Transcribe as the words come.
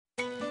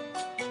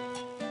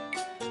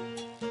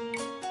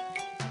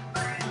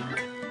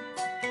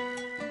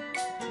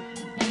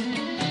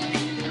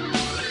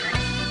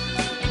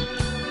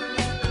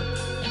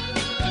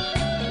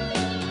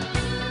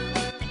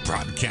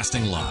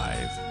Broadcasting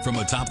live from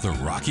atop the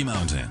Rocky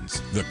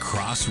Mountains, the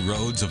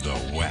crossroads of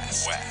the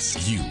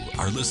West. You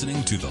are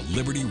listening to the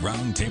Liberty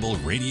Roundtable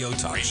Radio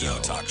Talk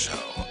Show.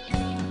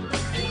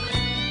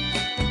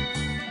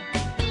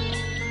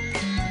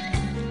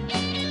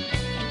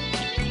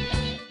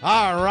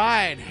 All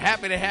right.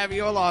 Happy to have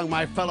you along,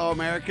 my fellow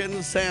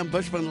Americans. Sam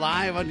Bushman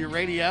live on your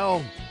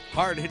radio.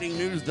 Hard-hitting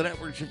news the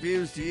networks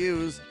refuse to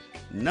use,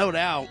 no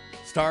doubt,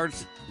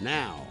 starts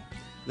now.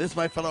 This,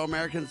 my fellow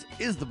Americans,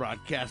 is the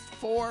broadcast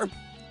for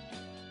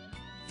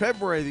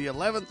February the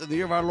 11th in the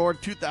year of our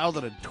Lord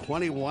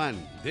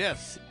 2021.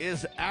 This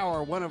is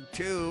our one of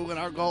two, and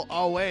our goal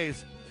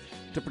always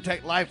to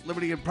protect life,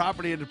 liberty, and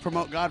property, and to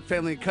promote God,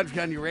 family, and country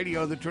on your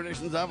radio and the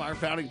traditions of our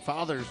founding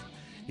fathers.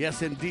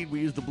 Yes, indeed, we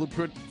use the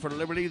blueprint for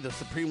liberty, the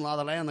supreme law of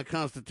the land, the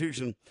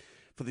Constitution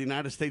for the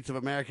United States of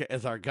America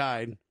as our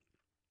guide.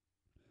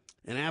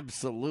 And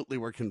absolutely,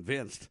 we're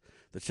convinced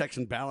the checks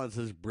and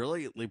balances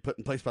brilliantly put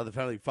in place by the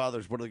founding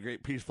fathers, one of the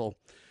great peaceful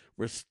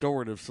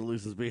restorative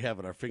solutions we have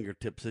at our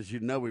fingertips. As you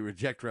know, we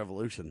reject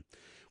revolution.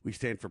 We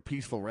stand for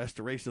peaceful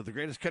restoration of the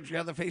greatest country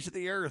on the face of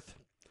the earth.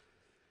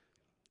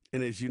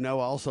 And as you know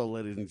also,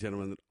 ladies and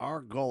gentlemen, that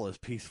our goal is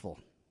peaceful.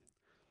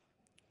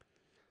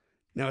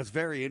 Now, it's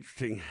very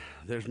interesting.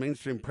 There's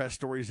mainstream press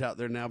stories out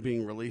there now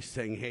being released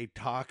saying, hey,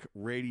 talk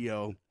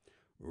radio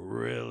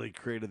really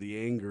created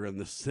the anger and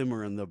the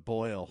simmer and the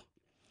boil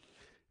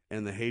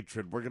and the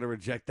hatred. We're going to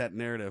reject that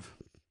narrative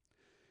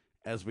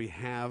as we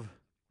have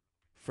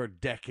for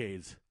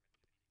decades,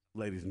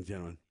 ladies and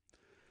gentlemen.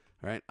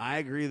 All right, I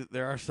agree that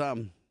there are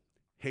some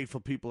hateful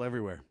people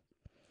everywhere,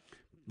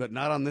 but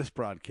not on this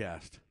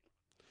broadcast.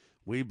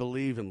 We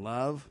believe in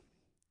love,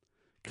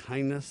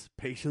 kindness,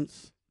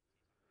 patience,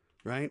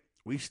 right?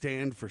 We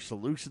stand for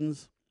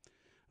solutions.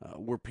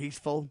 We're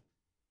peaceful.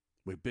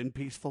 We've been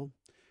peaceful.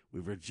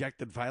 We've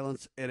rejected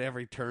violence at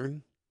every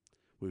turn.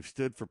 We've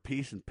stood for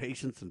peace and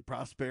patience and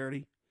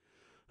prosperity.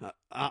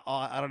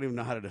 I don't even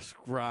know how to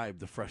describe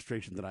the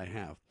frustration that I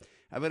have.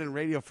 I've been in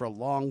radio for a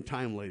long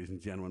time, ladies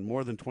and gentlemen,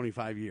 more than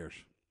 25 years.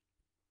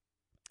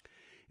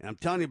 And I'm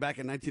telling you, back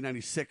in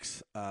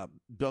 1996,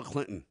 Bill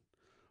Clinton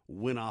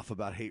went off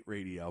about hate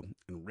radio,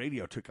 and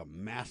radio took a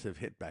massive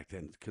hit back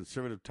then.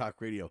 Conservative talk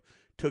radio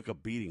took a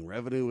beating.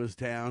 Revenue was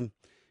down.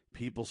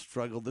 People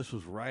struggled. This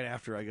was right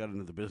after I got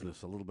into the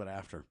business, a little bit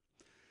after.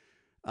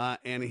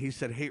 And he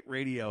said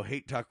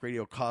hate talk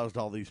radio caused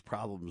all these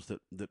problems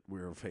that we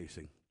were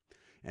facing.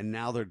 And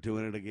now they're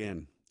doing it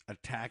again,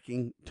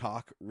 attacking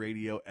talk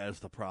radio as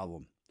the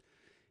problem.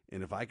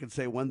 And if I could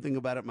say one thing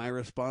about it, my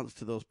response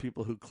to those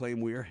people who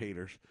claim we are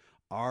haters,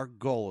 our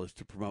goal is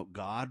to promote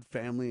God,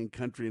 family, and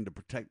country, and to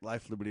protect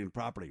life, liberty, and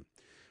property.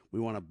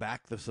 We want to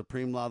back the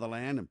supreme law of the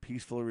land and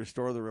peacefully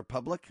restore the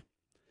republic.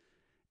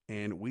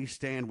 And we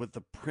stand with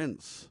the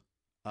Prince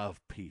of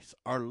Peace.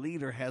 Our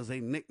leader has a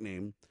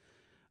nickname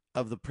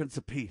of the Prince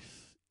of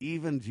Peace,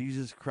 even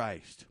Jesus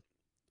Christ,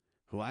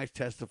 who I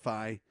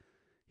testify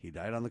he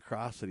died on the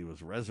cross and he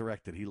was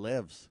resurrected. He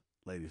lives,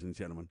 ladies and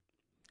gentlemen.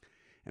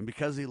 And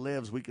because he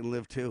lives, we can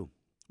live too.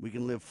 We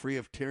can live free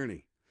of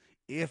tyranny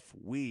if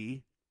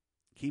we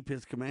keep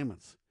his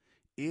commandments,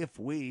 if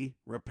we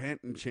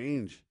repent and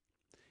change.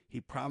 He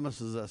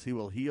promises us he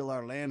will heal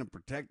our land and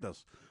protect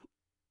us.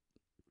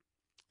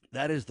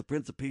 That is the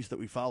Prince of Peace that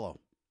we follow.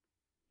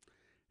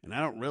 And I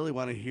don't really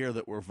want to hear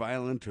that we're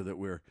violent or that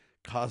we're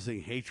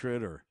causing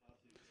hatred or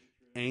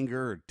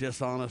anger or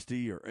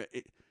dishonesty.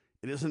 It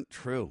isn't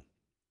true.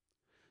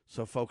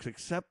 So, folks,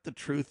 accept the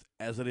truth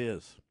as it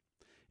is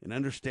and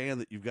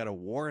understand that you've got a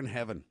war in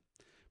heaven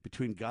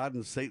between God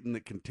and Satan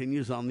that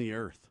continues on the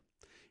earth.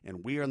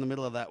 And we are in the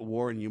middle of that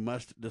war, and you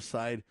must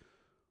decide,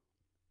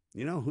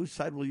 whose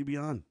side will you be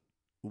on?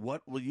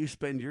 What will you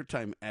spend your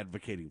time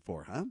advocating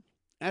for, huh?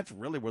 That's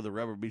really where the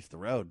rubber meets the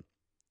road.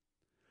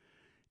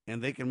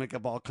 And they can make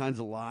up all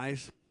kinds of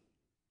lies.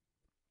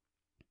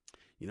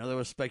 There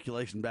was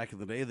speculation back in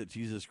the day that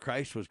Jesus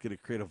Christ was going to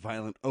create a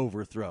violent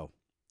overthrow.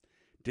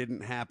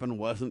 Didn't happen,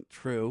 wasn't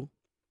true.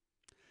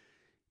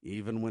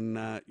 Even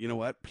when,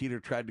 Peter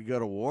tried to go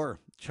to war,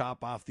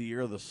 chop off the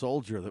ear of the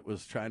soldier that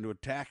was trying to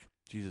attack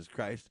Jesus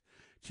Christ.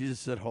 Jesus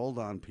said, hold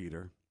on,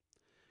 Peter.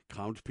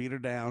 Calmed Peter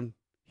down,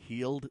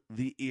 healed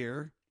the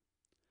ear.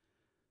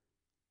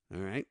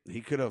 All right. He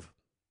could have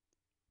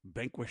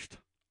vanquished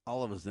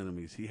all of his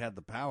enemies. He had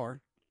the power.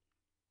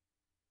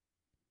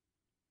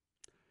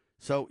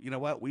 So, you know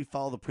what? We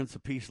follow the Prince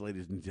of Peace,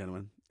 ladies and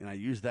gentlemen. And I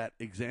use that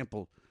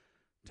example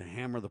to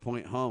hammer the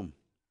point home.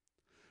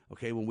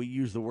 Okay, when we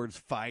use the words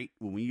fight,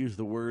 when we use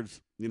the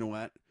words, we're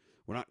not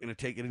going to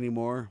take it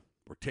anymore.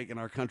 We're taking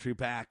our country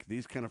back.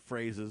 These kind of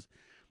phrases,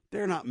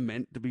 they're not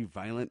meant to be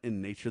violent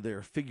in nature.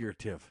 They're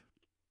figurative.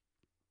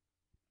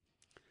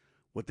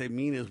 What they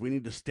mean is we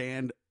need to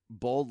stand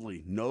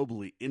boldly,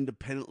 nobly,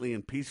 independently,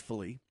 and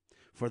peacefully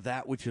for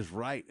that which is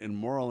right and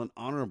moral and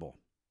honorable.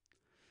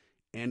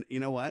 And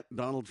you know what?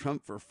 Donald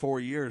Trump for 4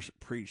 years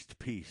preached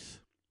peace.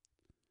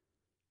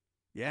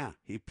 Yeah,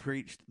 he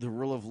preached the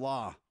rule of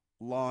law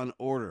and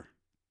order.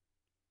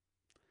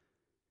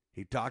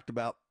 He talked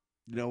about,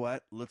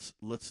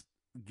 let's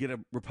get a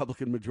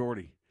Republican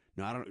majority.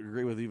 Now, I don't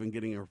agree with even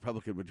getting a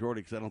Republican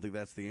majority because I don't think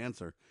that's the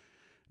answer.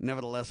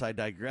 Nevertheless, I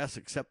digress,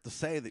 except to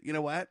say that, you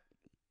know what?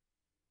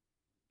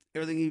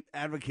 Everything he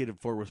advocated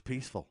for was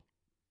peaceful.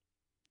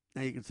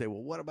 Now you can say,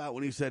 well, what about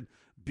when he said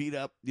beat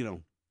up,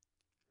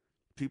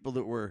 people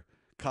that were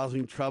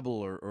causing trouble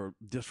or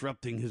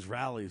disrupting his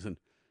rallies? And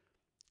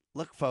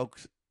look,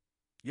 folks,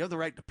 you have the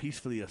right to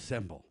peacefully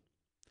assemble.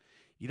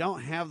 You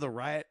don't have the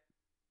riot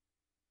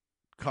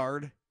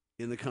card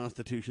in the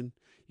Constitution.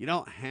 You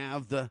don't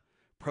have the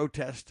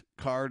protest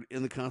card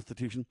in the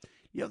Constitution.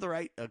 You have the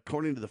right,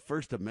 according to the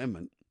First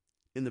Amendment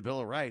in the Bill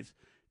of Rights,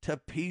 to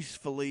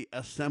peacefully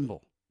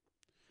assemble.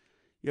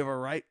 You have a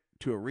right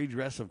to a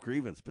redress of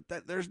grievance,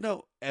 but there's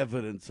no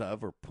evidence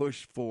of or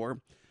push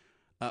for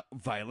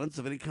violence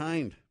of any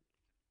kind,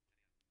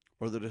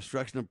 or the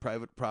destruction of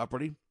private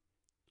property,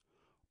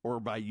 or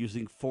by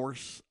using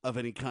force of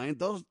any kind.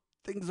 Those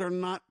things are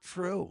not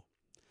true.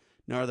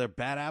 Now, are there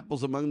bad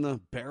apples among the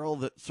barrel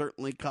that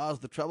certainly cause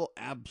the trouble?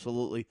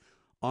 Absolutely.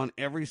 On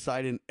every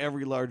side, in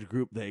every large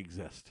group, they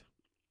exist.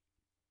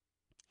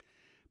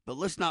 But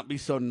let's not be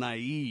so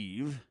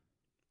naive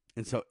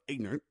and so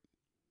ignorant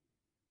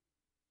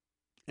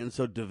and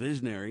so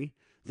divisionary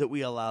that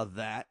we allow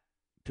that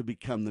to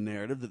become the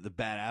narrative, that the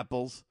bad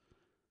apples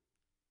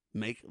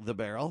make the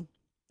barrel.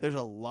 There's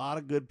a lot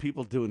of good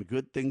people doing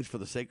good things for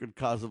the sacred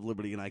cause of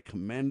liberty, and I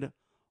commend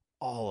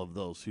all of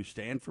those who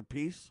stand for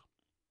peace,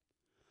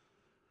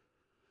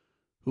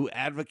 who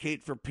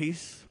advocate for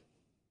peace,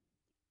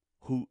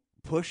 who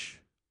push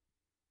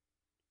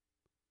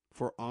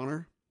for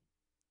honor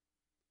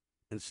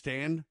and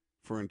stand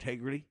for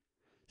integrity.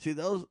 See,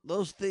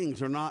 those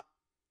things are not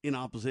in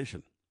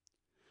opposition.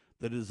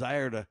 The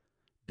desire to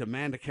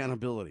demand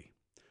accountability,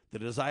 the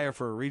desire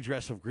for a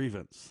redress of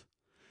grievance,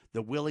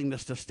 the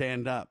willingness to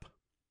stand up,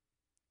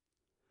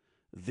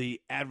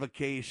 the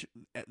advocacy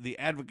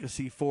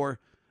for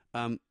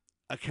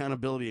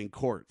accountability in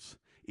courts,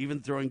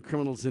 even throwing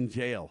criminals in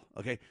jail.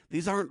 Okay,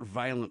 these aren't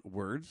violent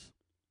words.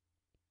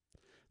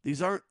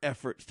 These aren't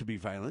efforts to be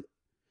violent.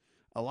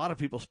 A lot of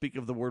people speak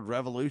of the word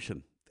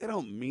revolution. They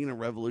don't mean a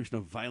revolution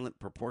of violent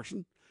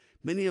proportion.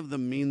 Many of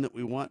them mean that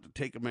we want to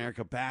take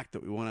America back,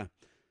 that we want to,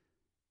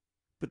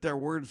 but their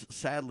words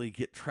sadly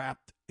get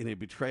trapped in a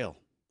betrayal.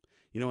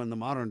 In the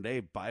modern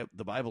day,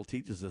 the Bible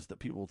teaches us that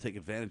people will take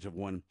advantage of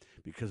one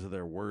because of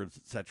their words,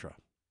 etc.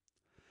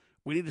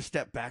 We need to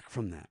step back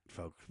from that,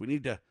 folks. We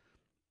need to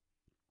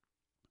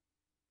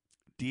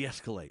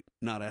de-escalate,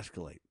 not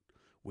escalate.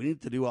 We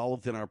need to do all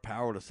within our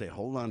power to say,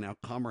 hold on now,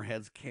 calmer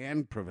heads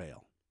can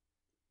prevail.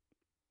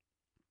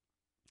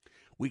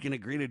 We can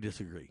agree to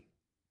disagree.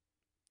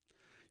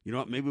 You know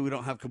what? Maybe we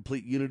don't have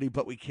complete unity,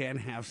 but we can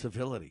have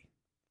civility.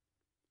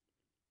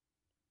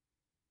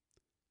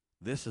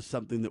 This is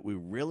something that we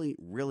really,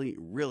 really,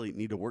 really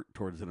need to work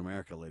towards in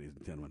America, ladies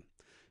and gentlemen.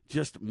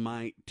 Just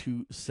my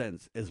 2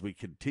 cents as we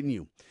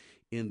continue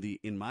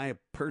in my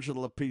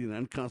personal opinion,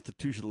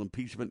 unconstitutional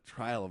impeachment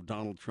trial of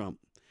Donald Trump.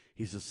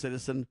 He's a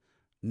citizen,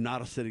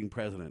 not a sitting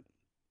president.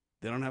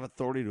 They don't have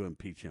authority to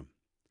impeach him.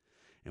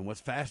 And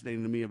what's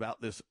fascinating to me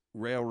about this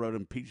railroad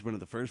impeachment in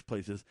the first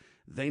place is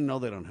they know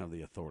they don't have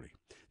the authority.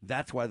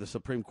 That's why the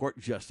Supreme Court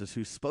justice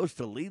who's supposed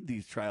to lead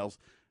these trials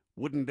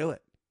wouldn't do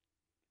it.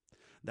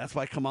 That's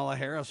why Kamala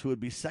Harris, who would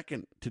be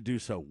second to do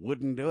so,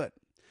 wouldn't do it.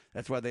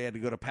 That's why they had to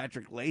go to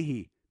Patrick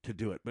Leahy to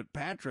do it. But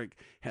Patrick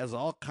has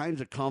all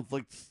kinds of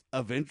conflicts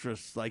of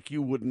interest like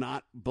you would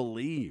not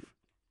believe.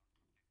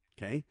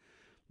 Okay?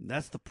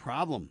 That's the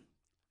problem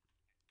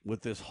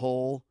with this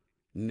whole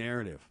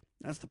narrative.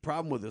 That's the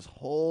problem with this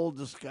whole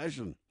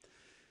discussion.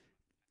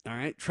 All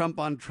right? Trump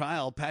on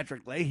trial,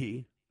 Patrick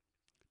Leahy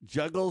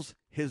juggles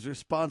his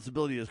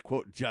responsibility as,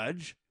 quote,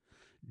 judge,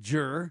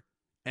 juror,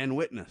 and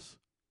witness.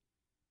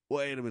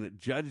 Wait a minute.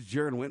 Judge,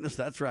 juror, and witness?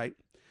 That's right.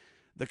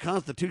 The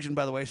Constitution,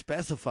 by the way,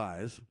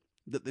 specifies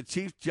that the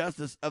Chief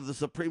Justice of the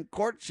Supreme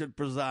Court should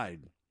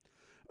preside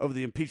over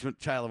the impeachment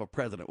trial of a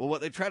president. Well,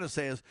 what they try to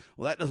say is,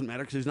 well, that doesn't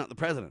matter because he's not the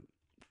president.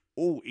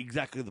 Oh,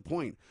 exactly the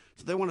point.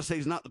 So they want to say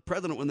he's not the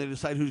president when they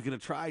decide who's going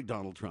to try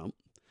Donald Trump.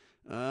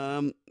 They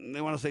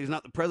want to say he's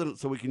not the president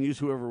so we can use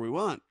whoever we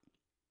want.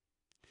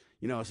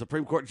 A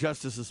Supreme Court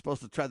justice is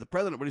supposed to try the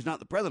president, but he's not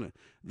the president.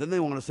 Then they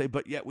want to say,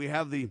 but yet we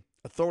have the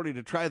authority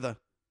to try the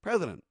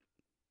president.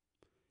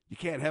 You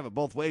can't have it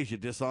both ways, you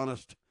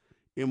dishonest,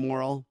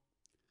 immoral,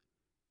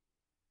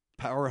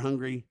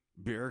 power-hungry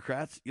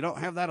bureaucrats. You don't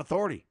have that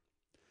authority.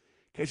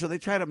 Okay, so they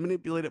try to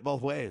manipulate it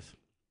both ways.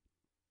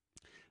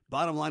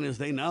 Bottom line is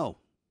they know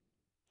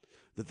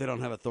that they don't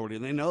have authority,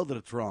 and they know that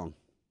it's wrong.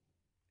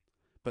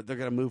 But they're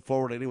going to move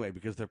forward anyway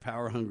because they're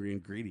power-hungry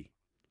and greedy.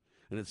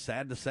 And it's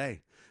sad to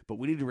say, but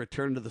we need to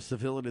return to the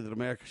civility that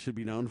America should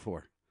be known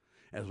for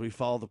as we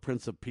follow the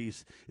Prince of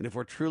Peace. And if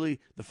we're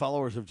truly the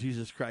followers of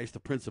Jesus Christ, the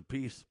Prince of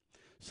Peace,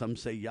 some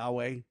say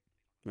Yahweh,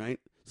 right?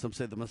 Some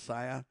say the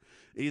Messiah.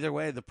 Either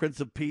way, the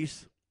Prince of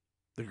Peace,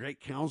 the great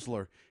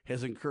counselor,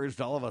 has encouraged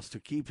all of us to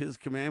keep his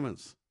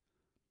commandments,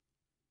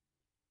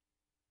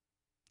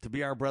 to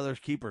be our brother's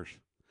keepers,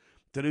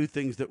 to do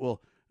things that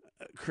will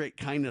create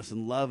kindness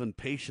and love and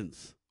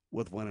patience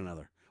with one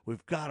another.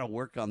 We've got to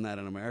work on that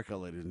in America,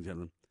 ladies and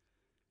gentlemen.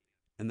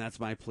 And that's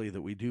my plea,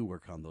 that we do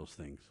work on those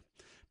things.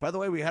 By the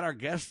way, we had our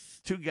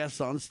two guests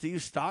on.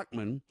 Steve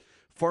Stockman,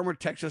 former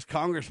Texas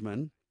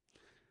congressman.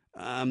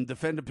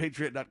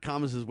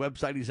 DefendAPatriot.com is his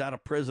website. He's out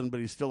of prison, but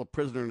he's still a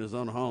prisoner in his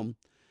own home.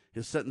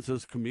 His sentence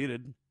was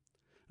commuted,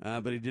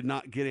 but he did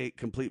not get a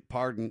complete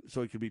pardon,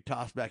 so he could be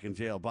tossed back in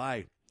jail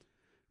by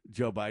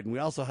Joe Biden. We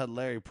also had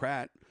Larry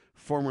Pratt,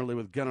 formerly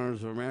with Gun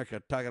Owners of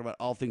America, talking about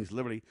all things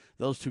liberty.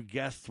 Those two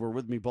guests were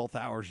with me both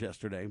hours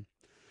yesterday.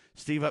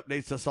 Steve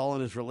updates us all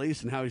on his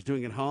release and how he's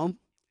doing at home.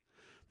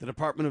 The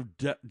Department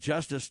of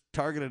Justice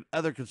targeted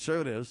other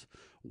conservatives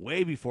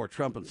way before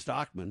Trump and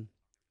Stockman.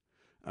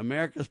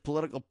 America's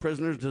political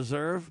prisoners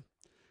deserve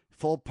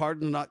full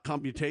pardons, not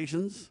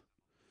computations.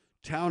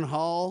 Town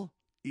Hall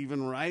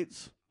even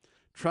writes,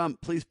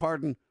 Trump, please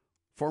pardon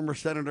former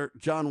Senator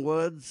John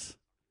Woods.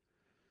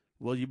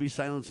 Will you be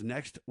silenced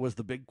next was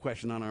the big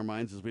question on our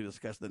minds as we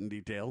discussed it in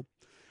detail.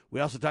 We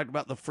also talked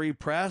about the free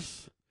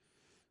press.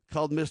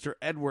 Called Mr.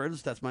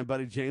 Edwards, that's my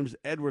buddy James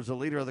Edwards, a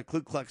leader of the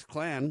Ku Klux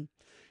Klan.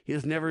 He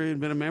has never even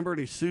been a member, and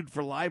he's sued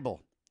for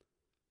libel.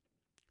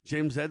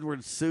 James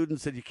Edwards sued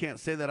and said, you can't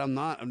say that, I'm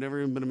not. I've never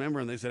even been a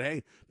member. And they said,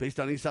 hey, based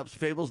on Aesop's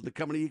fables and the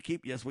company you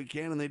keep, yes, we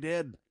can, and they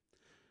did.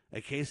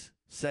 A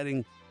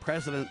case-setting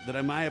precedent that,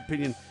 in my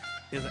opinion,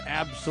 is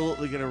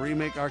absolutely going to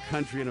remake our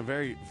country in a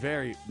very,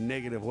 very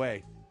negative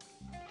way.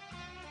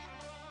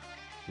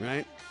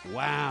 Right?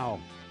 Wow.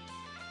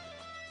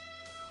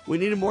 We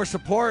needed more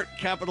support,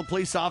 Capitol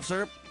Police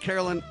Officer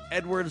Carolyn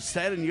Edwards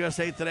said in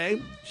USA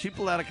Today. She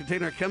pulled out a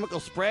container of chemical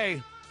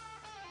spray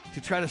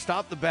to try to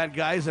stop the bad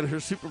guys, and her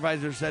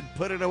supervisor said,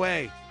 put it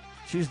away.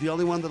 She's the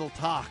only one that'll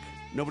talk.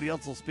 Nobody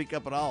else will speak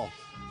up at all.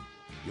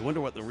 You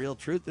wonder what the real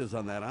truth is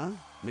on that, huh?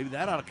 Maybe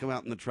that ought to come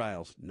out in the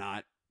trials.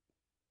 Not.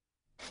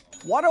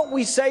 Why don't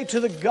we say to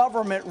the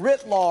government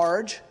writ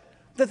large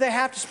that they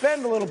have to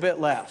spend a little bit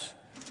less?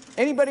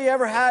 Anybody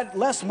ever had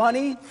less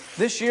money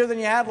this year than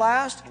you had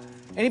last?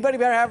 Anybody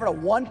better having a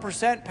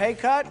 1% pay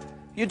cut?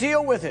 You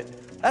deal with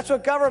it. That's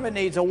what government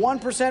needs, a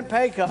 1%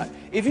 pay cut.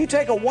 If you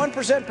take a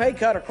 1% pay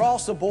cut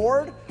across the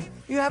board,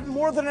 you have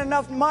more than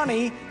enough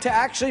money to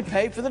actually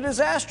pay for the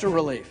disaster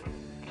relief.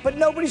 But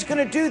nobody's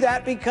going to do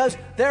that because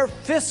they're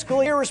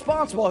fiscally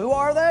irresponsible. Who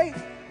are they?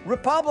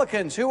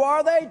 Republicans. Who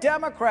are they?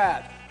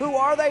 Democrats. Who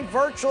are they?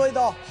 Virtually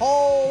the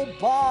whole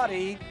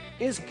body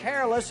is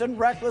careless and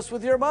reckless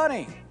with your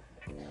money.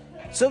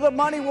 So the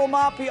money will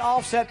not be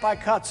offset by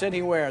cuts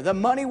anywhere. The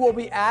money will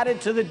be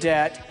added to the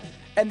debt,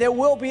 and there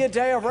will be a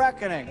day of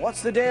reckoning.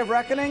 What's the day of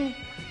reckoning?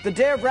 The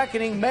day of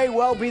reckoning may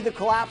well be the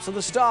collapse of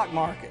the stock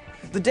market.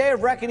 The day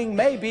of reckoning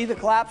may be the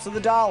collapse of the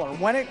dollar.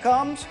 When it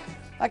comes,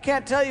 I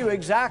can't tell you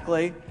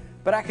exactly,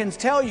 but I can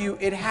tell you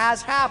it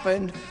has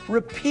happened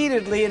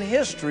repeatedly in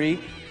history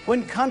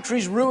when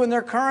countries ruin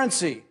their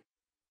currency.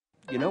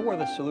 You know where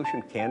the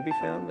solution can be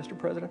found, Mr.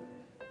 President?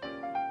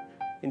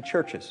 In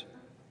churches,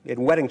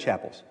 in wedding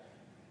chapels,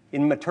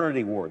 in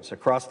maternity wards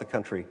across the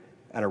country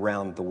and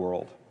around the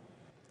world.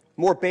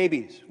 More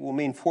babies will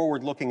mean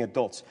forward-looking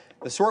adults,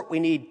 the sort we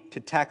need to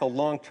tackle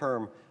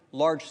long-term,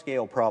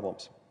 large-scale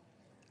problems.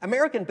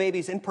 American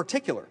babies in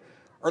particular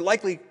are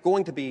likely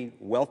going to be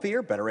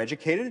wealthier, better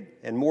educated,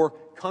 and more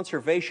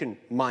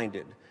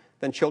conservation-minded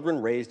than children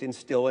raised in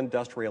still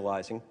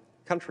industrializing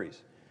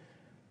countries.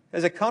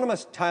 As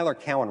economist Tyler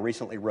Cowen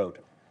recently wrote,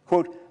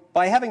 quote,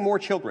 by having more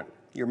children,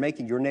 you're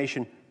making your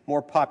nation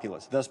more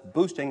populous, thus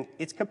boosting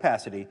its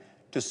capacity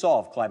to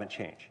solve climate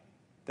change.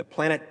 The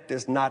planet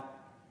does not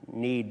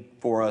need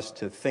for us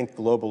to think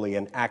globally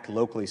and act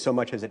locally so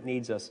much as it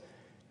needs us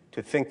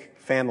to think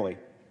family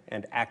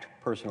and act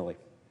personally.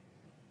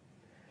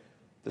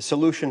 The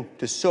solution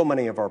to so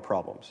many of our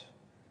problems,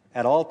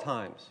 at all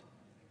times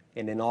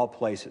and in all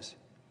places,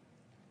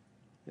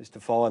 is to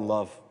fall in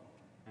love,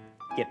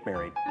 get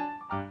married,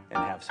 and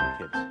have some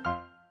kids.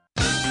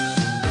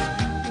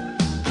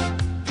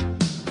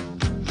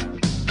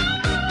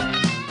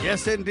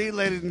 Yes, indeed,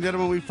 ladies and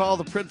gentlemen, we follow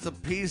the Prince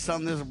of Peace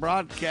on this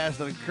broadcast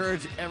and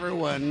encourage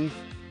everyone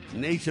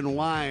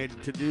nationwide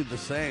to do the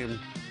same.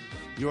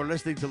 You're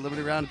listening to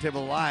Liberty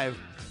Roundtable Live.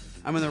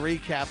 I'm in the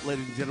recap,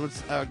 ladies and gentlemen.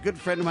 A good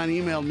friend of mine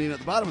emailed me, and at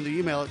the bottom of the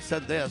email it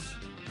said this: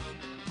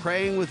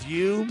 praying with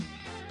you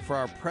for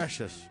our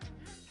precious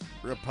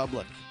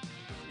republic.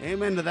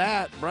 Amen to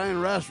that. Brian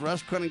Russ,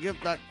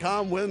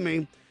 RussQuentinGift.com with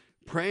me,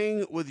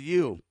 praying with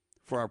you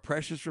for our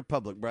precious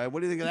republic. Brian,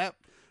 what do you think of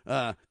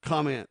that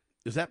comment?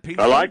 Is that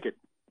peaceful? I like it.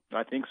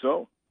 I think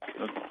so.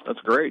 That's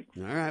great.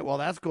 All right. Well,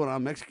 that's going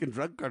on. Mexican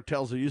drug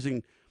cartels are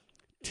using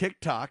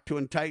TikTok to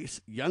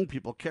entice young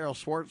people. Carol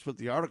Schwartz with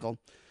the article,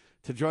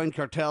 to join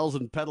cartels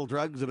and peddle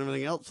drugs and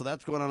everything else. So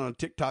that's going on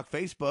TikTok.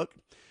 Facebook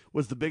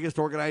was the biggest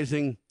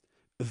organizing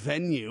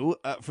venue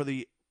for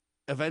the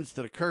events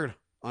that occurred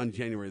on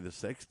January the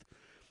 6th.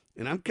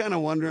 And I'm kind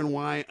of wondering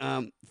why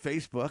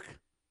Facebook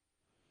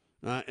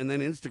and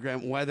then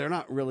Instagram, why they're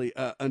not really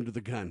under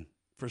the gun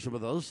for some of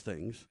those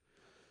things.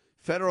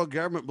 Federal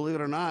government, believe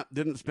it or not,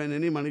 didn't spend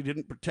any money,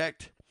 didn't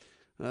protect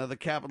the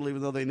Capitol,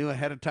 even though they knew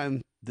ahead of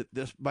time that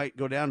this might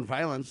go down in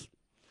violence.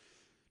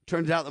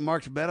 Turns out that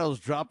Mark Meadows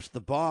drops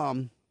the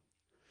bomb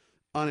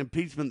on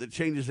impeachment that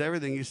changes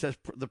everything. He says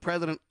the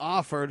president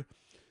offered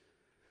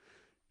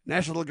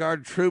National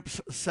Guard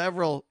troops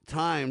several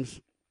times,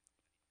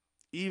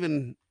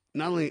 even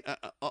not only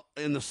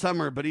in the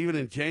summer, but even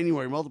in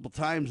January, multiple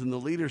times, and the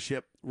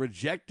leadership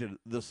rejected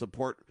the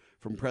support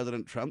from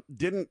President Trump,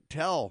 didn't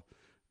tell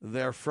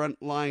their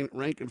frontline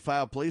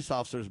rank-and-file police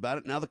officers about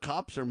it. Now the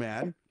cops are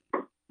mad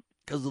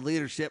because the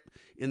leadership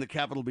in the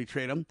Capitol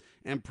betrayed them,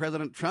 and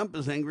President Trump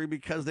is angry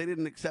because they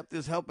didn't accept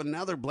this help, and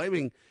now they're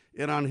blaming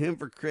it on him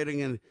for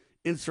creating an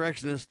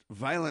insurrectionist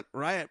violent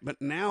riot.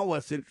 But now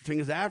what's interesting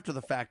is after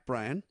the fact,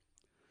 Brian,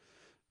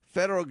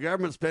 federal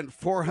government spent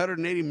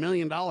 $480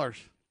 million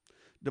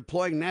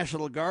deploying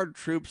National Guard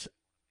troops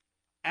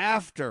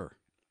after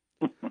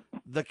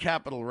the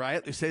Capitol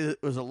riot. They say that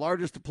it was the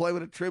largest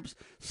deployment of troops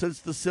since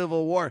the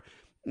Civil War.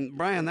 And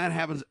Brian, that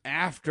happens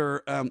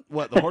after,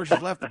 the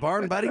horses left the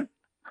barn, buddy?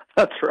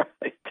 That's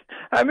right.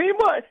 I mean,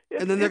 what?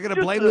 And then they're going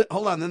to blame then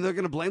they're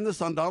going to blame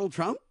this on Donald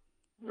Trump?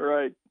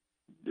 Right.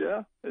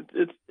 Yeah.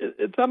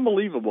 It's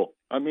unbelievable.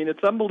 I mean,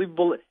 it's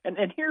unbelievable. And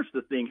here's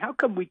the thing. How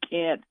come we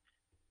can't,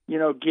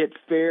 get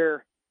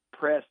fair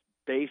press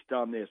based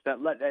on this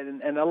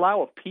and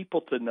allow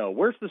people to know?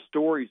 Where's the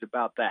stories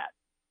about that?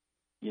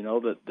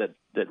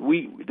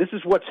 This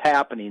is what's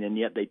happening, and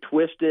yet they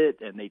twist it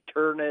and they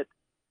turn it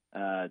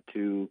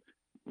to,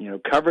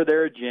 cover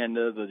their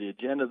agenda, the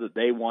agenda that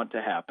they want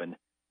to happen.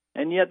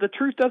 And yet the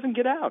truth doesn't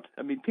get out.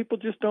 I mean, people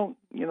just don't,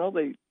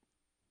 it's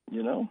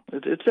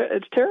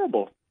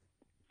terrible.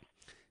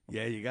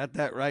 Yeah, you got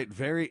that right.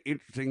 Very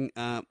interesting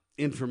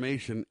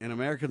information, and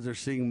Americans are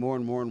seeing more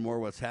and more and more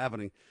what's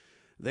happening.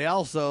 They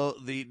also,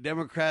 the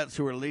Democrats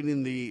who are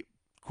leading the,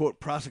 quote,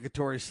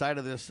 prosecutory side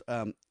of this,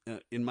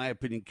 in my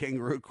opinion,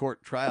 kangaroo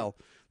court trial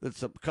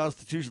that's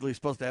constitutionally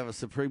supposed to have a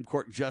Supreme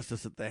Court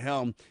justice at the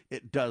helm.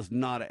 It does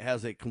not. It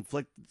has a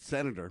conflicted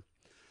senator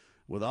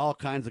with all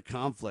kinds of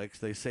conflicts.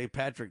 They say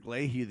Patrick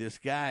Leahy, this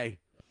guy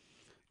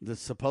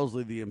that's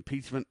supposedly the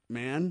impeachment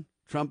man,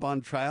 Trump on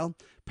trial,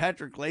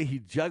 Patrick Leahy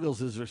juggles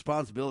his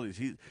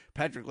responsibilities.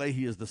 Patrick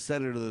Leahy is the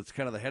senator that's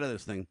kind of the head of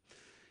this thing.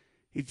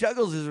 He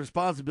juggles his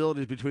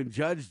responsibilities between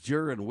judge,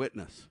 juror, and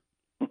witness.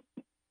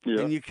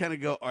 Yeah. And you kind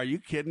of go, are you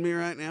kidding me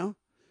right now?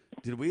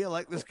 Did we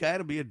elect this guy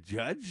to be a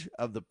judge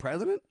of the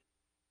president?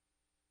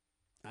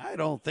 I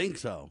don't think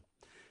so.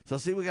 So,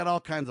 see, we got all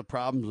kinds of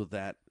problems with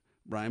that,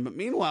 Brian. But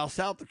meanwhile,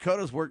 South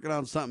Dakota's working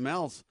on something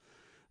else.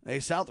 A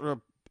South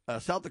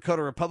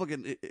Dakota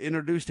Republican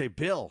introduced a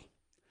bill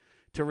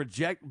to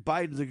reject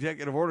Biden's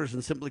executive orders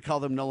and simply call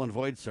them null and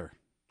void, sir.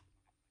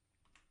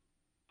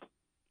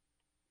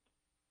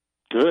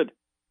 Good.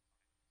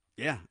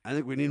 Yeah, I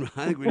think we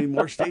need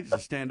more states to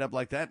stand up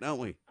like that, don't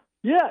we?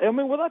 Yeah, I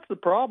mean, well, that's the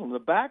problem, the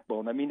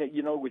backbone. I mean,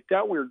 we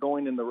thought we were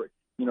going in the,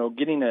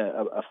 getting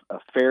a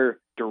fair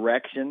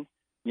direction,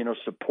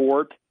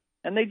 support,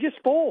 and they just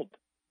fold.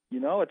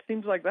 It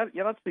seems like that.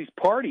 That's these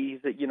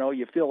parties that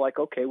you feel like,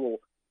 okay, well,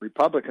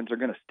 Republicans are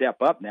going to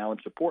step up now and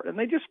support, and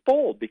they just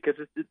fold because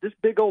it's this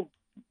big old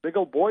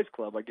boys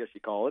club, I guess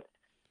you call it.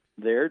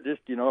 They're just,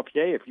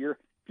 if you're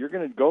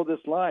going to go this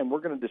line,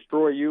 we're going to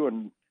destroy you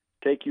and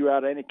take you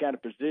out of any kind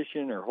of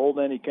position or hold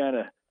any kind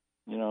of,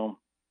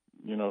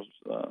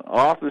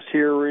 office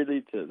here,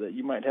 really, that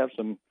you might have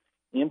some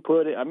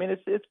input. I mean,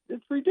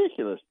 it's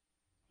ridiculous.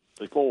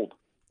 They fold.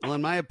 Well,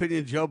 in my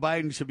opinion, Joe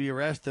Biden should be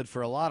arrested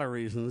for a lot of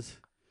reasons.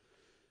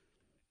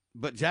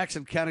 But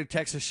Jackson County,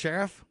 Texas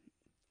Sheriff,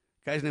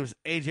 guy's name is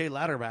A.J.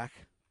 Louderback,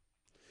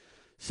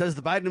 says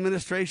the Biden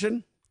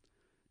administration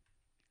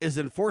is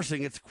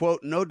enforcing its,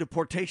 quote, no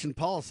deportation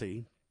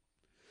policy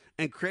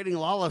and creating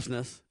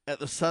lawlessness at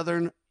the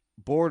southern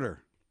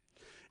border.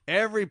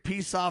 Every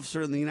peace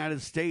officer in the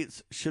United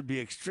States should be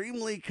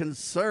extremely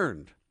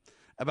concerned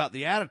about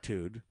the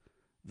attitude,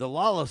 the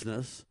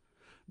lawlessness,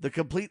 the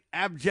complete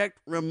abject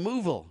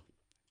removal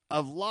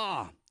of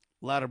law,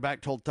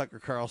 Louderback told Tucker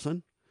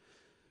Carlson.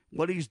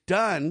 What he's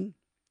done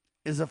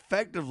is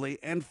effectively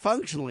and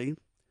functionally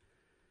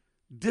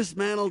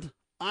dismantled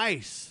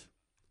ICE,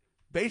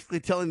 basically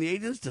telling the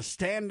agents to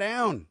stand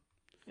down.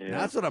 Yeah. Now,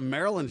 that's what a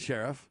Maryland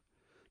sheriff,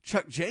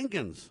 Chuck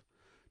Jenkins,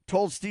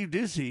 told Steve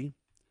Doocy.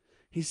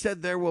 He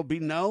said there will be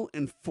no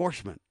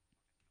enforcement.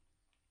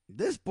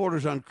 This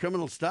borders on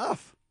criminal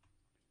stuff.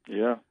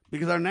 Yeah.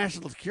 Because our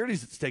national security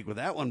is at stake with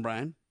that one,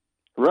 Brian.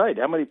 Right.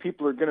 How many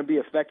people are going to be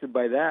affected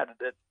by that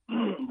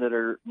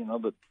are,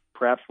 that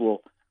perhaps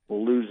will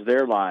lose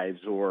their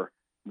lives or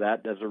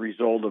that as a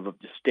result of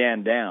just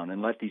stand down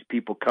and let these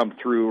people come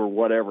through or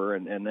whatever.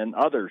 And then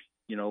others,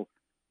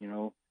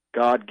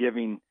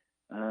 God-giving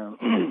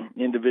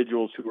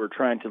individuals who are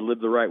trying to live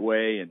the right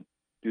way and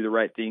do the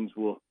right things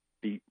will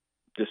be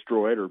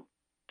destroyed or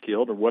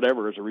killed or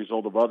whatever as a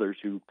result of others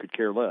who could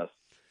care less.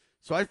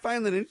 So I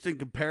find that interesting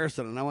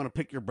comparison, and I want to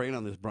pick your brain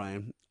on this,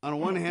 Brian. On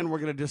one hand, we're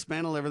going to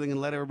dismantle everything and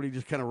let everybody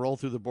just kind of roll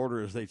through the border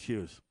as they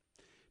choose.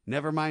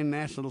 Never mind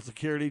national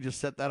security,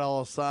 just set that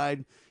all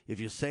aside. If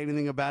you say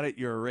anything about it,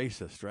 you're a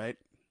racist, right?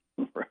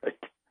 Right.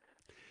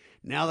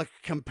 Now, the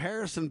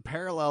comparison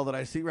parallel that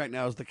I see right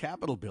now is the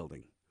Capitol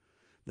building.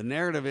 The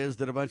narrative is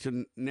that a bunch of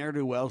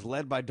ne'er-do-wells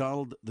led by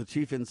Donald, the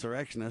chief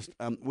insurrectionist,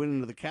 went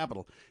into the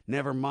Capitol.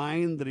 Never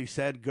mind that he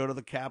said go to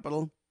the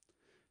Capitol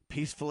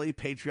peacefully,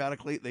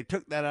 patriotically. They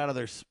took that out of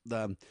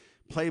the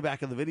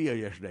playback of the video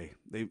yesterday.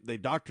 They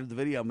doctored the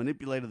video,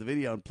 manipulated the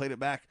video, and played it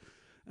back,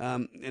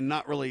 and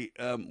not really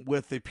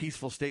with the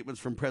peaceful statements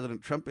from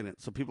President Trump in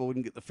it, so people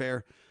wouldn't get the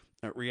fair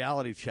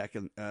reality check.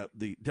 And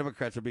the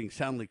Democrats are being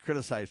soundly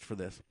criticized for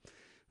this.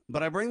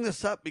 But I bring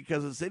this up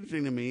because it's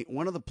interesting to me.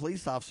 One of the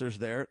police officers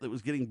there that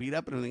was getting beat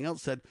up and everything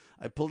else said,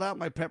 I pulled out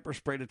my pepper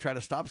spray to try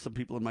to stop some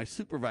people, and my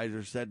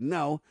supervisor said,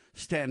 no,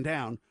 stand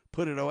down,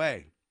 put it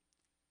away.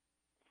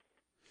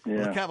 Yeah.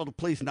 Well, the Capitol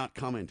Police not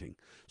commenting.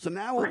 So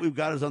now what we've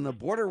got is on the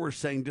border, we're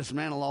saying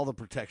dismantle all the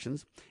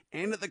protections,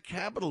 and at the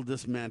Capitol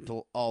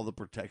dismantle all the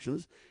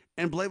protections,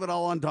 and blame it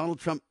all on Donald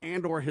Trump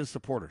and or his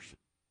supporters.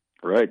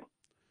 Right. Do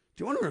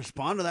you want to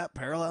respond to that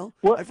parallel?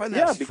 Well, I find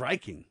that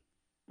striking.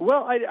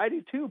 Well, I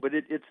do too, but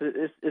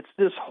it's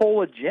this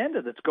whole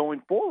agenda that's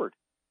going forward.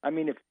 I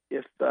mean,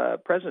 if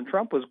President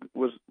Trump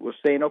was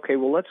saying, okay,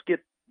 well, let's get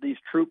these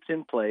troops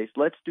in place,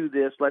 let's do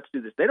this.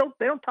 They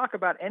don't talk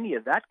about any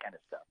of that kind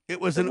of stuff.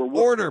 It was an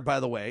order, by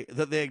the way,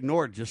 that they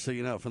ignored, just so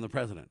you know, from the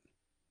president.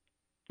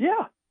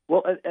 Yeah.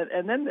 Well,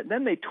 and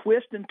then they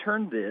twist and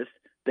turn this.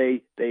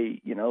 They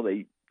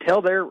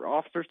tell their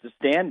officers to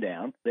stand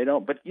down. They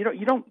don't, but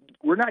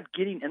we're not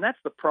getting, and that's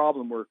the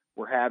problem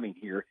we're having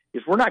here,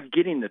 is we're not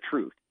getting the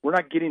truth. We're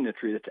not getting the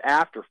truth. It's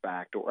after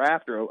fact or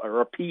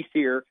a piece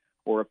here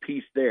or a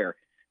piece there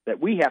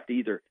that we have to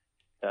either,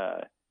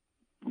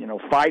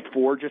 fight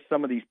for just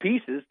some of these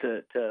pieces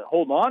to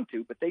hold on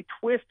to, but they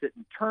twist it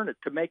and turn it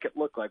to make it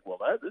look like, well,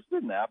 this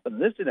didn't happen.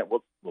 This didn't,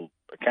 well,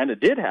 it kind of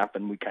did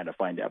happen. We kind of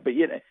find out, but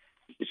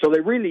so they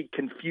really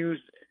confuse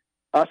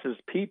us as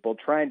people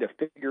trying to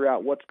figure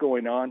out what's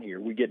going on here.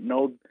 We get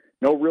no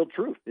real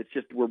truth. It's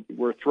just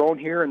we're thrown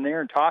here and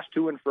there and tossed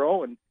to and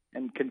fro and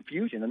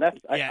confusion. And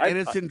that's and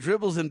it's in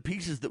dribbles and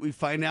pieces that we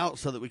find out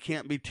so that we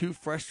can't be too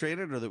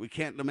frustrated or that we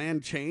can't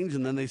demand change.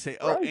 And then they say,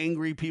 oh, right.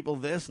 Angry people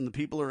this and the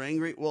people are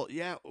angry. Well,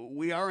 yeah,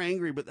 we are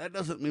angry, but that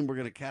doesn't mean we're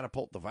going to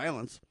catapult the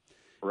violence.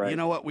 Right. You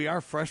know what? We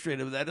are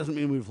frustrated, but that doesn't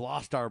mean we've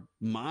lost our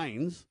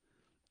minds.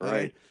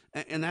 Right.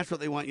 And that's what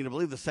they want you to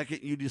believe. The second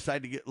you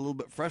decide to get a little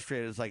bit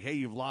frustrated, it's like, hey,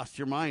 you've lost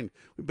your mind.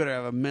 We better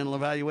have a mental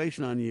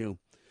evaluation on you.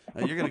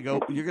 You're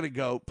gonna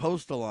go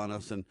postal on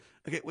us. And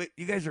okay, wait,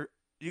 you guys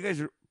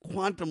are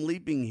quantum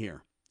leaping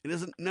here. It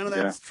isn't. None of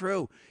that's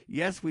true.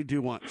 Yes, we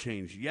do want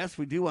change. Yes,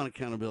 we do want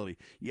accountability.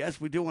 Yes,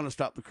 we do want to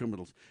stop the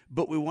criminals.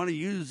 But we want to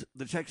use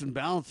the checks and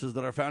balances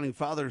that our founding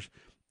fathers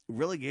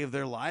really gave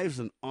their lives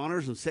and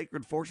honors and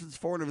sacred fortunes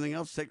for, and everything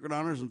else, sacred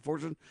honors and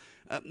fortune,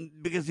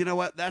 because you know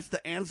what? That's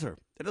the answer.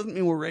 It doesn't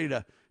mean we're ready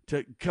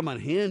to come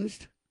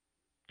unhinged.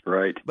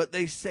 Right. But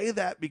they say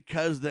that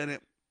because then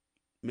it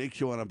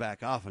makes you want to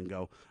back off and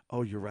go,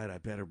 oh, you're right, I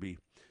better be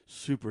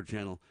super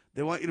gentle.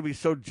 They want you to be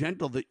so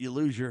gentle that you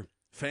lose your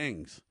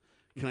fangs.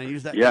 Can I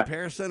use that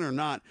comparison or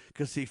not?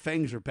 Because, see,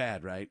 fangs are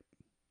bad, right?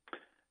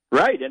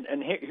 Right,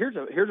 and here's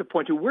a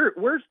point too.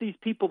 Where's these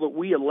people that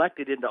we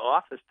elected into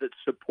office that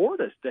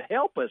support us, to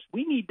help us?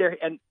 We need their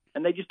and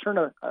they just turn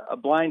a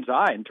blind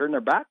eye and turn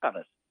their back on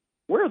us.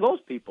 Where are those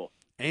people?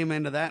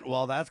 Amen to that.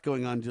 While that's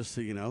going on, just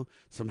so you know,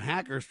 some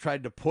hackers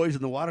tried to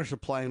poison the water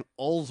supply in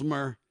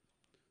Oldsmar,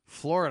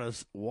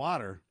 Florida's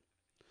water,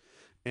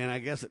 and I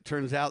guess it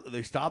turns out that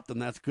they stopped them.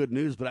 That's good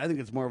news, but I think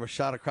it's more of a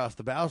shot across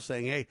the bow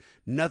saying, hey,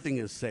 nothing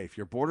is safe.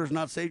 Your border's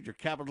not safe. Your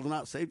capital's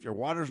not safe. Your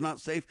water's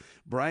not safe.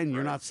 Brian,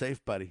 you're not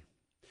safe, buddy.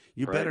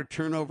 You better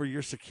turn over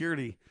your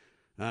security.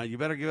 You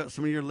better give up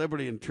some of your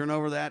liberty and turn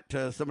over that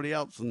to somebody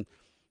else. And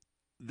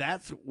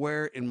that's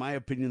where, in my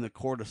opinion, the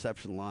core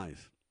deception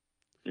lies.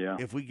 Yeah.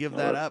 If we give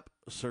that up,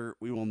 sir,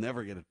 we will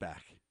never get it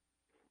back.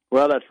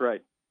 Well, that's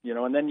right.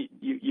 And then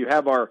you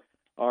have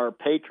our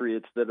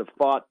patriots that have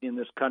fought in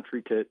this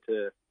country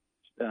to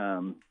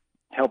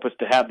help us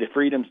to have the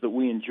freedoms that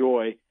we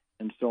enjoy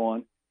and so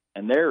on.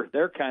 And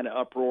they're kind of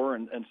uproar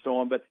and so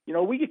on. But,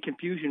 we get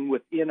confusion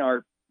within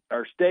our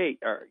state,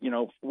 or,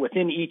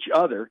 within each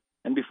other.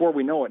 And before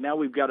we know it, now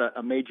we've got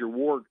a major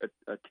war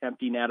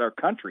attempting at our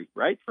country,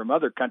 right, from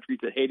other countries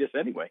that hate us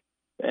anyway.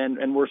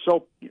 And we're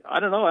so, I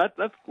don't know,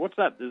 that's what's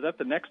that? Is that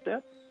the next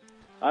step?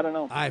 I don't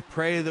know. I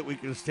pray that we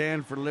can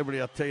stand for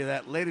liberty. I'll tell you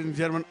that. Ladies and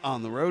gentlemen,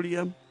 on the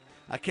rodeo.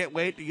 I can't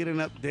wait to get an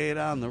update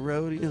on the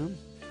rodeo. All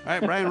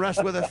right, Brian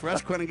Rust with us,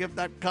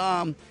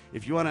 RustCoinandGift.com.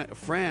 If you want a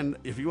friend,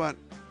 if you want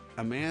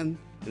a man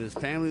and his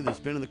family that's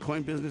been in the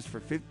coin business for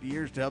 50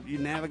 years to help you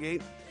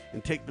navigate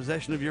and take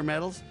possession of your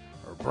metals,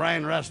 or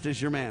Brian Rust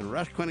is your man.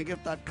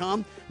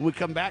 RustCoinandGift.com. When we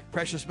come back,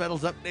 precious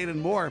metals update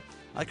and more.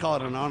 I call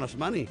it an honest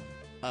money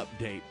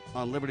update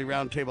on Liberty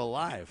Roundtable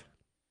Live.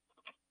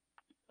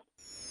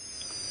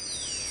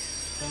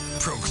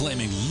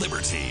 Proclaiming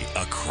liberty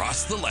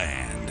across the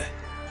land.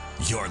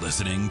 You're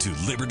listening to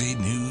Liberty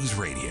News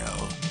Radio.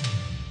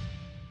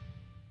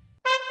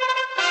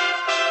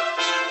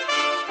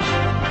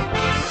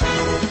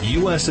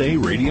 USA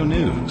Radio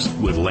News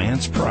with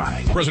Lance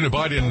Pry. President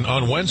Biden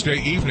on Wednesday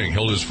evening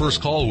held his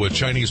first call with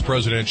Chinese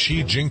President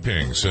Xi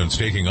Jinping since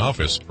taking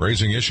office,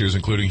 raising issues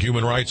including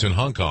human rights in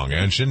Hong Kong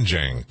and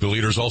Xinjiang. The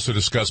leaders also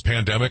discussed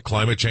pandemic,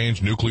 climate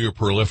change, nuclear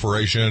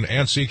proliferation,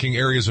 and seeking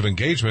areas of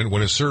engagement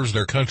when it serves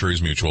their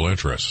country's mutual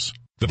interests.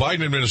 The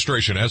Biden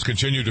administration has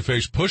continued to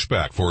face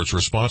pushback for its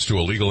response to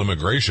illegal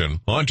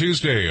immigration. On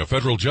Tuesday, a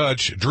federal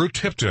judge, Drew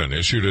Tipton,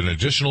 issued an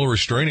additional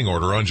restraining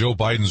order on Joe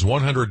Biden's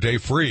 100-day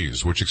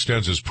freeze, which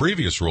extends his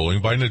previous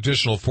ruling by an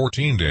additional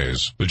 14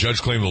 days. The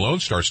judge claimed the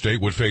Lone Star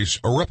State would face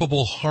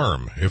irreparable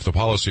harm if the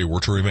policy were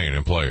to remain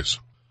in place.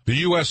 The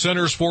U.S.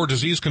 Centers for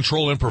Disease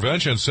Control and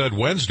Prevention said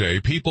Wednesday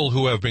people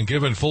who have been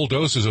given full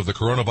doses of the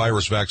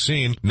coronavirus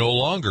vaccine no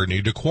longer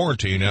need to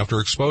quarantine after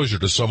exposure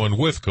to someone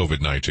with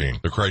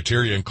COVID-19. The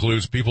criteria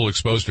includes people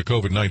exposed to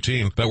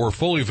COVID-19 that were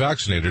fully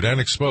vaccinated and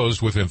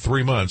exposed within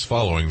 3 months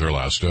following their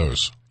last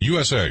dose.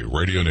 USA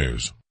Radio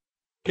News.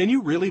 Can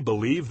you really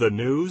believe the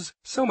news?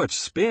 So much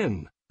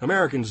spin.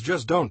 Americans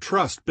just don't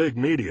trust big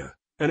media.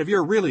 And if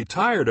you're really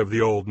tired of the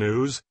old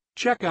news,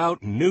 check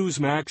out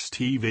Newsmax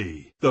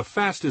TV, the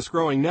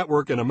fastest-growing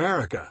network in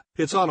America.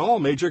 It's on all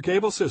major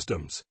cable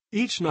systems.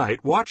 Each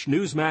night, watch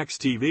Newsmax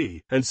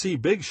TV and see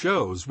big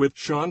shows with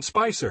Sean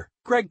Spicer,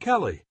 Greg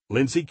Kelly,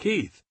 Lindsey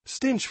Keith,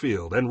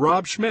 Stinchfield, and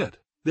Rob Schmidt.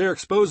 They're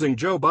exposing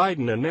Joe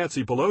Biden and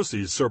Nancy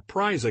Pelosi's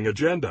surprising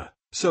agenda.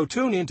 So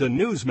tune into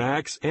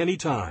Newsmax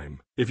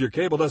anytime. If your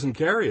cable doesn't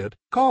carry it,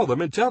 call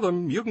them and tell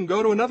them you can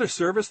go to another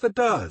service that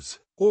does.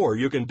 Or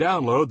you can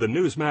download the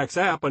Newsmax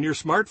app on your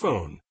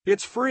smartphone.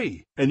 It's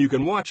free, and you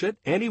can watch it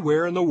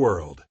anywhere in the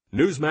world.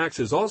 Newsmax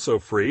is also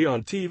free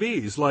on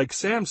TVs like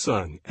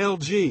Samsung,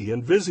 LG,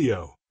 and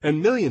Vizio.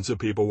 And millions of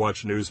people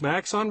watch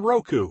Newsmax on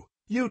Roku,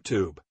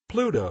 YouTube,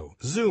 Pluto,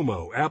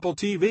 Zumo, Apple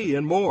TV,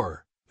 and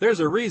more. There's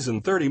a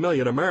reason 30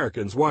 million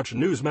Americans watch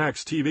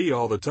Newsmax TV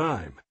all the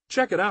time.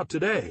 Check it out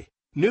today.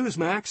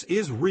 Newsmax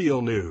is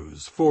real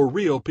news for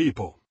real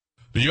people.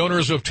 The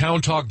owners of Town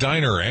Talk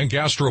Diner and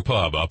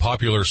Gastropub, a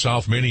popular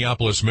South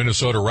Minneapolis,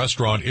 Minnesota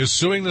restaurant, is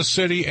suing the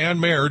city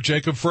and Mayor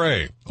Jacob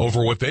Frey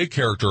over what they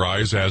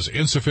characterize as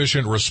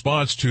insufficient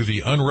response to the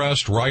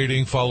unrest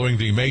rioting following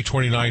the May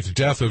 29th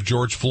death of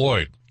George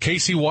Floyd.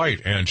 Casey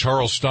White and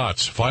Charles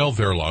Stotts filed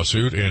their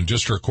lawsuit in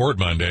district court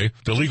Monday.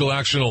 The legal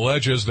action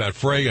alleges that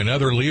Frey and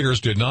other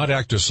leaders did not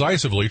act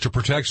decisively to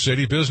protect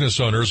city business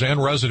owners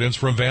and residents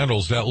from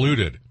vandals that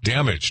looted,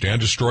 damaged, and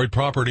destroyed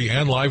property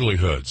and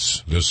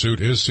livelihoods. The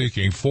suit is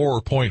seeking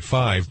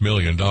 $4.5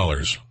 million.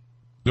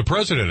 The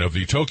president of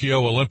the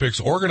Tokyo Olympics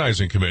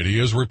Organizing Committee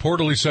is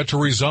reportedly set to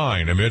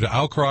resign amid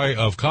outcry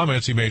of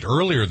comments he made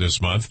earlier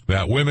this month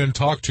that women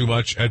talk too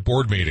much at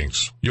board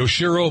meetings.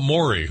 Yoshiro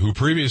Mori, who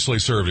previously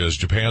served as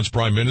Japan's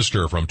prime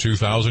minister from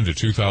 2000 to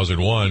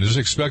 2001, is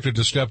expected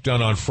to step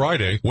down on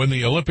Friday when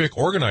the Olympic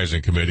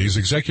Organizing Committee's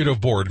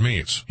executive board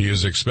meets. He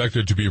is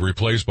expected to be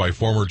replaced by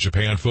former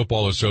Japan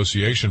Football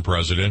Association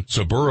president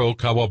Saburo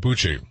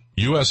Kawabuchi.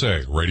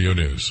 USA Radio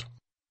News.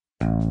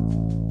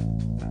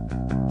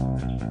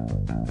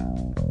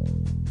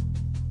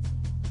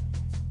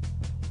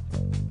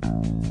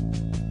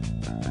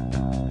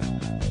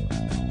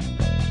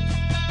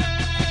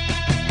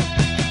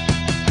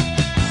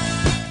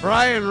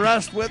 Brian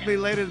Rust with me,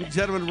 ladies and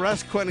gentlemen.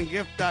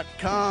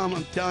 RustCoinandGift.com.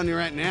 I'm telling you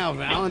right now,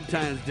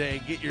 Valentine's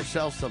Day, get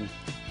yourself some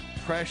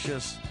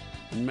precious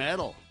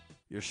metal.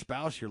 Your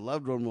spouse, your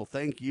loved one will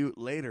thank you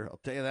later. I'll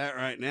tell you that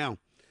right now.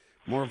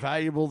 More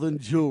valuable than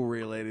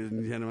jewelry, ladies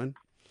and gentlemen.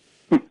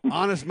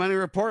 Honest Money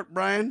Report,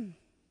 Brian.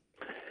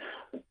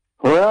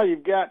 Well,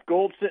 you've got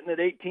gold sitting at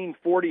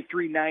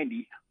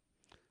 $1843.90.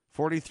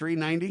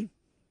 $43.90?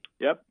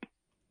 Yep.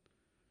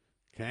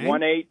 Okay.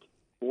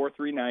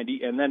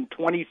 1843.90, and then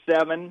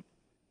 27.2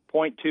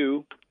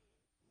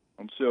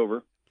 on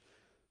silver.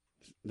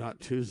 Not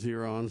 20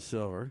 on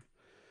silver.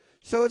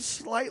 So it's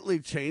slightly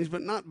changed,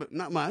 but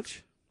not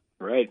much.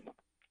 Right.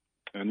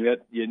 And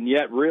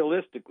yet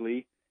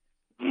realistically,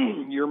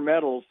 your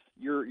metals,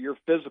 your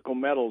physical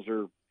metals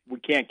we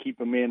can't keep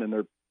them in, and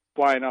they're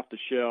flying off the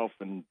shelf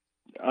in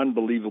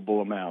unbelievable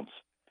amounts.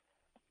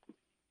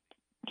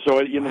 So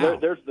Wow.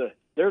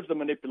 there's the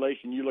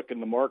manipulation. You look in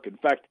the market.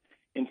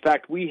 In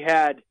fact, we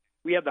had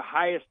the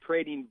highest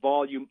trading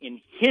volume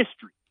in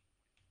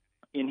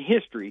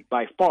history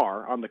by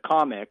far on the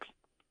COMEX,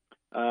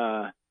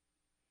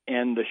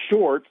 and the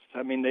shorts.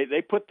 I mean,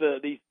 they put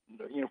these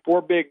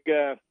four big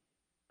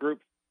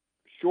groups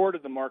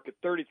shorted the market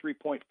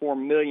 33.4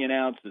 million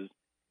ounces,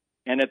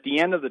 and at the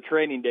end of the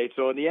trading day,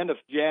 so at the end of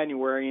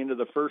January into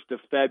the 1st of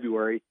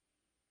February,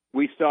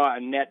 we saw a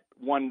net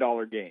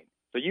 $1 gain.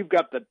 So you've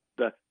got the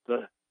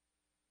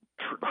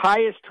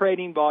highest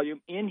trading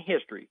volume in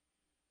history,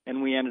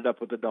 and we ended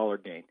up with a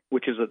 $1 gain,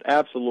 which is an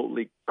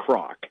absolutely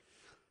crock.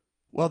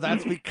 Well,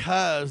 that's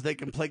because they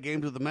can play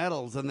games with the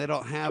metals, and they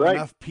don't have Right.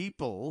 enough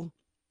people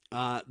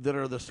that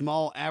are the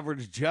small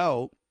average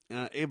Joe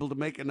able to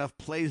make enough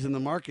plays in the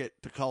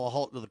market to call a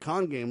halt to the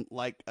con game,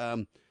 like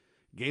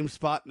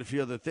GameSpot and a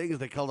few other things.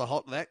 They called a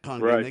halt to that con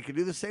game. Right. They could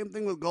do the same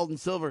thing with gold and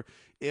silver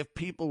if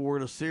people were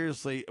to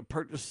seriously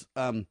purchase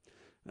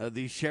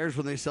these shares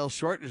when they sell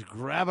short, just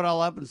grab it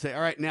all up and say,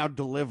 all right, now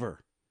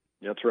deliver.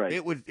 That's right.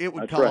 It would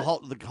That's call a right.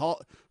 halt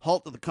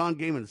to the con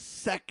game in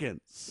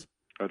seconds.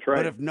 That's right.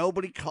 But if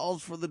nobody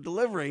calls for the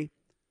delivery,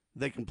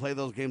 they can play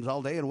those games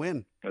all day and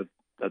win.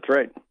 That's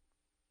right.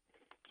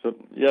 So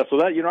that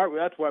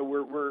that's why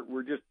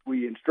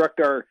we instruct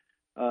our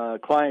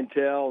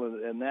clientele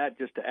and that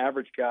just to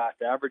average cost,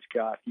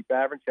 keep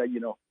average.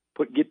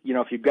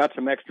 If you've got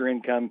some extra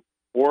income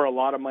or a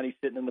lot of money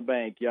sitting in the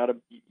bank,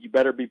 you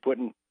better be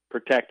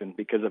protecting,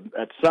 because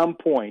at some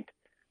point,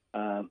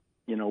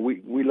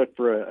 we look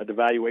for a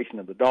devaluation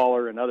of the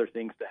dollar and other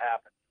things to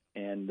happen,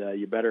 and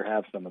you better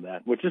have some of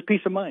that, which is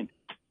peace of mind.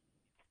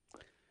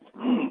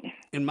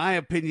 In my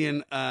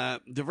opinion,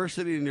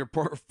 diversity in your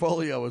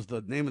portfolio is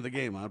the name of the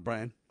game, huh,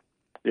 Brian?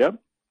 Yep,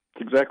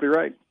 that's exactly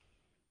right.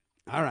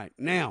 All right.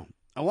 Now,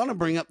 I want to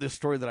bring up this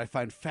story that I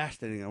find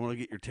fascinating. I want to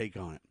get your take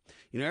on it.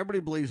 Everybody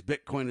believes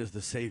Bitcoin is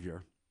the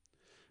savior.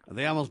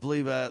 They almost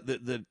believe that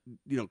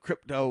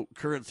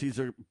cryptocurrencies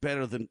are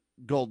better than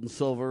gold and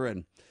silver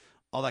and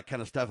all that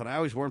kind of stuff. And I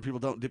always warn people,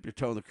 don't dip your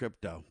toe in the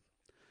crypto.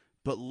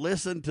 But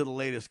listen to the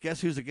latest.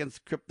 Guess who's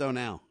against crypto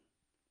now?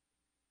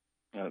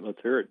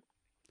 Let's hear it.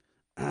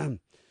 The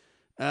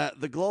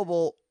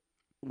global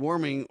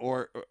warming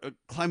or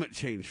climate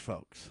change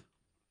folks.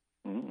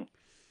 Mm-hmm.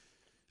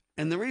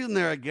 And the reason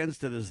they're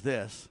against it is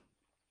this.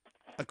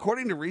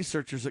 According to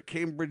researchers at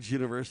Cambridge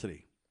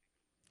University,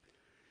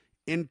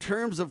 in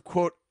terms of,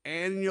 quote,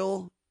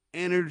 annual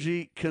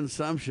energy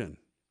consumption,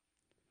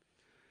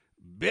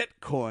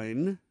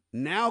 Bitcoin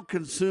now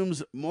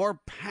consumes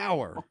more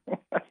power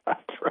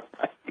That's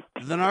right.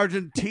 than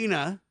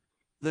Argentina,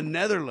 the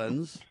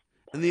Netherlands,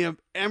 and the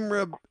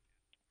Arab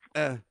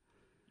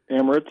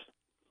Emirates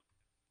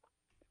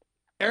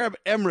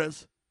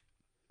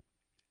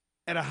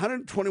at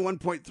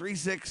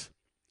 121.36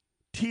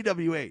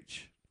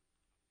 TWH.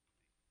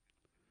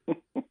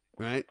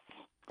 Right?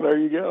 There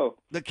you go.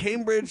 The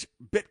Cambridge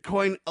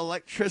Bitcoin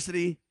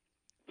Electricity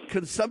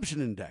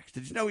Consumption Index.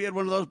 Did you know we had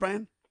one of those,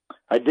 Brian?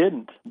 I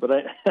didn't, but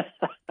I...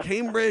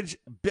 Cambridge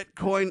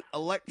Bitcoin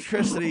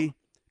Electricity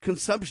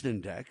Consumption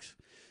Index.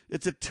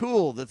 It's a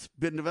tool that's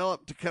been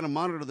developed to kind of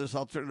monitor this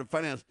alternative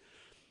finance.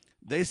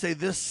 They say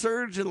this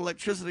surge in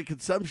electricity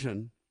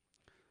consumption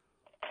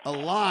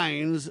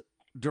aligns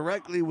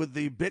directly with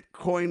the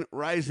Bitcoin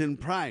rise in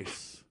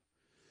price,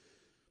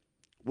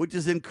 which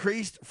has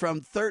increased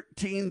from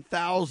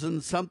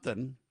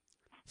 $13,000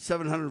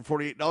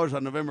 $748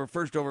 on November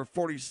 1st, over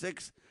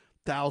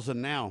 $46,000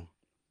 now.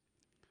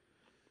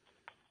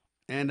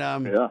 And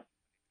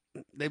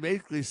they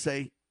basically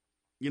say,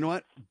 you know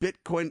what?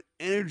 Bitcoin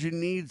energy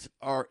needs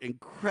are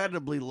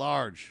incredibly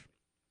large.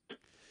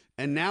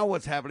 And now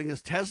what's happening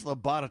is Tesla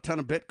bought a ton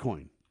of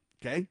Bitcoin.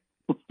 Okay?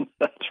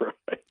 That's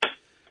right.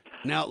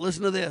 Now,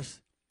 listen to this.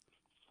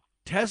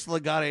 Tesla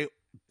got a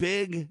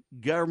big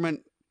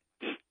government,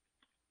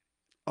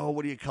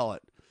 what do you call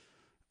it?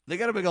 They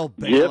got a big old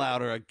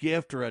bailout or a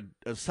gift or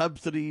a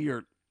subsidy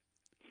or,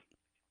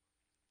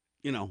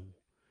 I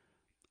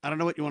don't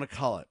know what you want to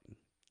call it.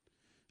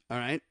 All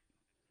right?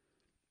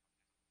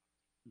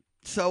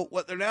 So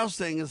what they're now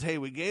saying is, hey,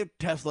 we gave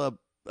Tesla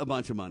a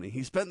bunch of money.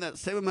 He spent that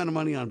same amount of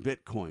money on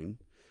Bitcoin.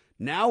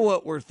 Now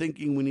what we're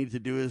thinking we need to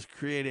do is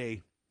create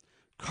a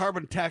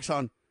carbon tax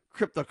on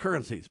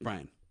cryptocurrencies,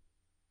 Brian.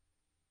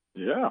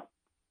 Yeah.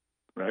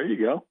 There you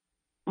go.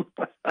 What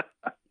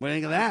do you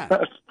think of that?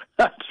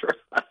 That's right.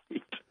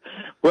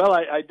 Well,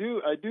 I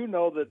do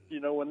know that,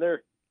 when they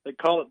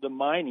call it the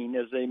mining,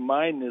 as they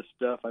mine this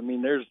stuff. I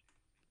mean, there's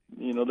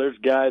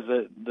guys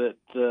that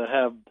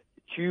have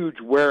huge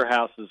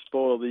warehouses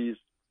full of these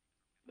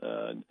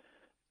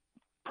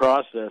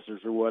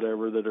processors or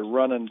whatever that are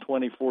running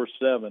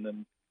 24/7,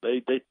 and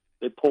they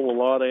pull a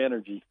lot of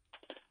energy.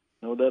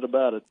 No doubt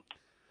about it.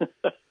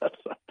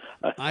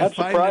 I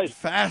find it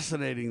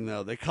fascinating,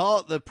 though. They call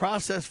it the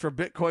process for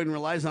Bitcoin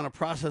relies on a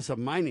process of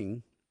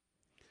mining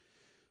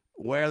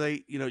where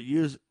they,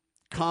 use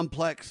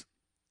complex,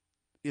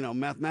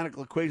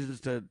 mathematical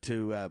equations to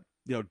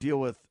deal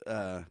with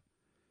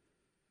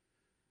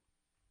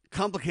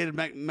complicated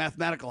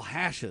mathematical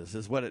hashes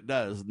is what it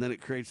does, and then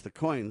it creates the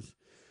coins.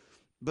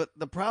 But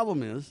the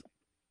problem is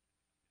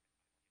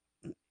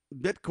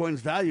Bitcoin's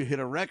value hit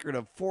a record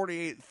of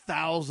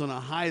 $48,000 a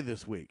high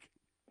this week.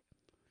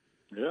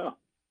 Yeah.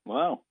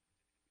 Wow.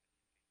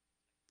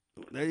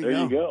 There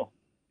you go.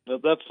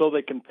 That's so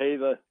they can pay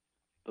the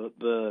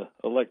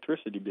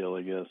electricity bill,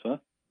 I guess, huh?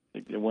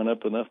 It went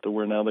up enough to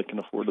where now they can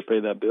afford to pay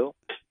that bill.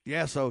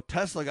 Yeah, so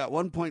Tesla got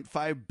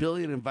 $1.5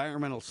 billion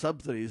environmental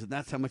subsidies, and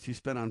that's how much he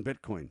spent on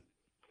Bitcoin.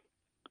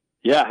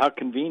 Yeah, how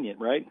convenient,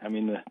 right? I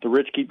mean, the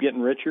rich keep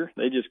getting richer.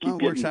 They just keep it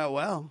getting... works out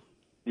well.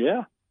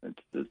 Yeah.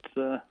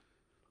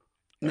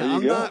 Now,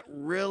 I'm not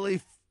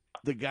really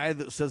the guy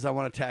that says I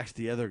want to tax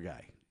the other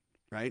guy,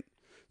 right?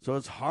 So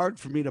it's hard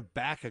for me to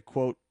back a,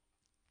 quote,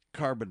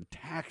 carbon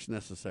tax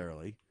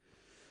necessarily.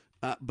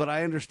 But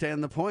I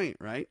understand the point,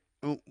 right?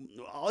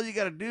 All you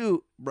got to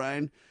do,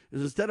 Brian,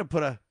 is instead of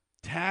put a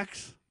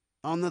tax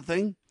on the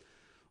thing,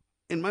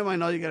 in my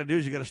mind, all you got to do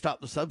is you got to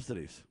stop the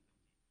subsidies.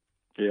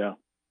 Yeah.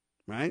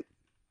 Right?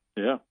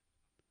 Yeah.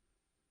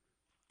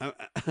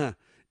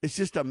 It's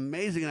just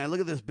amazing. And I look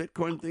at this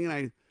Bitcoin thing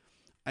and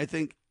I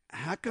think,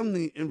 how come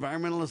the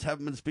environmentalists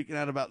haven't been speaking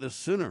out about this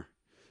sooner?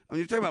 I mean,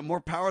 you're talking about more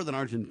power than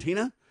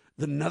Argentina,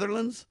 the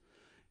Netherlands,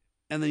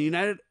 and the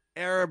United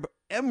Arab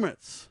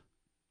Emirates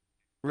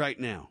right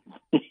now.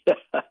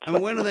 I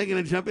mean, when are they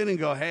going to jump in and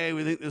go, hey,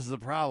 we think this is a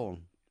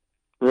problem?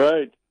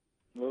 Right.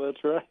 Well,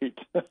 that's right.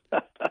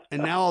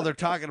 And now all they're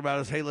talking about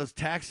is, hey, let's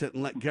tax it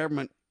and let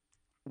government,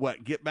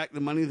 get back the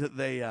money that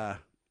they, how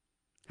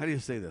do you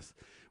say this?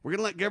 We're going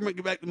to let government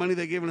get back the money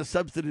they gave in a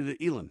subsidy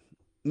to Elon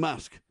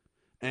Musk.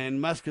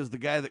 And Musk is the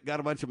guy that got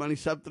a bunch of money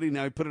subsidy.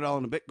 Now he put it all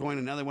into Bitcoin,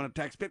 and now they want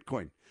to tax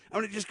Bitcoin. I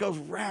mean, it just goes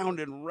round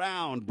and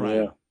round,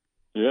 Brian.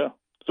 Yeah.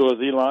 So is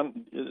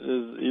Elon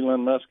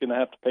Musk going to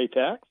have to pay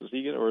tax? Is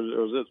he going,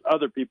 or is this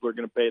other people are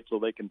going to pay it so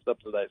they can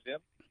subsidize him?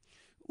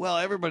 Well,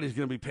 everybody's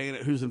going to be paying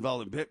it. Who's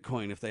involved in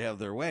Bitcoin if they have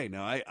their way?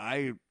 Now,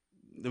 I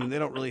mean, they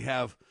don't really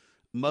have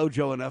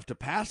mojo enough to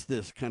pass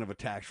this kind of a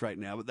tax right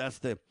now. But that's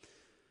the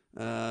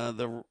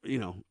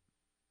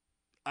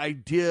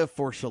idea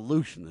for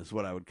solution is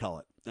what I would call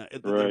it.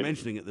 They're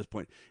mentioning at this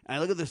point. And I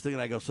look at this thing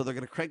and I go, so they're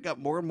going to crank up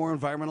more and more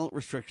environmental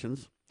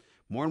restrictions,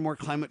 more and more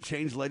climate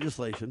change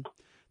legislation.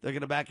 They're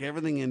going to back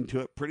everything into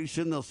it. Pretty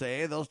soon they'll say,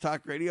 hey, those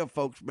talk radio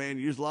folks, man,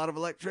 use a lot of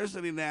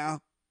electricity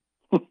now.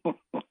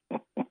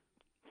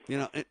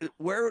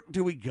 Where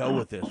do we go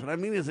with this? What I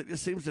mean is it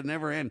just seems to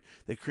never end.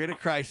 They create a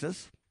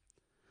crisis.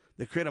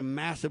 They create a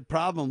massive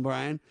problem,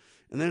 Brian.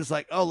 And then it's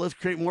like, oh, let's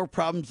create more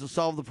problems to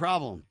solve the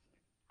problem.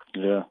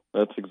 Yeah,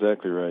 that's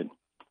exactly right.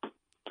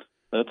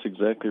 That's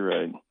exactly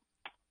right.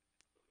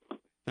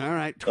 All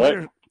right.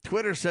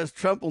 Twitter says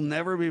Trump will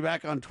never be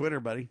back on Twitter,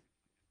 buddy.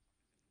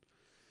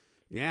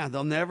 Yeah,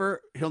 he'll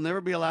never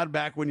be allowed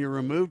back. When you're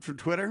removed from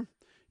Twitter,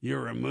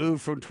 you're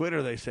removed from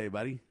Twitter, they say,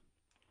 buddy.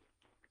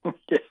 Yeah.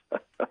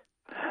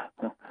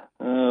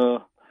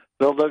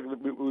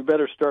 We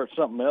better start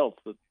something else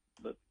that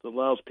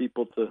allows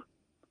people to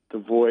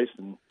voice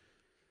and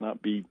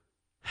not be,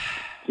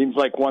 seems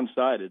like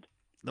one-sided.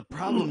 The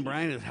problem,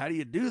 Brian, is how do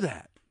you do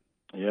that?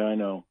 Yeah, I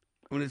know.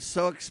 When it's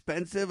so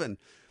expensive, and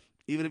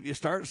even if you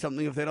start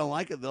something, if they don't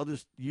like it, they'll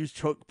just use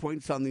choke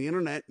points on the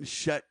internet and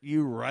shut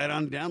you right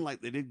on down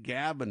like they did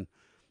Gab and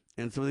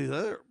some of these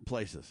other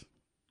places.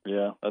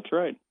 Yeah, that's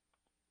right.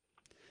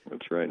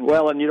 That's right.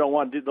 Well, and you don't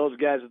want those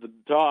guys at the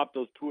top,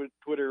 those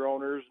Twitter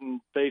owners and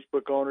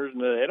Facebook owners,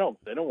 and they don't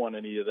want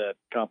any of that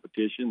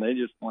competition. They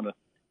just want to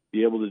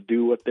be able to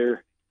do what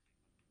they're,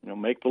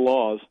 make the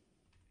laws.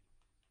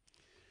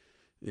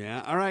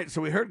 Yeah. All right.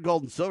 So we heard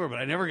gold and silver, but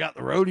I never got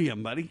the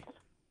rhodium, buddy.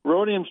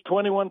 Rhodium's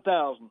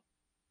 21,000.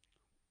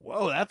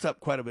 Whoa, that's up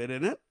quite a bit,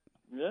 isn't it?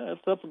 Yeah,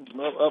 it's up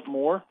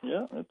more.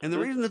 Yeah. And the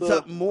reason it's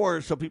up more,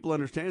 so people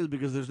understand, is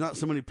because there's not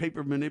so many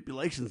paper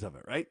manipulations of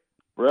it, right?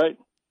 Right.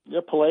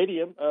 Yeah,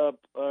 palladium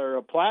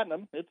or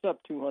platinum, it's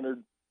up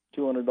 $200.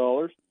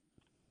 So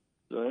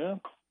yeah.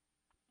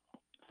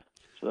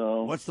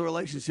 So what's the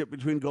relationship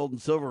between gold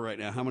and silver right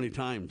now? How many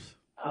times?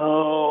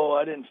 Oh,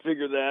 I didn't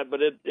figure that,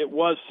 but it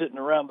was sitting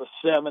around the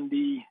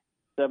 70,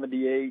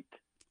 78.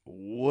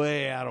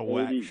 Way out of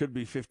whack. Should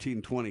be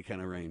 15, 20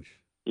 kind of range.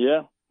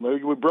 Yeah.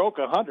 We broke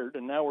 100,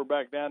 and now we're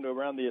back down to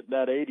around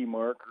that 80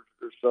 mark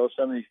or so,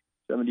 70,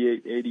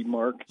 78, 80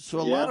 mark. So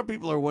a lot of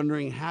people are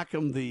wondering, how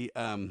come we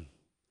haven't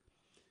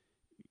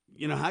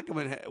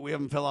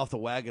fell off the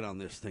wagon on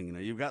this thing?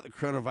 You've got the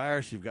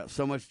coronavirus, you've got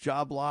so much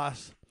job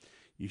loss,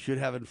 you should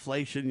have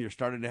inflation, you're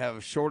starting to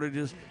have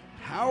shortages.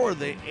 How are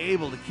they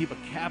able to keep a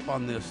cap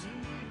on this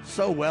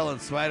so well in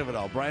spite of it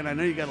all? Brian, I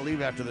know you got to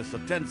leave after this, so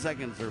 10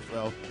 seconds or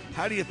so.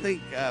 How do you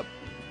think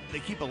they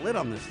keep a lid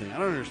on this thing? I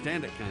don't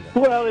understand it, kind of.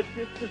 Well, it's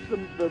just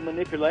the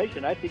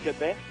manipulation. I think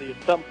eventually,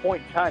 at some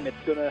point in time, it's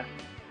going to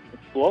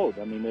explode.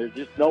 I mean, there's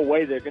just no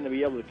way they're going to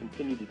be able to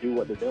continue to do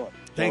what they're doing.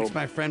 Thanks,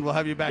 my friend. We'll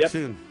have you back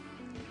soon.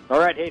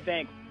 All right. Hey,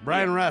 thanks.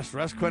 Brian Rust,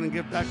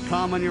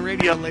 RustQuinnandGift.com on your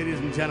radio, ladies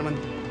and gentlemen.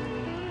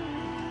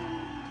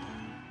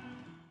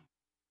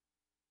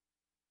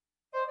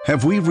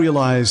 Have we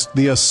realized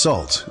the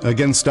assault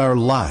against our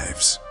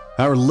lives,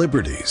 our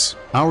liberties,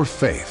 our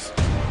faith?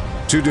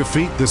 To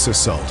defeat this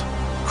assault,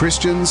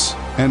 Christians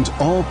and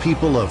all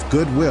people of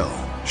goodwill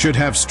should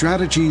have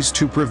strategies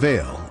to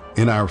prevail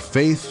in our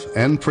faith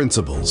and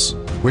principles,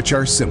 which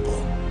are simple.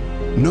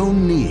 No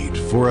need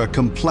for a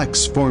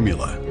complex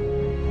formula.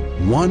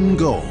 One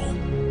goal,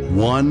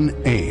 one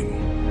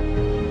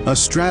aim. A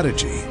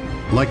strategy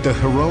like the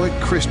heroic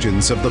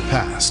Christians of the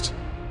past.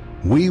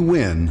 We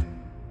win,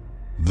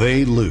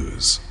 they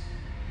lose.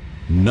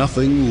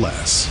 Nothing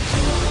less.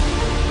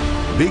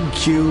 Big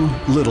Q,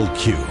 Little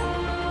Q.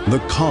 The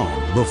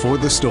Calm Before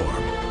the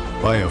Storm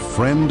by a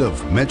friend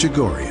of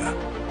Medjugorje.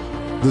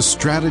 The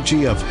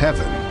strategy of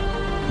heaven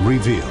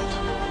revealed.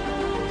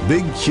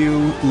 Big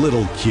Q,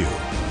 Little Q.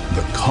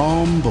 The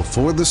Calm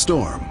Before the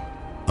Storm.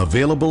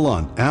 Available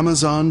on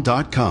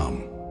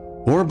Amazon.com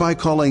or by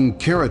calling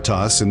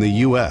Caritas in the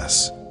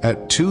U.S.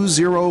 at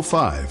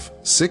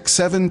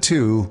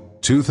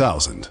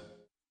 205-672-2000.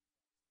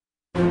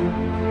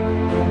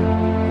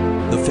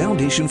 The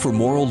Foundation for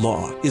Moral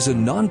Law is a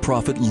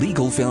nonprofit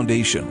legal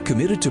foundation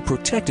committed to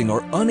protecting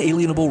our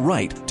unalienable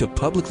right to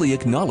publicly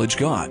acknowledge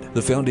God.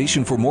 The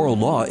Foundation for Moral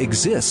Law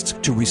exists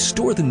to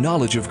restore the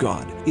knowledge of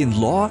God in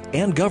law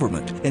and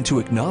government, and to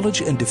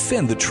acknowledge and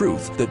defend the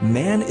truth that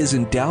man is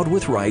endowed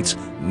with rights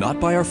not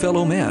by our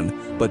fellow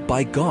man, but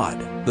by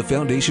God. The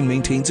foundation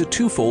maintains a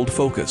twofold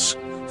focus.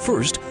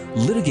 First,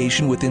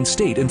 litigation within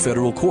state and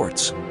federal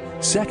courts.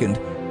 Second,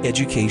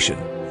 education,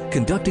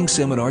 conducting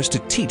seminars to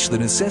teach the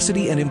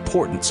necessity and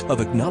importance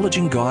of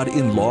acknowledging God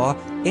in law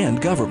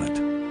and government.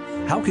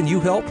 How can you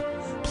help?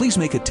 Please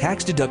make a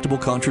tax-deductible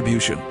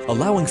contribution,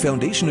 allowing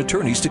foundation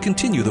attorneys to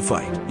continue the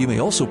fight. You may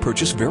also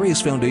purchase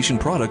various foundation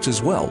products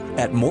as well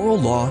at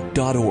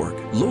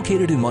morallaw.org.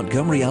 Located in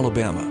Montgomery,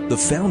 Alabama, the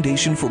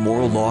Foundation for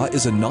Moral Law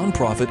is a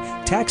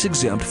nonprofit,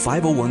 tax-exempt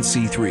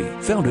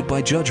 501c3 founded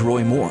by Judge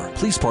Roy Moore.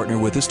 Please partner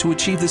with us to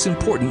achieve this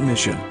important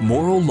mission.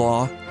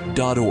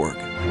 morallaw.org.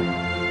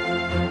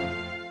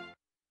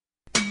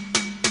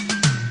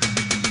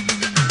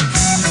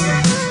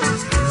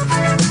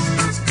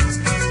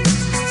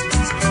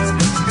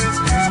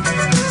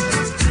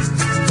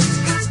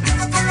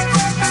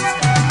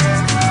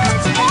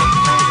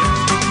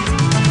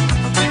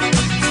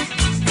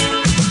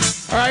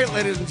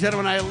 Ladies and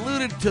gentlemen, I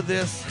alluded to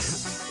this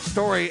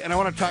story, and I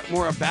want to talk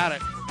more about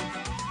it.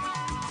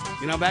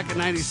 You know, back in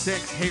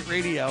 '96, hate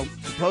radio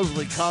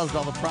supposedly caused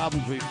all the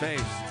problems we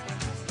face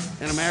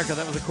in America.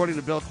 That was according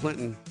to Bill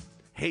Clinton.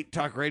 Hate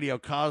talk radio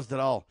caused it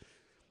all.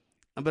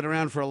 I've been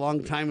around for a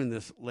long time in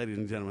this, ladies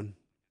and gentlemen.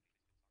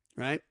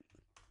 Right?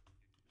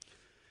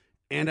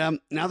 And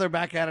now they're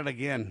back at it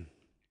again.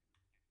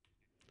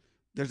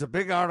 There's a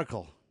big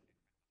article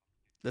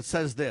that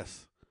says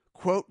this,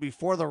 quote,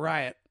 before the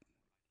riot,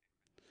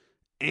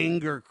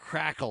 anger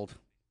crackled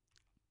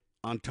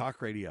on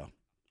talk radio.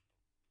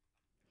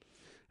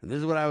 And this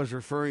is what I was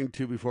referring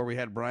to before we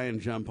had Brian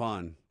jump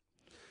on.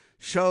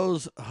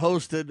 Shows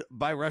hosted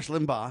by Rush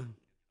Limbaugh,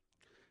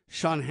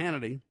 Sean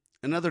Hannity,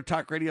 and other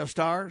talk radio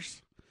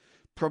stars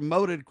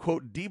promoted,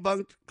 quote,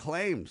 debunked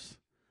claims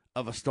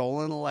of a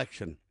stolen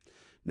election.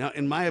 Now,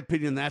 in my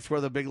opinion, that's where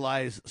the big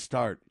lies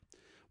start.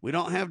 We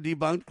don't have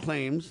debunked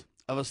claims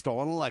of a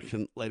stolen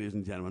election, ladies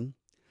and gentlemen,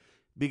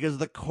 because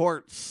the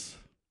courts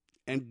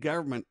and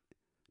government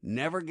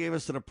never gave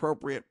us an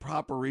appropriate,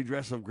 proper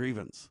redress of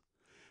grievance.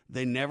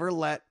 They never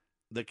let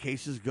the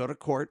cases go to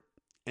court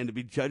and to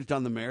be judged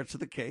on the merits of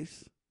the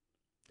case.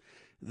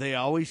 They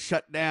always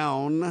shut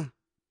down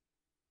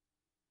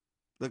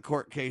the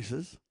court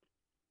cases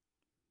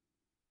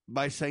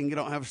by saying you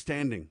don't have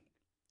standing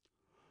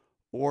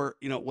or,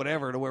 you know,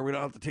 whatever, to where we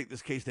don't have to take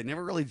this case. They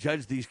never really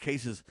judged these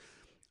cases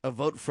of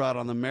vote fraud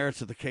on the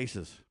merits of the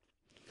cases.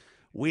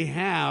 We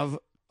have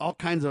all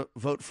kinds of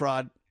vote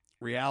fraud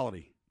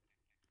reality,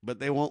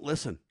 but they won't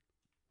listen.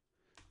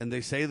 And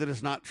they say that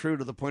it's not true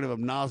to the point of ad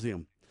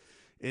nauseum.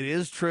 It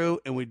is true,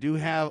 and we do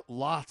have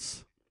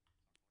lots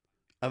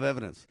of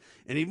evidence.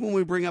 And even when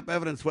we bring up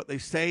evidence, what they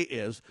say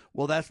is,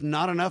 well, that's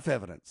not enough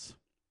evidence.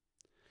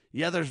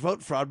 Yeah, there's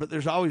vote fraud, but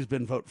there's always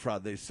been vote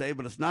fraud, they say,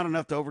 but it's not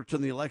enough to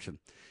overturn the election.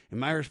 And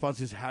my response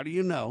is, how do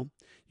you know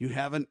you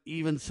haven't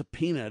even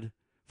subpoenaed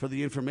for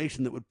the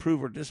information that would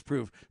prove or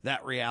disprove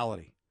that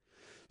reality?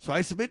 So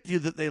I submit to you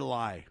that they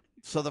lie.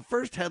 So the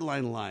first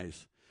headline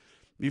lies.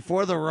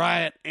 Before the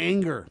riot,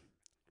 anger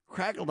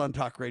crackled on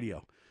talk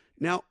radio.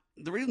 Now,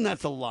 the reason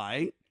that's a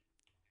lie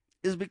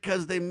is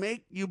because they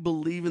make you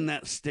believe in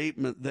that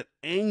statement that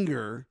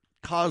anger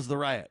caused the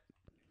riot.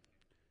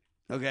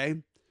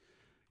 Okay?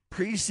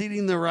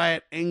 Preceding the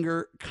riot,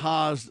 anger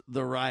caused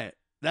the riot.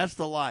 That's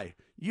the lie.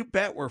 You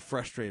bet we're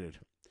frustrated.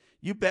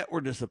 You bet we're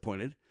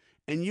disappointed.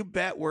 And you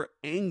bet we're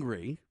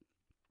angry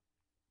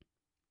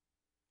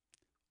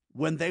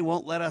when they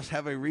won't let us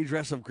have a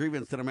redress of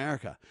grievance in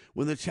America,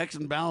 when the checks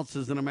and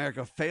balances in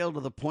America fail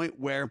to the point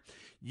where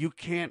you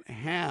can't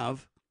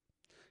have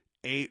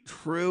a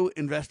true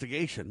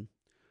investigation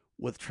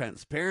with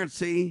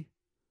transparency,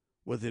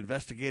 with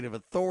investigative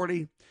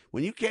authority.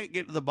 When you can't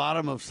get to the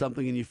bottom of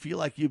something and you feel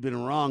like you've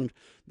been wronged,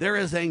 there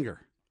is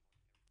anger.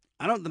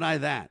 I don't deny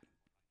that.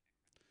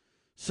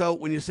 So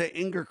when you say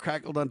anger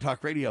crackled on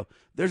talk radio,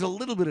 there's a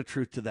little bit of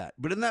truth to that.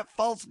 But in that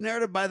false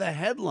narrative by the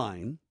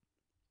headline,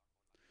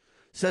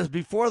 says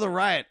before the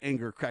riot,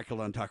 anger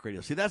crackled on talk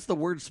radio. See, that's the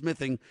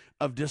wordsmithing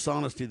of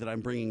dishonesty that I'm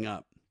bringing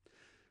up.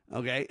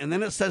 Okay? And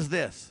then it says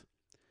this,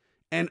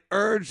 and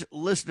urge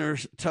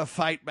listeners to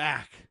fight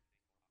back.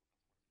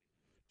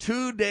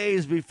 2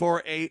 days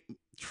before a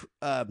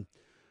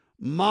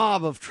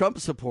mob of Trump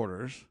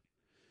supporters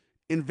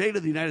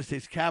invaded the United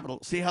States Capitol.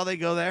 See how they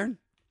go there?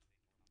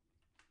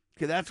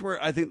 Okay, that's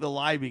where I think the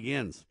lie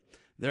begins.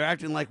 They're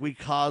acting like we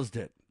caused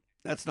it.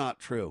 That's not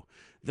true.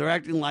 They're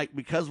acting like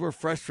because we're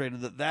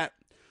frustrated that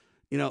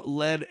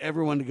led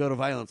everyone to go to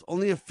violence.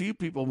 Only a few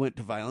people went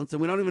to violence,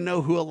 and we don't even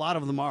know who a lot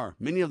of them are.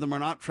 Many of them are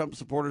not Trump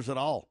supporters at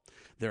all.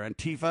 They're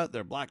Antifa.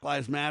 They're Black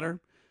Lives Matter.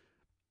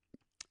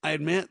 I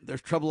admit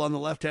there's trouble on the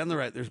left and the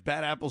right. There's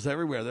bad apples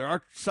everywhere. There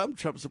are some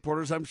Trump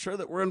supporters, I'm sure,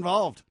 that were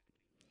involved.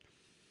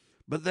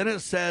 But then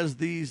it says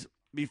these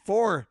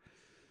before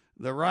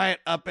The riot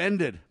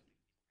upended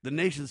the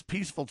nation's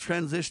peaceful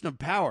transition of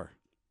power.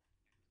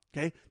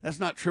 Okay, that's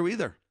not true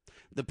either.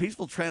 The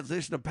peaceful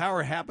transition of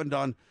power happened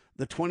on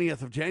the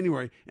 20th of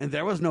January, and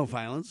there was no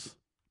violence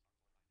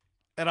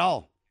at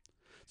all.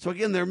 So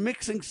again, they're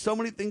mixing so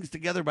many things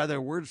together by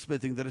their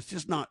wordsmithing that it's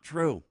just not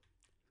true.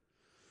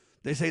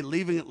 They say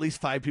leaving at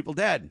least 5 people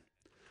dead.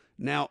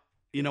 Now,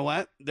 you know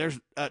what? There's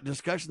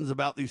discussions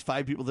about these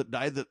 5 people that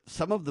died that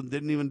some of them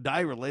didn't even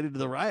die related to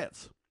the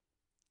riots.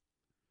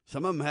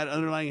 Some of them had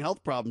underlying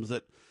health problems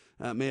that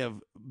may have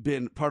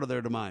been part of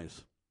their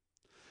demise.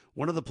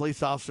 One of the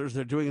police officers,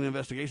 they're doing an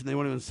investigation. They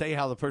won't even say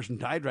how the person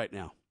died right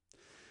now.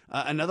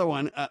 Another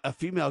one, a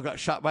female got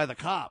shot by the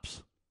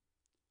cops.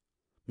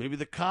 Maybe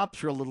the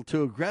cops are a little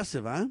too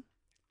aggressive, huh?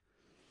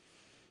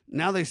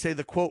 Now they say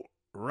the, quote,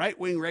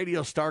 right-wing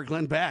radio star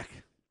Glenn Beck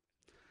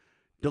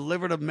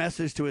delivered a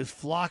message to his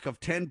flock of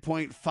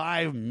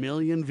 10.5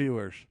 million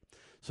viewers.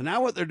 So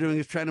now what they're doing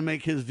is trying to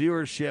make his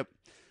viewership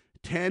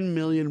 10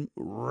 million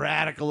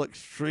radical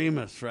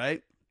extremists,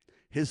 right?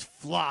 His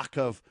flock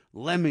of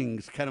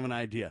lemmings, kind of an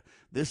idea.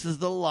 This is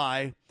the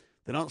lie.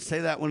 They don't say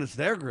that when it's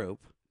their group.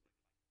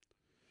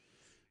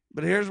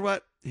 But here's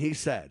what he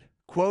said.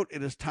 Quote,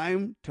 it is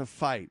time to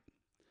fight.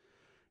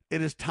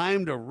 It is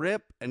time to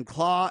rip and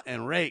claw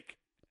and rake,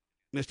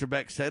 Mr.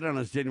 Beck said on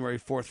his January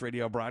 4th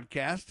radio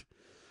broadcast.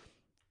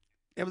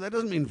 Yeah, but that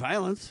doesn't mean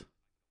violence.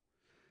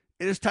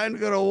 It is time to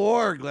go to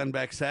war, Glenn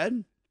Beck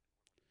said,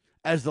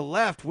 as the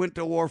left went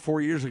to war 4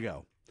 years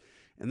ago.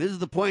 And this is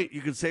the point. You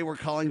could say we're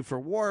calling for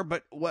war,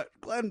 but what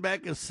Glenn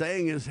Beck is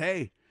saying is,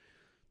 hey,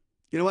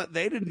 you know what?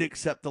 They didn't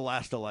accept the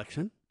last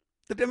election.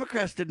 The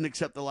Democrats didn't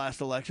accept the last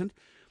election.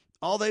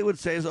 All they would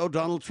say is, oh,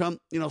 Donald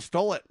Trump,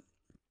 stole it.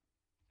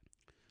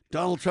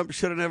 Donald Trump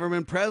should have never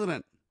been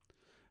president.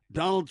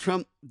 Donald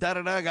Trump, got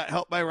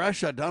helped by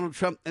Russia. Donald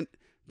Trump, and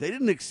they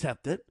didn't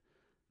accept it.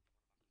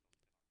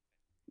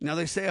 Now,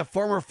 they say a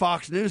former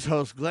Fox News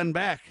host, Glenn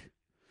Beck,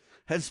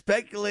 had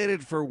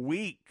speculated for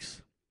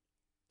weeks.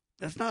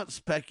 That's not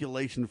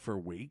speculation for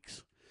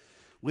weeks.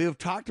 We have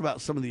talked about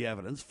some of the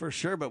evidence for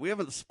sure, but we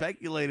haven't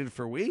speculated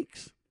for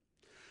weeks.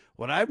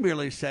 What I've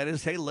merely said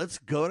is, hey, let's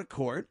go to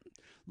court.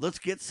 Let's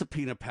get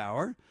subpoena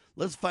power.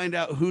 Let's find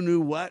out who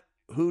knew what,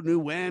 who knew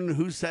when,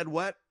 who said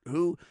what,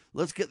 who.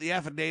 Let's get the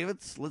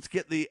affidavits. Let's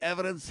get the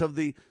evidence of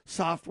the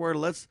software.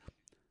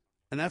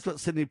 And that's what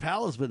Sidney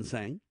Powell has been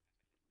saying.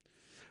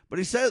 But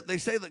they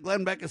say that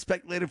Glenn Beck has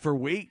speculated for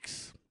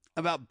weeks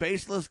about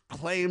baseless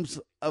claims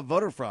of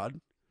voter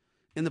fraud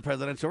in the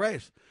presidential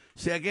race.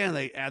 See, again,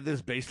 they add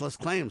this baseless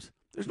claims.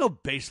 There's no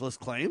baseless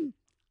claim.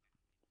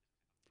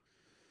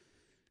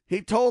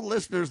 He told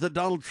listeners that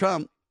Donald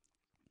Trump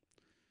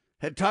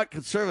had taught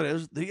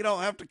conservatives that you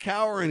don't have to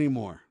cower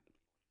anymore.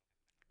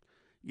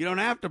 You don't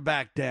have to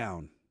back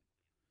down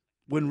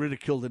when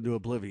ridiculed into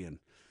oblivion.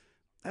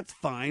 That's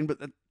fine, but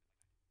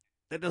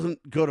that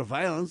doesn't go to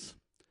violence.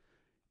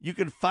 You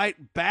can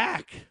fight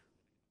back.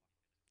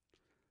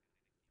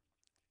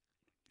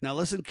 Now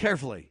listen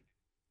carefully.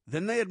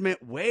 Then they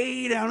admit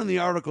way down in the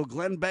article,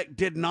 Glenn Beck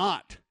did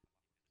not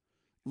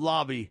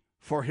lobby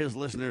for his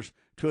listeners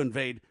to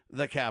invade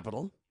the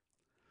Capitol.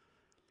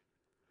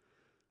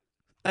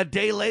 A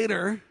day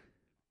later,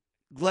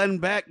 Glenn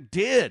Beck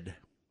did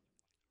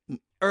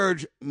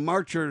urge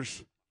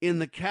marchers in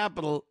the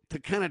Capitol to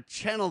kind of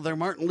channel their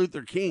Martin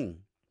Luther King,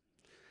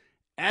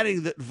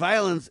 adding that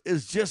violence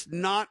is just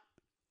not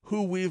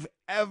who we've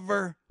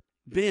ever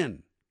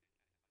been.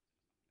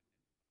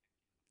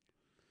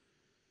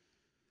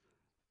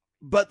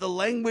 But the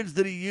language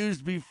that he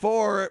used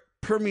before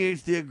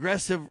permeates the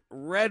aggressive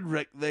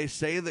rhetoric, they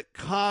say, that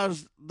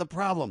caused the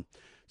problem.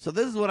 So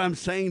this is what I'm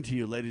saying to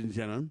you, ladies and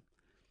gentlemen.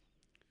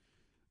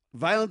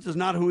 Violence is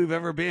not who we've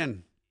ever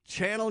been.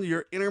 Channel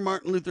your inner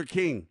Martin Luther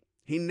King.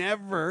 He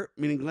never,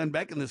 meaning Glenn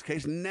Beck in this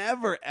case,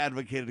 never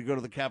advocated to go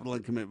to the Capitol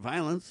and commit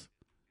violence.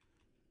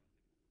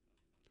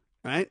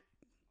 Right?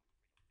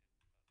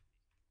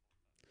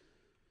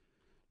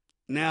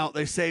 Now,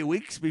 they say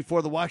weeks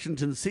before the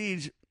Washington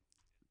siege,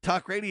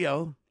 talk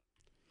radio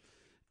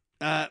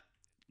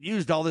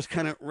used all this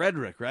kind of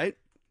rhetoric, right?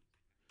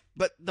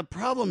 But the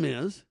problem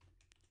is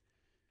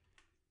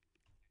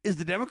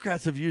the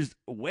Democrats have used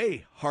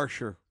way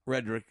harsher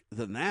rhetoric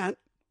than that.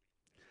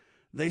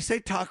 They say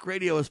talk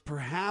radio is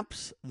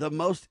perhaps the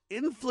most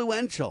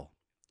influential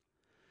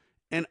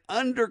and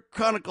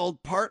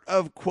under-chronicled part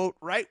of, quote,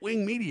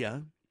 right-wing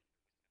media,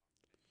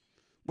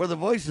 where the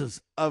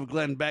voices of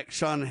Glenn Beck,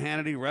 Sean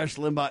Hannity, Rush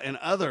Limbaugh, and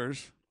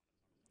others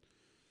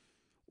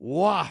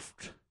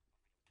waft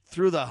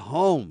through the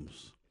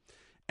homes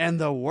and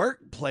the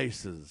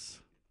workplaces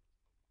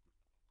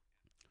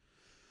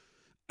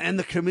and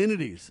the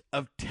communities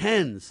of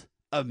tens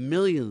of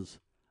millions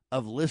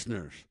of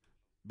listeners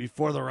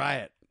before the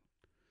riot.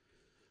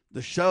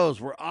 The shows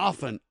were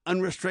often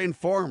unrestrained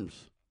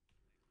forums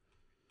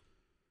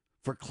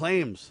for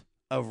claims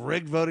of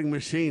rigged voting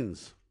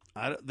machines.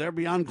 They're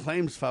beyond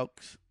claims,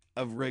 folks,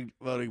 of rigged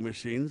voting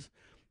machines.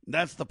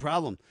 That's the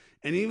problem.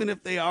 And even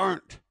if they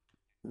aren't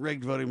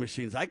rigged voting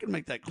machines, I can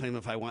make that claim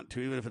if I want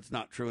to, even if it's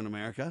not true in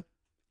America.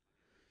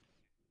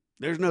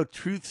 There's no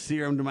truth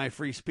serum to my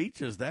free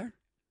speech, is there?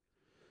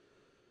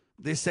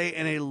 They say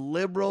in a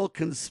liberal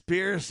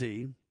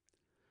conspiracy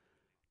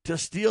to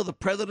steal the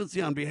presidency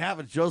on behalf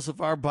of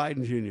Joseph R.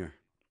 Biden Jr.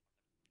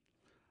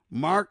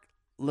 Mark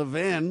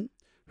Levin,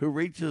 who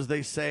reaches,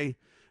 they say,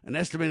 an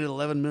estimated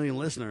 11 million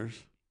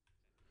listeners,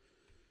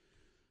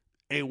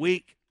 a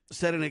week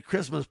said in a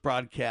Christmas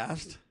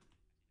broadcast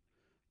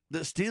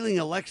that stealing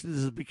elections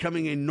is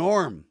becoming a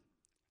norm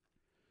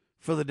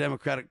for the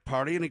Democratic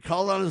Party, and he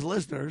called on his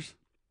listeners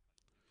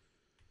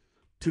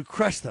to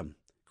crush them.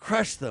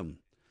 Crush them.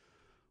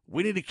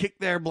 We need to kick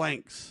their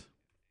blanks.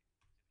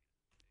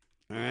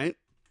 All right?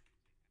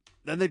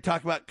 Then they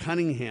talk about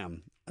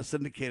Cunningham, a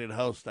syndicated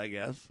host, I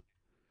guess.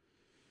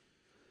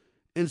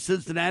 In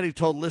Cincinnati,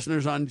 told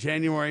listeners on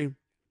January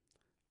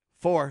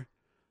 4,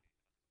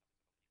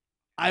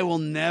 I will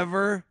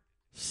never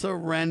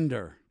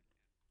surrender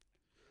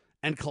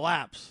and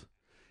collapse.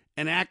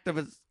 An act of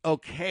it's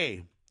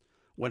okay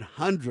when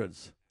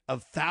hundreds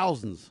of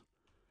thousands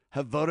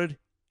have voted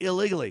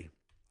illegally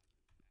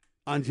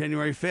on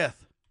January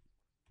 5th.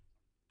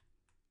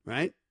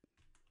 Right?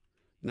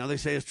 Now they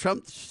say as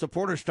Trump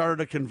supporters started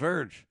to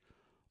converge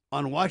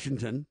on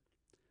Washington,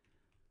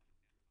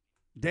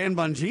 Dan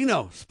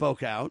Bongino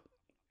spoke out.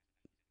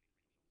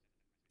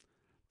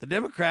 The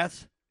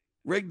Democrats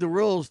rigged the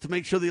rules to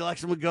make sure the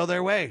election would go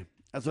their way.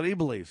 That's what he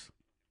believes.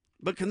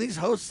 But can these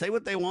hosts say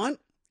what they want?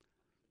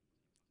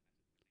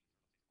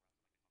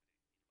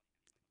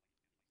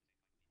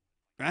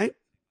 Right?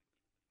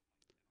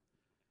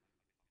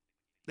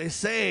 They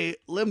say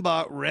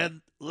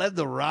Limbaugh led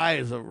the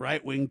rise of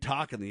right-wing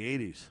talk in the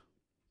 80s.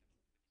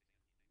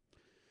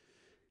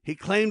 He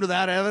claimed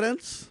without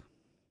evidence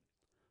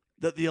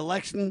that the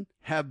election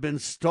had been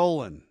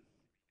stolen.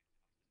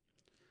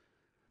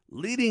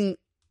 Leading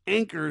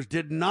anchors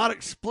did not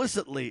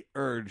explicitly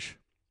urge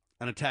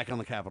an attack on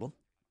the Capitol.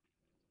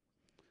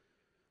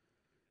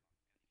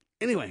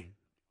 Anyway,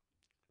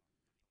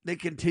 they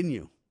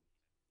continue.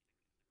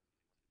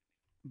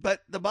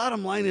 But the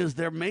bottom line is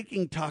they're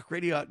making talk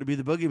radio out to be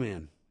the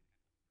boogeyman.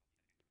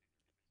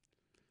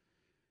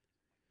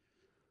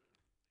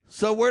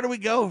 So where do we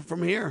go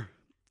from here?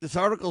 This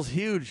article's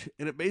huge,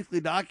 and it basically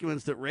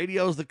documents that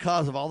radio is the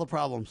cause of all the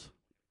problems.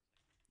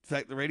 In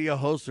fact, the radio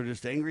hosts are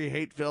just angry,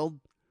 hate-filled.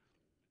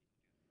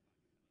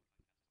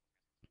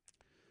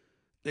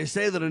 They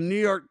say that a New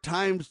York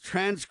Times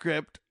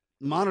transcript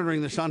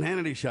monitoring the Sean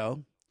Hannity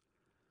show,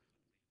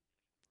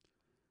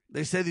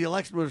 they say the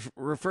election was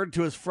referred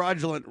to as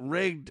fraudulent,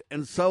 rigged,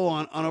 and so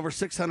on over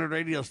 600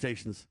 radio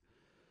stations.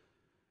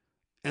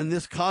 And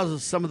this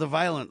causes some of the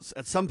violence.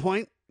 At some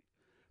point,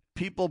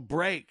 people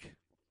break.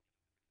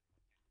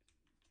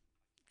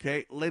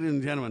 Okay, ladies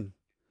and gentlemen,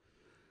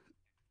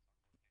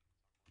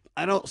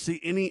 I don't see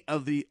any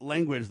of the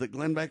language that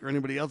Glenn Beck or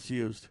anybody else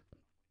used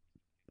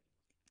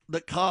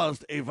that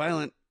caused a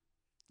violent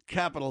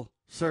Capitol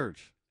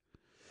surge.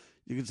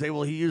 You can say,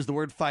 well, he used the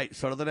word fight,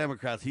 so do the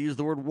Democrats. He used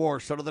the word war,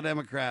 so do the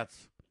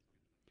Democrats.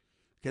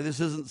 Okay, this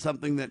isn't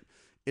something that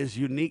is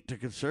unique to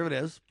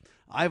conservatives.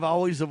 I've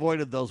always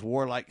avoided those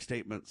warlike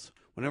statements.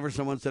 Whenever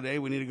someone said, hey,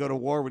 we need to go to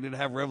war, we need to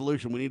have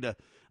revolution,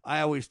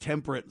 I always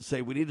temper it and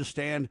say we need to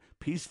stand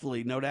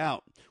peacefully, no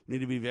doubt. We need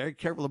to be very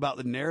careful about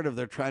the narrative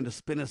they're trying to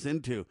spin us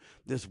into,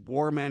 this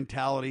war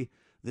mentality,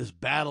 this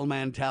battle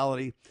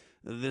mentality,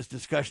 this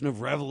discussion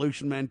of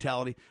revolution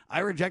mentality. I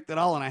reject it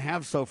all, and I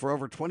have so for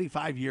over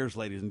 25 years,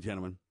 ladies and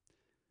gentlemen.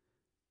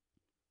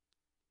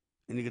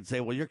 And you could say,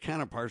 well, your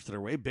counterparts that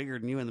are way bigger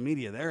than you in the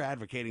media, they're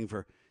advocating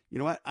for, you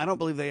know what? I don't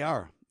believe they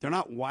are. They're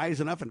not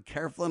wise enough and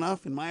careful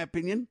enough, in my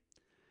opinion.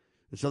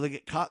 And so they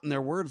get caught in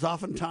their words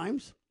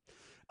oftentimes.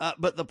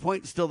 But the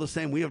point's still the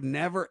same. We have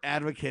never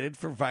advocated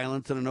for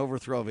violence and an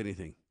overthrow of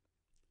anything.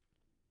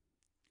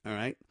 All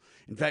right?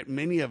 In fact,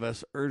 many of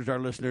us urged our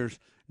listeners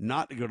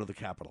not to go to the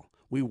Capitol.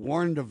 We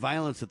warned of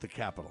violence at the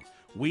Capitol.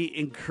 We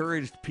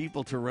encouraged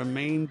people to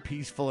remain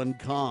peaceful and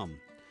calm.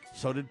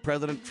 So did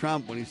President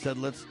Trump when he said,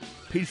 let's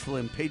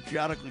peacefully and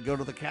patriotically go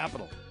to the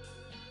Capitol.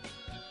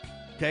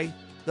 Okay?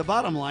 The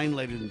bottom line,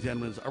 ladies and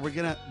gentlemen, is are we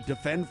going to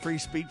defend free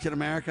speech in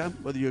America,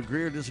 whether you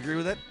agree or disagree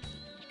with it,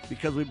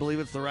 because we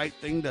believe it's the right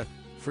thing to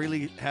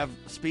freely have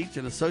speech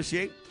and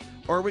associate?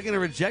 Or are we going to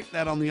reject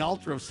that on the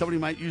altar of somebody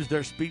might use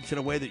their speech in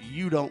a way that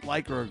you don't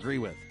like or agree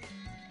with?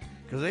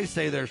 Because they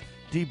say there's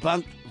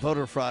debunked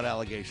voter fraud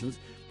allegations,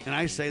 and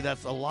I say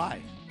that's a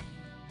lie.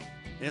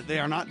 They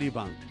are not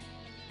debunked.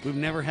 We've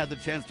never had the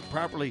chance to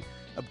properly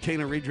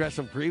obtain a redress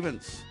of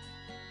grievance.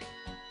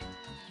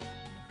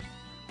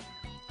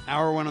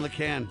 Hour one on the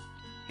can.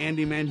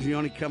 Andy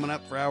Mangione coming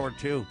up for hour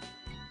two.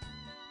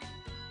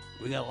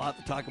 We got a lot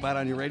to talk about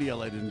on your radio,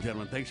 ladies and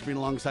gentlemen. Thanks for being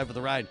alongside for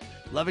the ride.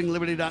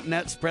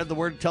 LovingLiberty.net. Spread the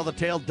word. Tell the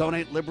tale.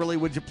 Donate liberally,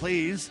 would you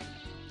please?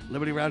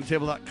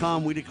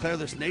 LibertyRoundtable.com. We declare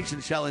this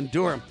nation shall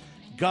endure.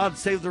 God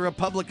save the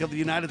Republic of the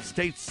United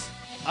States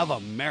of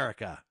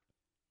America.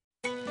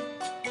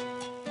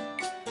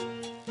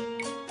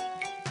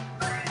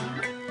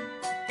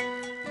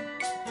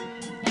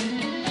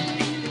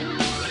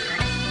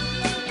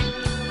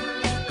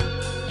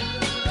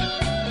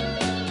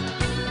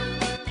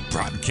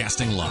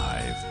 Broadcasting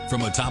live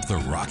from atop the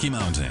Rocky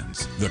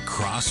Mountains, the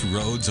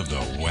crossroads of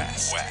the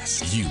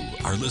West. You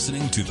are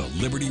listening to the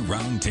Liberty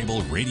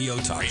Roundtable Radio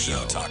Talk Show.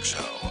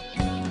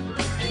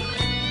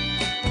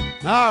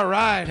 All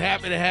right,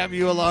 happy to have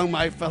you along,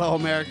 my fellow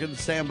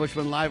Americans. Sam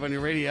Bushman live on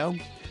your radio.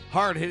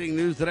 Hard-hitting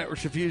news the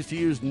networks refuse to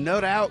use,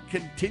 no doubt,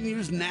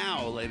 continues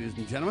now, ladies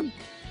and gentlemen.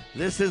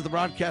 This is the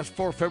broadcast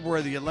for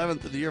February the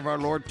 11th of the year of our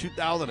Lord,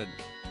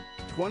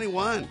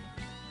 2021.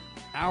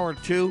 Hour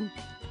 2,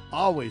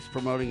 always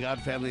promoting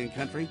God, family, and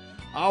country,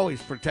 always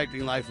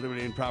protecting life,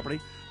 liberty, and property,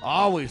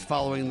 always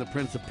following the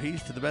Prince of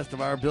Peace to the best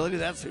of our ability.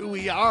 That's who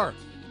we are.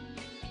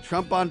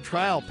 Trump on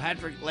trial,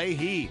 Patrick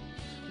Leahy,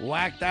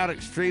 whacked out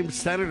extreme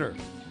senator,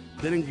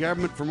 been in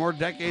government for more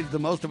decades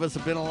than most of us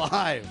have been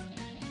alive.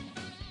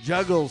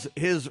 Juggles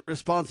his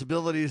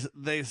responsibilities,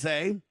 they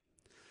say,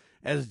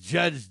 as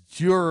judge,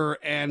 juror,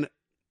 and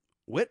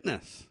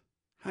witness.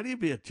 How do you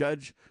be a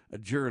judge, a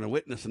juror, and a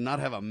witness and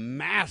not have a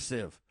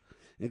massive,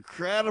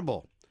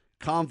 incredible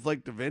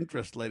conflict of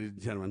interest, ladies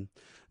and gentlemen?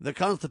 The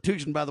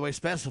Constitution, by the way,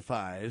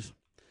 specifies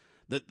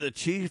that the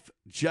Chief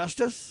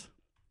Justice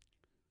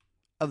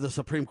of the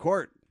Supreme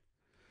Court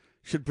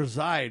should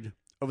preside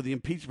over the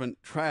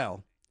impeachment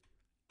trial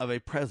of a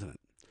president.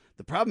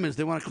 The problem is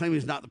they want to claim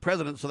he's not the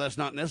president, so that's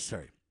not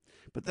necessary.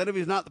 But then if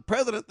he's not the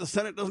president, the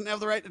Senate doesn't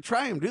have the right to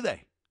try him, do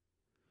they?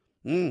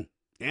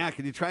 Yeah,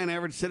 can you try an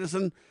average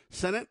citizen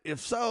Senate? If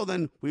so,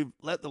 then we've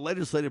let the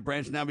legislative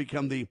branch now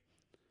become the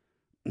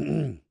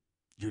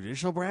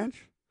judicial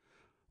branch?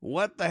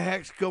 What the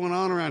heck's going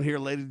on around here,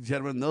 ladies and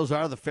gentlemen? Those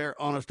are the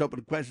fair, honest,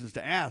 open questions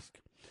to ask.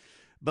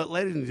 But,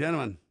 ladies and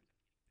gentlemen,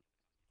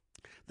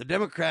 the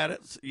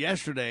Democrats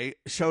yesterday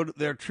showed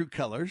their true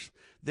colors.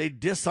 They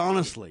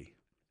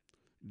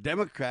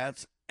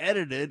Democrats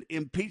edited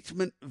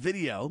impeachment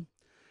video,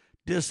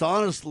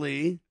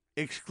 dishonestly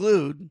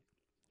exclude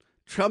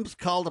Trump's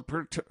call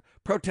to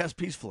protest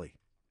peacefully.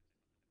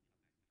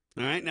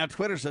 All right, now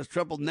Twitter says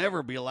Trump will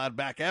never be allowed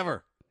back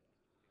ever.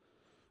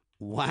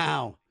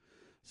 Wow.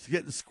 It's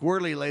getting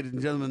squirrely, ladies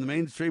and gentlemen. The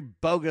mainstream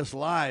bogus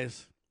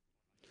lies.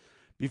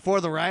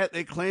 Before the riot,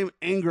 they claim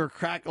anger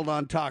crackled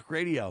on talk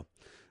radio.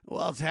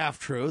 Well, it's half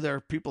true. There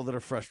are people that are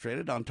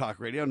frustrated on talk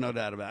radio, no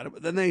doubt about it.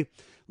 But then they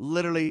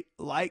literally,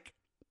 like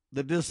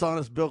the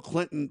dishonest Bill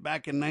Clinton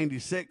back in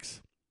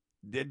 96,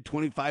 did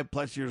 25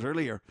 plus years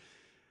earlier,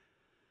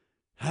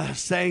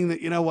 saying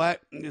that, you know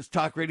what, it's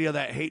talk radio,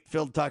 that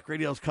hate-filled talk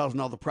radio is causing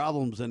all the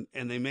problems, and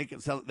they make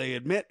it sound, they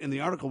admit in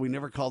the article, we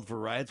never called for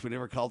riots, we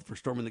never called for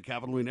storming the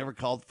Capitol, we never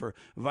called for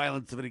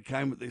violence of any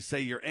kind, but they say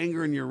your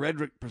anger and your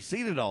rhetoric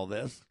preceded all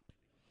this.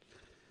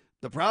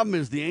 The problem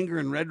is the anger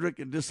and rhetoric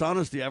and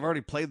dishonesty, I've already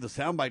played the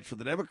sound bites for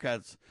the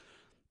Democrats,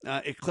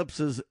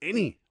 eclipses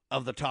any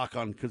of the talk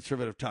on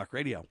conservative talk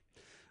radio.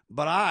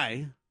 But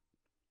I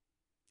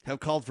have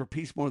called for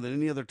peace more than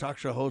any other talk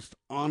show host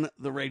on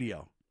the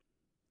radio.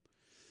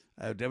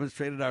 I have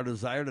demonstrated our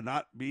desire to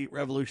not be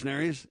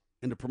revolutionaries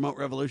and to promote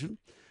revolution.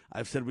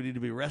 I've said we need to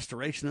be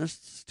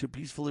restorationists to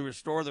peacefully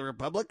restore the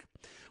republic.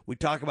 We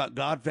talk about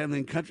God, family,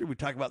 and country. We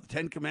talk about the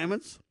 10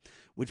 Commandments,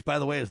 which, by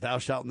the way, is thou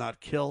shalt not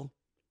kill,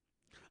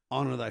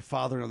 honor thy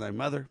father and thy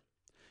mother,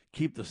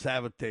 keep the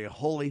Sabbath day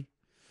holy,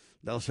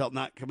 thou shalt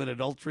not commit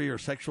adultery or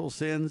sexual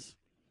sins,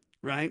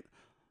 right?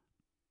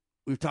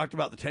 We've talked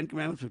about the 10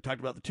 Commandments. We've talked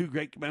about the 2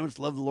 great commandments,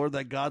 love the Lord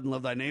thy God and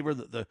love thy neighbor,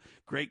 the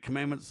great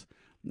commandments.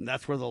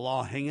 That's where the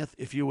law hangeth,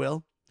 if you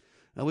will.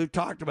 And we've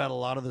talked about a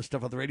lot of this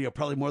stuff on the radio,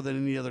 probably more than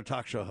any other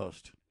talk show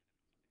host.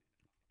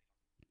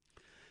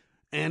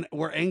 And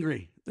we're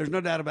angry. There's no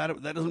doubt about it,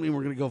 but that doesn't mean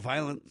we're going to go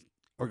violent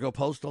or go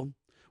postal.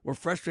 We're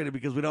frustrated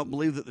because we don't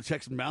believe that the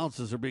checks and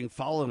balances are being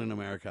followed in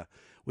America.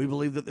 We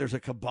believe that there's a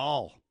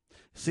cabal,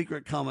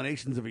 secret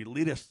combinations of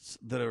elitists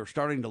that are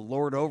starting to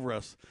lord over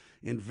us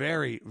in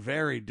very,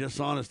 very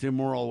dishonest,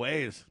 immoral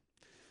ways.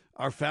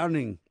 Our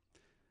founding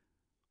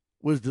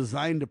was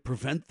designed to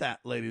prevent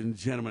that, ladies and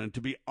gentlemen, and to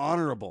be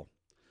honorable,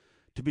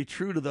 to be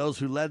true to those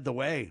who led the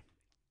way.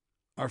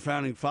 Our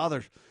founding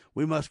fathers,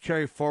 we must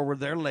carry forward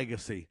their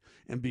legacy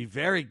and be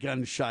very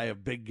gun-shy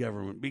of big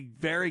government, be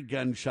very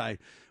gun-shy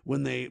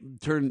when they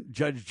turn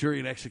judge, jury,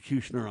 and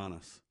executioner on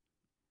us.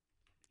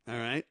 All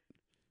right?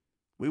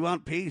 We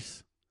want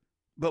peace,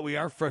 but we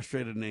are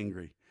frustrated and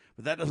angry.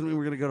 But that doesn't mean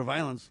we're going to go to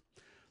violence.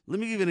 Let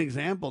me give you an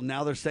example.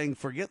 Now they're saying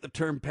forget the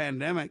term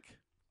pandemic.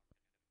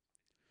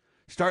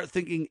 Start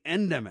thinking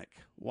endemic.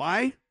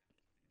 Why?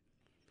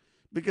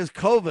 Because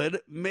COVID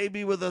may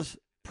be with us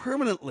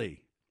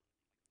permanently.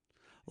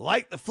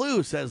 Like the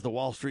flu, says the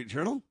Wall Street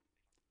Journal.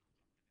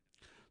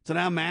 So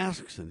now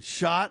masks and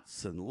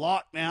shots and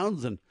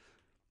lockdowns, and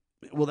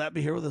will that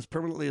be here with us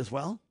permanently as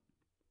well?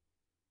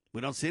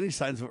 We don't see any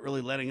signs of it really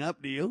letting up,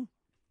 do you?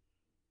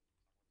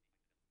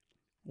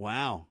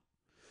 Wow.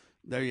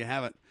 There you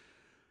have it.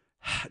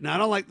 Now, I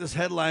don't like this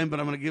headline, but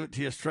I'm going to give it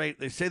to you straight.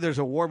 They say there's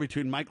a war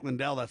between Mike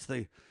Lindell, that's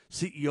the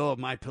CEO of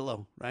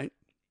MyPillow, right?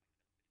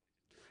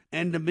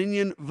 And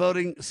Dominion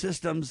Voting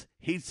Systems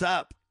heats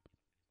up.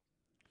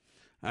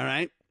 All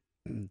right?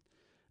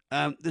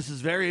 This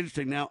is very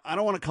interesting. Now, I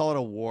don't want to call it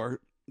a war.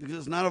 because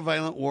it's not a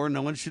violent war.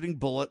 No one's shooting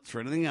bullets or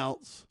anything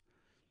else.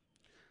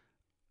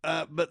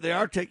 But they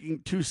are taking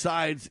two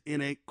sides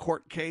in a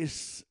court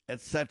case,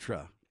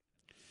 etc.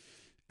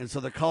 And so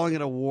they're calling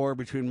it a war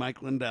between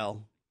Mike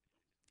Lindell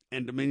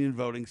and Dominion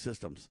Voting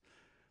Systems.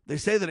 They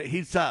say that it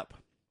heats up.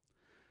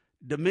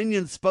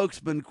 Dominion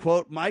spokesman,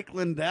 quote, Mike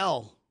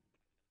Lindell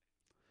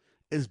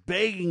is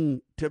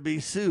begging to be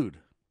sued.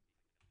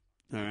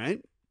 All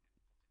right.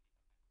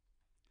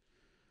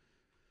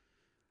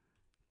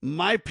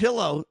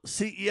 MyPillow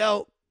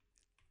CEO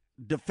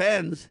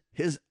defends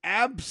his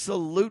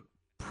Absolute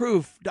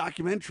Proof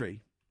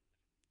documentary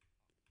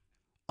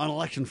on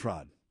election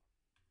fraud.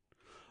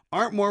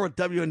 Art Moore with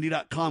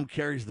WND.com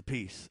carries the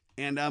piece.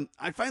 And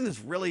I find this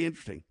really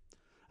interesting.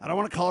 I don't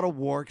want to call it a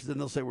war because then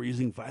they'll say we're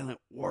using violent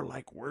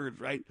war-like words,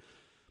 right?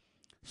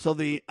 So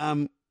the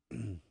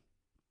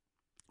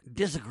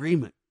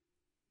disagreement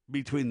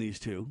between these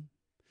two,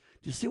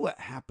 do you see what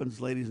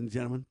happens, ladies and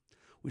gentlemen?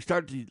 We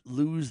start to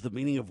lose the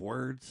meaning of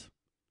words.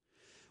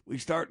 We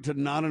start to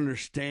not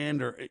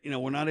understand, or,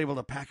 we're not able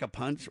to pack a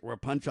punch, or a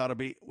punch ought to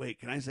be, wait,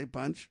 can I say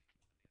punch?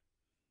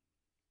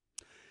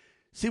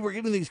 See, we're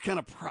getting these kind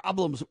of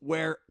problems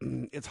where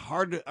it's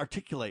hard to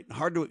articulate,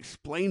 hard to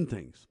explain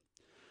things.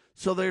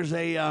 So there's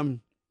a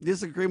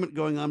disagreement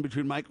going on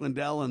between Mike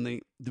Lindell and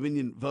the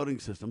Dominion Voting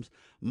Systems.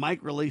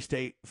 Mike released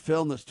a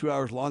film that's 2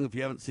 hours long. If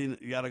you haven't seen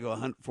it, you got to go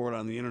hunt for it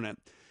on the internet.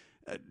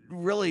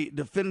 Really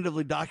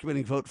definitively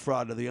documenting vote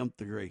fraud to the nth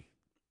degree.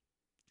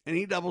 And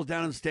he doubles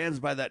down and stands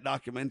by that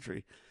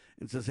documentary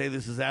and says, hey,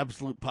 this is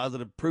absolute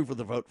positive proof of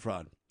the vote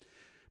fraud.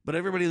 But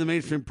everybody in the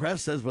mainstream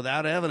press says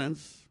without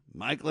evidence,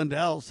 Mike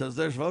Lindell says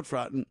there's vote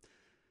fraud. And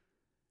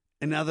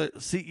now the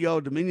CEO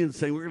of Dominion is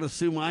saying, we're going to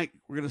sue Mike.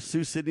 We're going to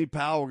sue Sidney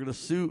Powell. We're going to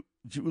sue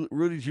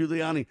Rudy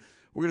Giuliani.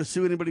 We're going to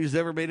sue anybody who's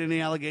ever made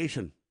any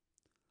allegation.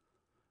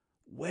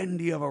 When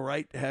do you have a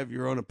right to have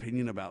your own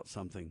opinion about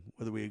something?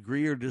 Whether we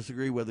agree or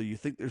disagree, whether you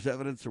think there's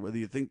evidence or whether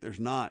you think there's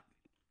not.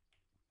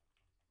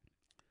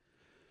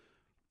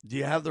 Do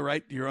you have the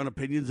right to your own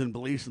opinions and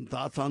beliefs and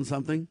thoughts on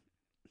something?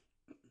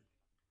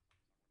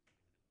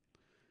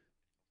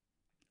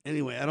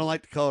 Anyway, I don't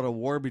like to call it a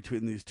war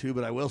between these two,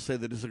 but I will say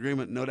the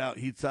disagreement no doubt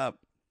heats up.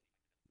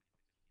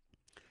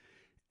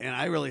 And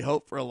I really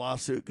hope for a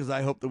lawsuit because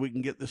I hope that we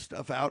can get this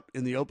stuff out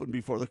in the open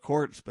before the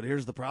courts. But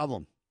here's the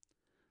problem.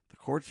 The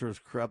courts are as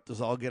corrupt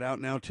as all get out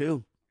now,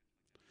 too.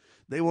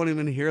 They won't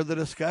even hear the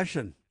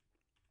discussion.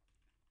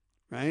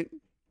 Right?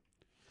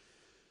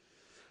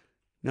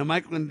 Now,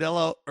 Mike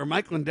Lindell,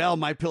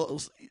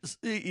 MyPillow's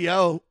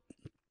CEO,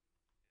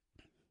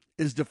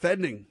 is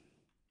defending.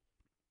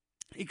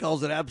 He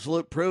calls it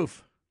Absolute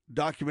Proof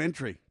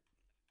documentary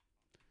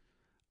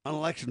on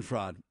election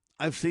fraud.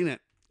 I've seen it.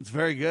 It's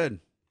very good.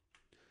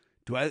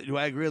 Do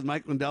I agree with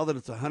Mike Lindell that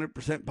it's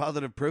 100%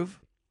 positive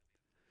proof?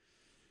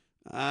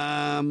 It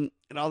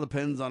all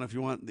depends on if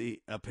you want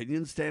the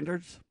opinion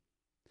standards.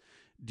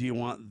 Do you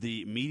want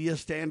the media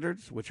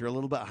standards, which are a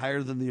little bit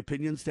higher than the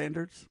opinion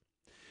standards?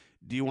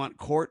 Do you want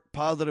court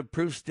positive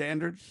proof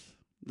standards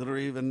that are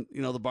even,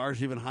 the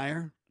bar's even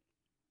higher?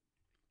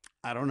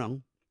 I don't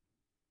know.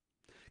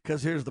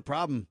 Because here's the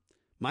problem.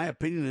 My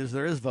opinion is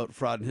there is vote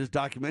fraud, and his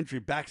documentary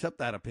backs up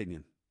that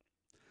opinion.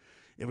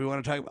 If we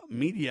want to talk about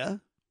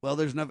media, well,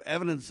 there's enough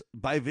evidence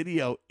by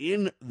video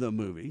in the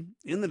movie,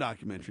 in the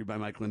documentary by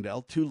Mike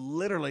Lindell, to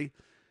literally,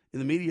 in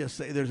the media,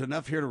 say there's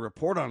enough here to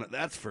report on it,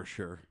 that's for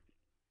sure.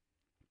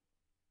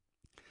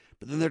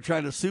 But then they're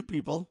trying to sue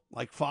people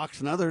like Fox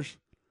and others.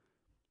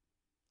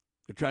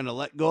 They're trying to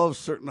let go of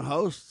certain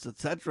hosts,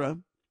 etc.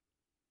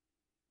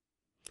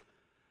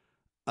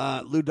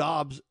 Lou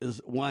Dobbs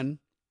is one,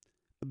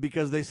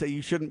 because they say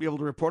you shouldn't be able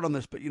to report on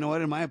this. But you know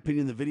what? In my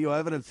opinion, the video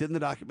evidence in the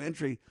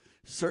documentary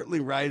certainly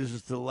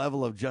rises to the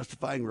level of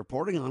justifying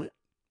reporting on it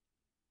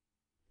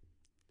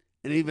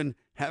and even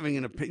having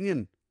an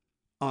opinion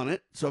on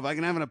it. So if I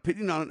can have an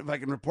opinion on it, if I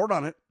can report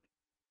on it,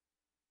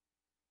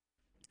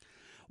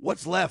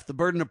 what's left? The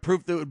burden of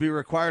proof that would be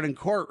required in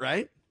court,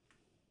 right?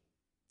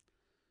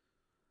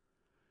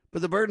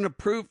 But the burden of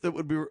proof that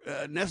would be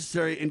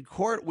necessary in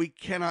court, we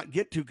cannot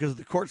get to because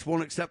the courts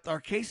won't accept our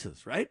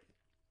cases, right?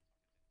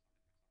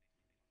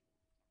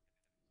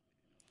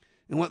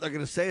 And what they're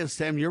going to say is,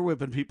 Sam, you're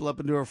whipping people up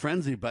into a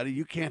frenzy, buddy.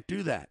 You can't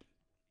do that.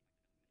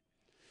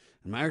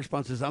 And my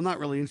response is, I'm not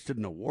really interested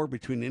in a war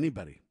between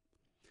anybody.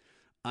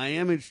 I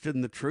am interested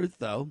in the truth,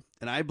 though,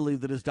 and I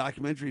believe that his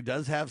documentary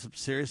does have some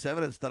serious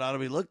evidence that ought to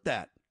be looked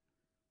at.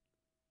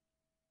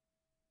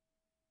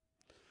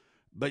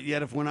 But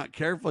yet, if we're not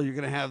careful, you're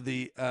going to have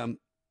the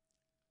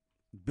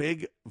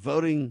big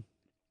voting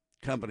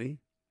company,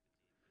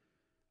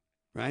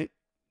 right?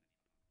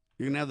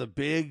 You're going to have the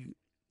big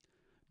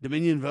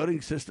Dominion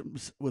Voting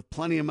Systems with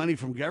plenty of money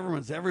from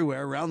governments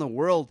everywhere around the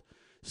world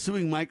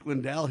suing Mike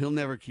Lindell. He'll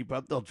never keep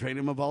up. They'll drain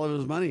him of all of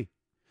his money.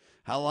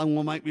 How long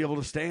will Mike be able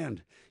to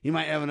stand? He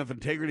might have enough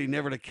integrity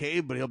never to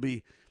cave, but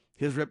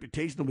his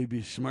reputation will be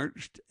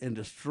besmirched and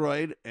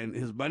destroyed, and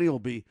his money will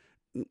be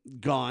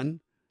gone,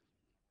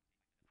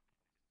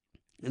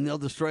 and they'll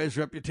destroy his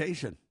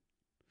reputation.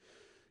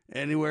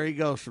 Anywhere he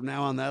goes from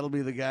now on, that'll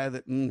be the guy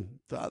that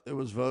thought there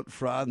was vote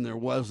fraud and there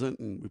wasn't,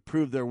 and we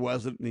proved there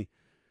wasn't, and he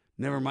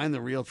never mind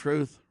the real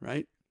truth,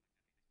 right?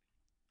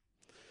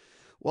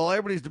 Well,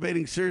 everybody's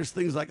debating serious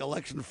things like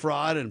election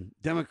fraud and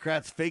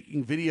Democrats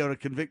faking video to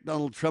convict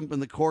Donald Trump in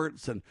the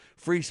courts and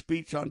free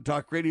speech on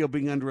talk radio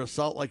being under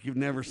assault like you've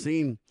never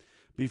seen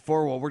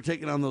before. Well, we're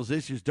taking on those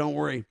issues. Don't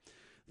worry.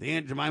 The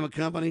Aunt Jemima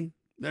Company,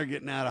 they're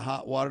getting out of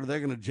hot water. They're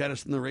going to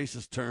jettison the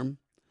racist term.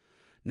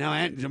 Now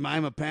Aunt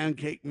Jemima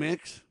Pancake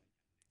Mix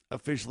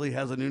officially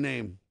has a new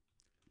name.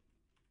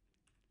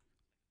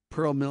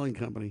 Pearl Milling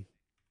Company.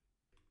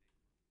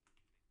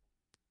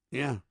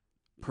 Yeah,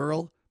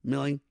 Pearl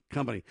Milling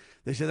Company.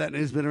 They say that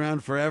name's been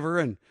around forever,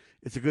 and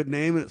it's a good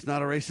name, and it's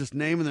not a racist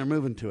name, and they're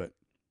moving to it.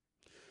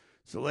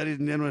 So, ladies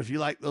and gentlemen, if you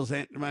like those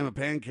Aunt Jemima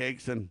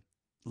pancakes, then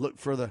look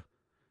for the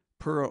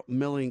Pearl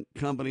Milling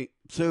Company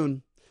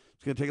soon.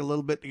 It's going to take a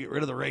little bit to get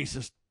rid of the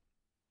racist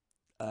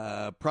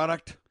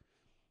product.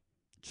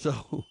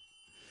 So,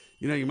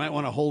 you might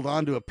want to hold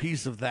on to a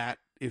piece of that,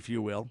 if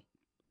you will.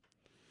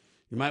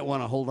 You might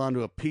want to hold on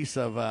to a piece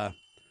of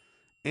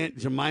Aunt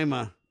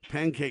Jemima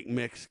pancake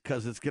mix,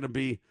 because it's going to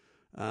be,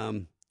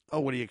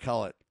 what do you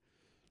call it?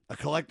 A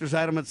collector's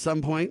item at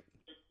some point?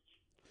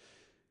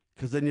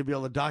 Because then you'll be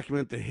able to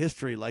document the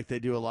history like they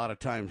do a lot of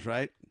times,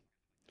 right?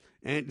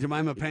 Aunt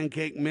Jemima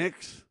Pancake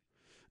Mix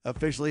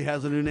officially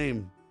has a new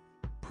name.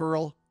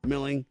 Pearl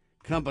Milling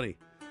Company.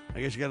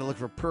 I guess you got to look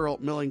for Pearl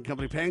Milling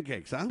Company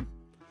pancakes, huh?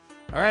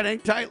 All right, hang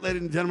tight,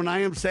 ladies and gentlemen.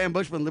 I am Sam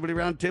Bushman. Liberty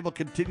Roundtable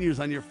continues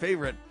on your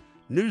favorite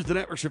News the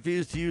Networks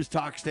refuse to use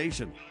talk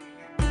station.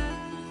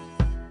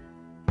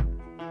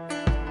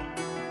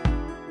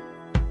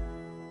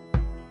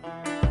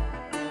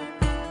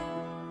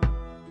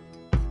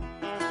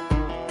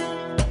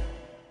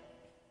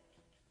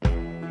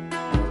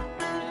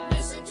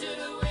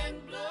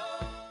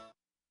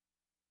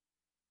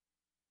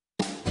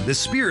 The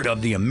spirit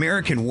of the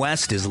American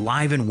West is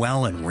live and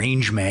well in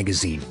Range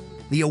Magazine,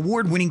 the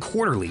award-winning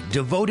quarterly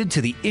devoted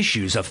to the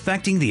issues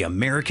affecting the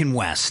American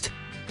West.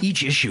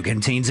 Each issue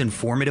contains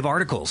informative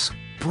articles,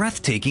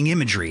 breathtaking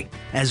imagery,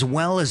 as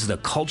well as the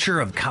culture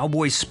of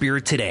cowboy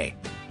spirit today,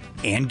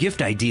 and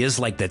gift ideas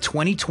like the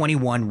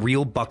 2021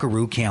 Real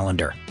Buckaroo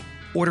calendar.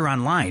 Order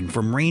online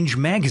from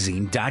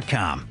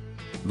rangemagazine.com.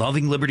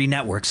 Loving Liberty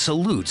Network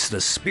salutes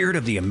the spirit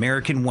of the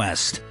American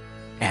West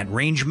at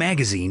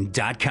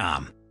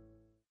rangemagazine.com.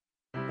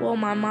 Well,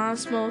 my mom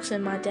smokes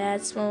and my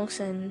dad smokes,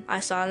 and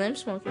I saw them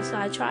smoking, so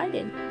I tried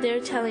it.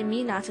 They're telling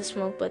me not to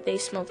smoke, but they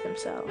smoke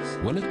themselves.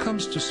 When it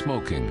comes to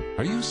smoking,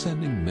 are you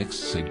sending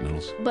mixed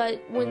signals?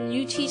 But when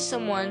you teach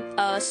someone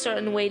a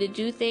certain way to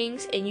do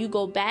things and you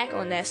go back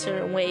on that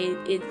certain way,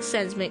 it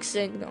sends mixed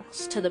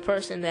signals to the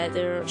person that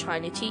they're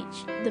trying to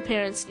teach. The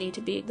parents need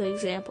to be the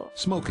example.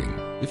 Smoking.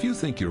 If you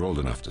think you're old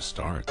enough to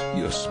start,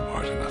 you're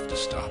smart enough to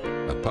stop.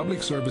 A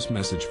public service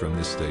message from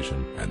this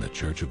station and the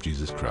Church of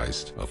Jesus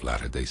Christ of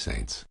Latter-day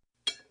Saints.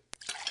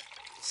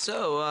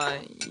 So,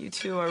 you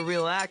two are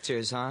real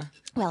actors, huh?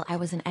 Well, I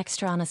was an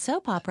extra on a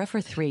soap opera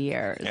for 3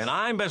 years. And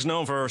I'm best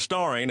known for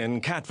starring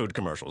in cat food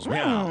commercials.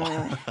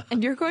 Meow.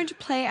 And you're going to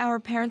play our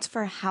parents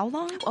for how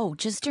long? Oh,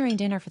 just during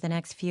dinner for the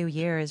next few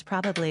years,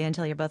 probably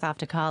until you're both off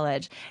to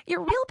college. Your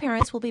real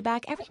parents will be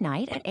back every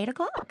night at 8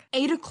 o'clock.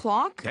 8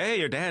 o'clock? Hey,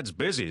 your dad's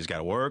busy. He's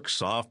got work,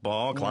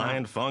 softball,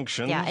 client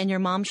functions. Yeah, and your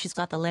mom, she's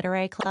got the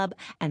literary club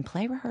and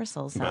play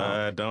rehearsals. So.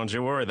 But don't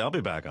you worry, they'll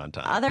be back on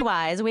time.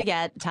 Otherwise, we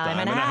get time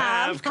and a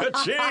half.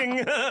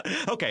 Ka-ching!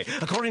 Okay,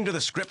 according to the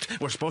script,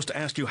 we're supposed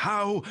to ask you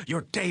how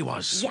your day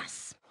was.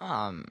 Yes.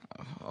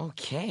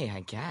 Okay, I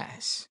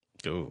guess.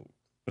 Ooh,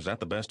 is that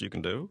the best you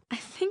can do? I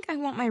think I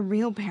want my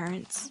real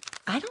parents.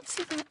 I don't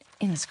see that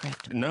in the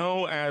script.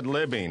 No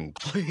ad-libbing,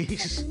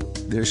 please.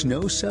 There's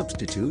no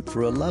substitute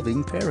for a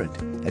loving parent.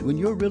 And when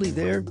you're really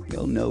there,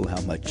 you'll know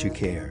how much you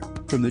care.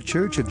 From the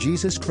Church of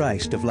Jesus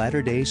Christ of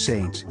Latter-day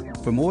Saints.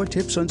 For more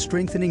tips on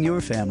strengthening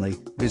your family,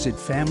 visit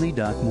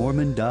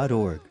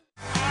family.mormon.org.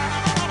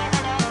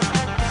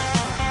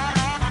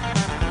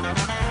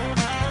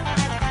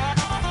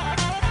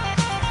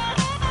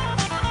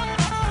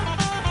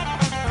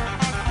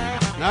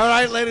 All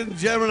right, ladies and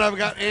gentlemen, I've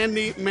got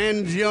Andy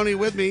Mangione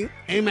with me,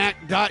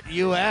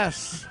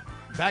 amac.us.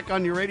 Back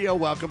on your radio.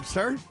 Welcome,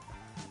 sir.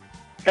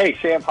 Hey,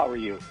 Sam, how are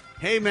you?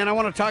 Hey, man, I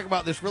want to talk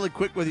about this really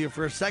quick with you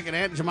for a second.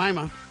 Aunt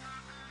Jemima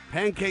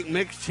Pancake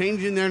Mix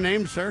changing their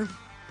name, sir.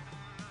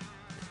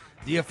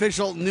 The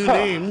official new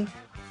name,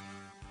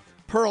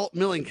 Pearl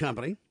Milling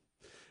Company.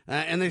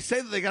 And they say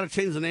that they got to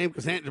change the name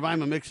because Aunt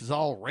Jemima Mix is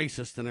all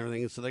racist and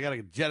everything, so they got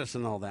to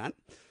jettison all that.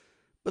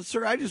 But,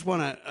 sir, I just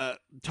want to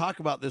talk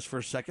about this for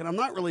a second. I'm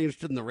not really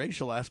interested in the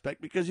racial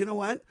aspect because, you know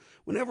what?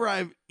 Whenever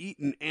I've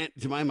eaten Aunt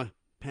Jemima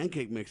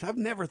Pancake Mix, I've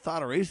never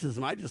thought of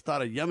racism. I just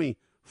thought of yummy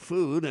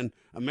food and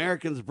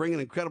Americans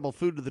bringing incredible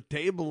food to the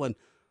table, and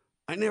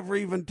I never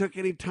even took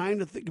any time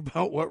to think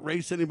about what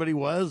race anybody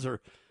was or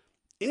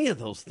any of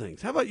those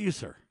things. How about you,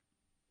 sir?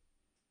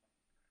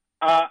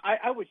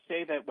 I would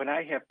say that when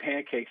I have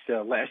pancakes,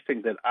 the last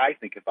thing that I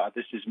think about,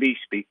 this is me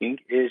speaking,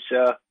 is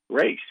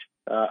race.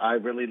 I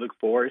really look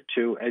forward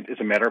to. As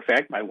a matter of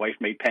fact, my wife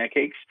made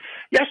pancakes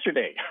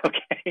yesterday.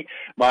 Okay,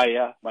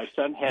 my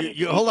son had.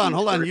 Hold on.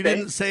 birthday. You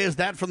didn't say is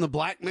that from the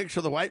black mix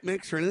or the white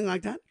mix or anything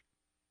like that?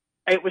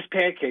 It was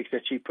pancakes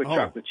that she put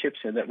chocolate chips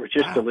in that were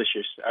just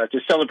delicious to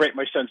celebrate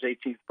my son's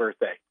 18th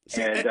birthday.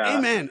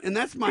 Amen. And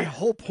that's my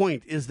whole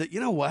point is that, you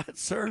know what,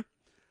 sir?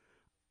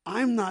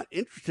 I'm not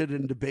interested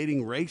in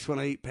debating race when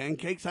I eat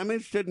pancakes. I'm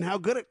interested in how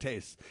good it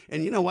tastes.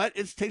 And you know what?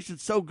 It's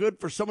tasted so good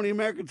for so many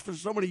Americans for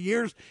so many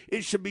years.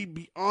 It should be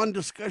beyond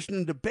discussion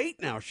and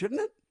debate now, shouldn't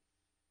it?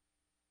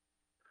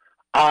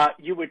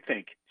 You would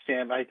think,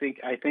 Sam. I think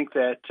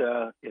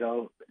that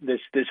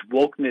this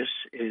wokeness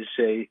is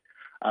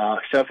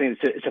something.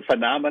 It's a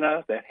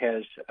phenomena that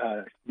has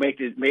made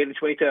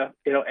its way to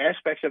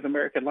aspects of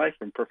American life,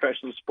 from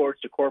professional sports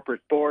to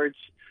corporate boards,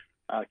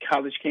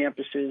 college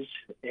campuses,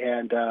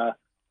 and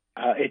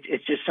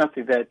it's just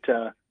something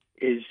that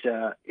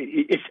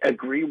it's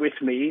agree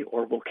with me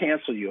or we'll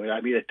cancel you.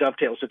 I mean, it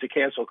dovetails into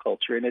cancel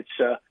culture, and it's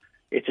a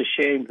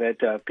shame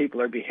that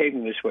people are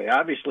behaving this way.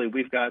 Obviously,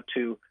 we've got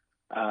to.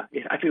 I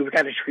think we've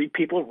got to treat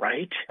people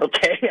right.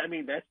 Okay, I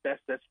mean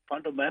that's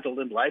fundamental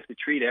in life, to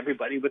treat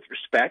everybody with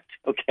respect.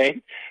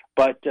 Okay,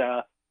 but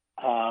the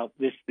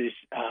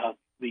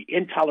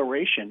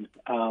intoleration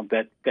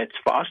that's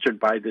fostered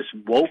by this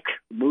woke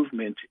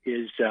movement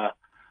is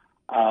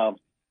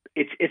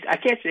it's I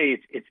can't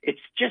say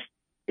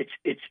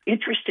it's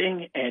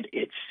interesting, and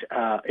it's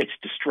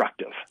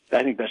destructive.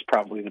 I think that's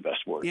probably the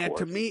best word. Yeah, for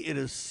to it. me it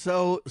is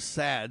so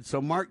sad.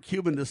 So Mark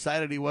Cuban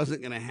decided he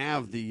wasn't going to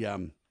have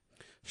the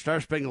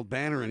Star Spangled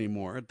Banner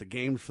anymore at the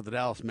games for the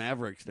Dallas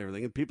Mavericks and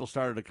everything, and people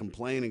started to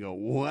complain and go,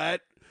 "What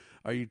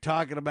are you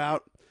talking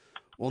about?"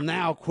 Well,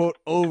 now, quote,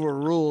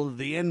 overruled,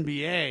 the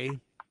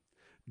NBA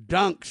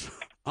dunks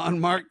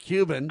on Mark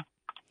Cuban,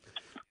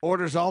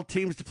 orders all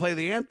teams to play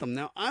the anthem.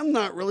 Now, I'm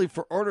not really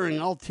for ordering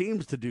all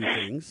teams to do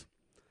things,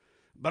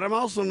 but I'm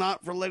also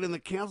not for letting the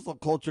cancel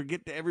culture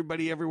get to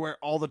everybody everywhere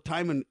all the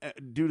time, and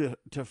due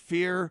to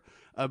fear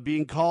of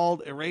being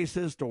called a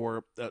racist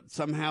or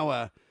somehow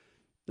a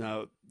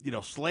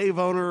slave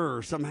owner,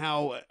 or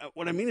somehow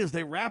what I mean is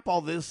they wrap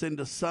all this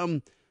into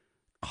some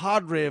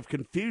cadre of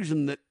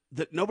confusion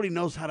that nobody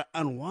knows how to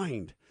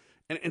unwind.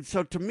 And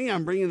so to me,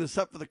 I'm bringing this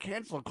up for the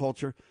cancel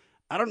culture.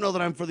 I don't know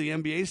that I'm for the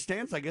NBA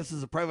stance. I guess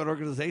as a private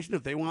organization,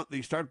 if they want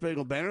the Star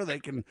Spangled Banner, they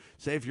can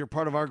say, if you're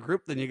part of our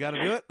group, then you got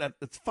to do it.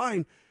 That's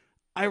fine.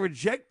 I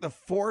reject the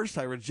force.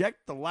 I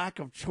reject the lack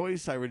of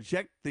choice. I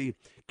reject the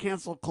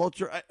cancel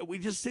culture. We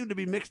just seem to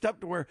be mixed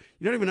up to where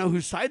you don't even know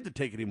whose side to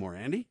take anymore,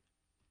 Andy.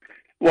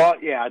 Well,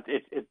 yeah,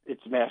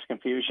 it's mass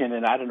confusion,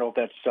 and I don't know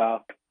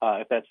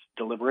if that's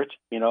deliberate,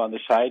 on the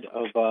side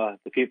of the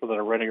people that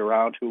are running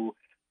around who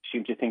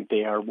seem to think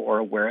they are more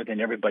aware than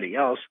everybody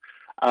else.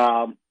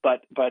 I'm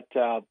not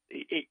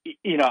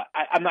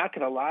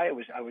going to lie.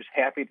 I was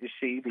happy to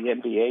see the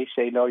NBA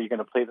say, no, you're going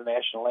to play the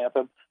national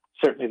anthem.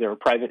 Certainly, they're a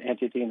private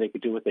entity and they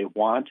can do what they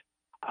want.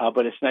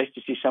 But it's nice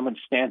to see someone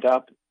stand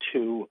up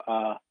to,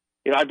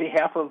 on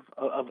behalf of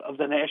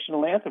the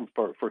national anthem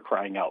for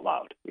crying out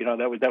loud.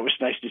 That was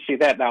nice to see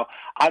that. Now,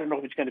 I don't know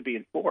if it's going to be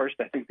enforced.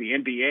 I think the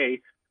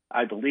NBA,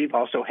 I believe,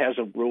 also has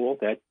a rule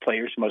that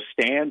players must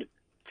stand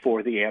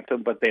for the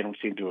anthem, but they don't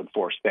seem to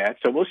enforce that.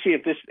 So we'll see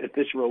if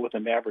this rule with the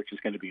Mavericks is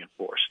going to be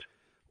enforced.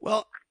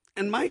 Well,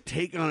 and my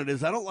take on it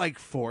is I don't like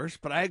force,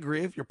 but I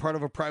agree if you're part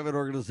of a private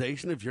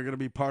organization, if you're going to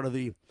be part of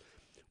the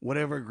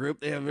whatever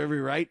group, they have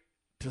every right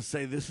to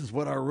say this is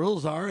what our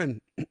rules are. And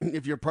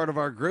if you're part of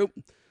our group,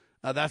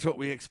 that's what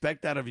we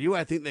expect out of you.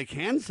 I think they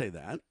can say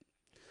that.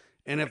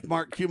 And if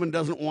Mark Cuban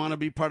doesn't want to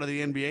be part of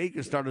the NBA, he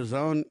can start his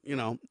own,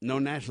 no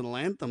national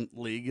anthem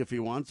league if he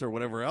wants or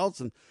whatever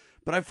else.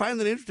 But I find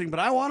that interesting. But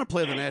I want to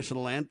play the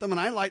national anthem, and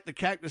I like the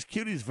Cactus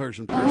Cuties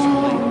version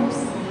personally.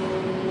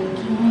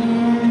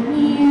 Can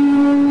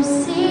you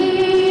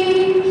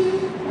see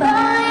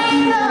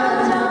by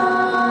the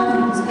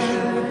dawn's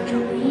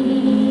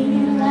early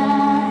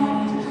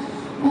light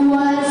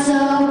what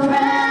so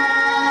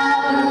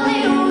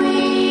proudly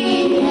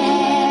we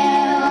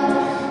hailed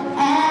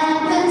at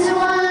the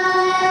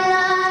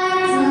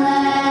twilight's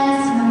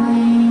last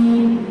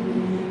gleaming,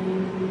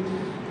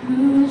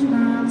 whose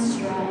broad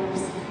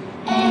stripes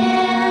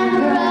and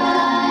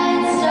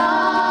bright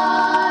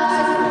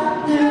stars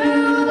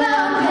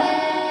throughout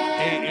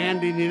Hey,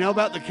 Andy, do you know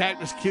about the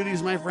Cactus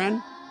Cuties, my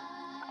friend?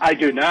 I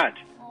do not.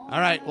 All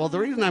right. Well, the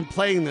reason I'm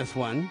playing this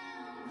one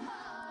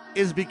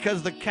is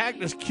because the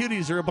Cactus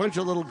Cuties are a bunch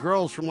of little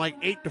girls from like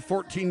 8 to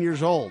 14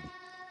 years old.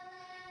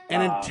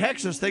 And in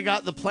Texas, they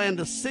got the plan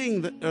to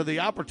sing, the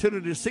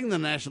opportunity to sing the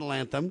national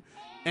anthem.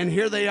 And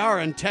here they are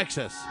in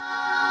Texas.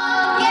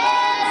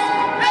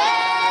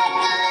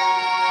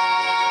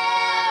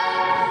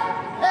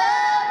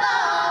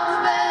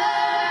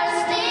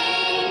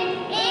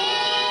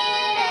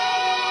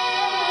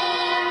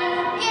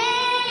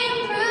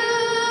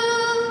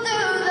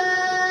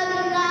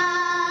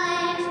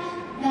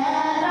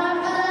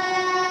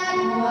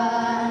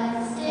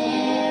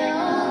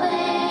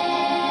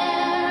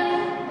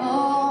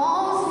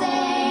 Oh,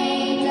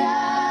 say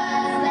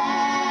does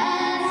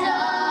that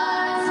star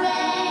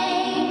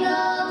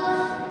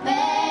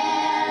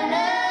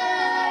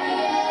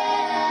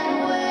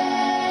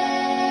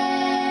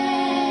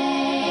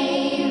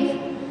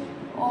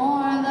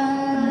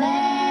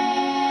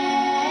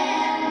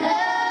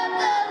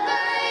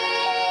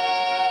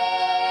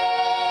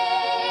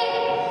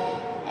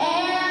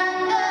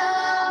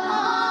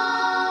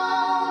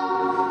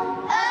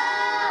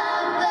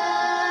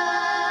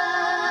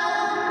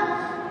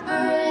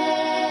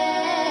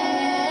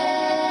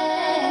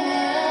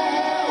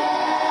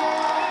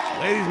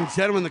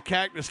gentlemen, the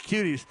Cactus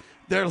Cuties,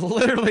 they're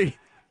literally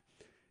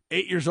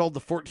 8 years old to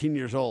 14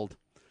 years old.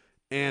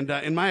 And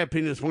in my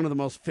opinion, it's one of the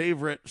most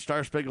favorite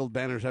Star Spangled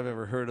Banners I've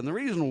ever heard. And the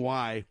reason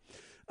why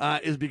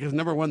is because,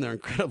 number one, they're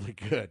incredibly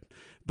good.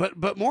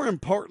 But more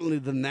importantly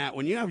than that,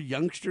 when you have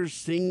youngsters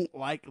sing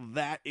like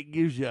that, it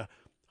gives you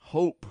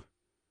hope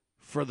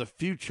for the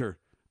future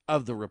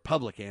of the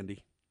Republic,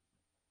 Andy.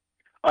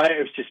 It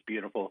was just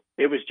beautiful.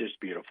 It was just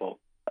beautiful.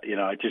 You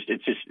know, it's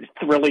just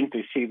thrilling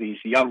to see these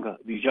young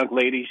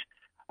ladies.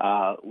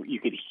 You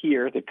could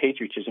hear the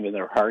patriotism in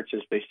their hearts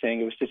as they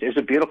sang. It was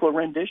a beautiful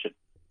rendition.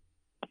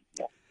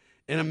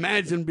 And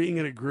imagine being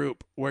in a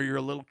group where you're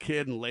a little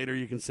kid and later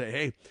you can say,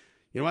 hey,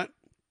 you know what?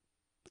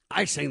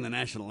 I sang the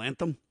national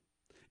anthem.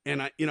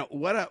 And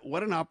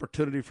what an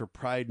opportunity for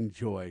pride and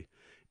joy.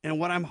 And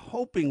what I'm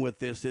hoping with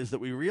this is that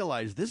we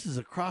realize this is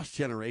across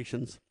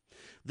generations.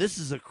 This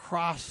is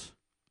across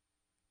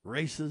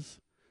races.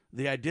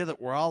 The idea that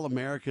we're all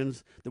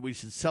Americans, that we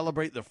should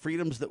celebrate the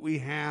freedoms that we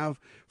have,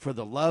 for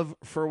the love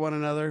for one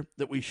another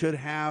that we should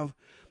have,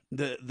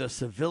 the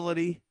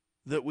civility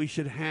that we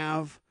should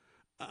have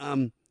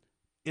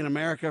in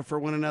America for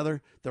one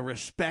another, the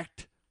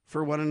respect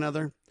for one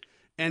another.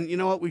 And you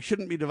know what? We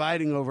shouldn't be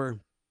dividing over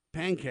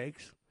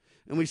pancakes.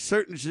 And we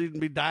certainly shouldn't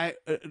be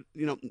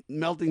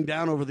melting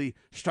down over the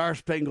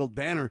Star-Spangled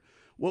Banner.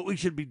 What we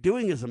should be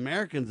doing as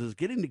Americans is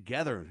getting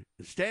together,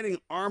 standing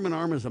arm in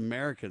arm as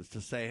Americans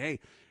to say, hey,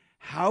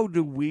 how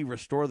do we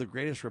restore the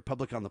greatest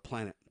republic on the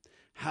planet?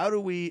 How do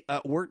we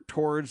work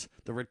towards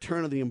the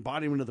return of the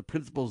embodiment of the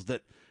principles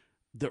that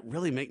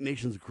really make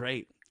nations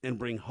great and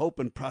bring hope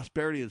and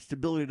prosperity and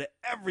stability to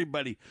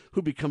everybody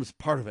who becomes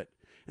part of it?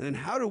 And then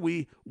how do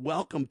we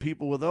welcome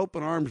people with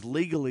open arms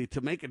legally to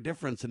make a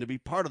difference and to be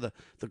part of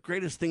the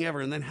greatest thing ever?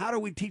 And then how do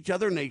we teach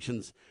other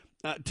nations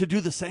to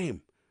do the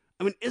same?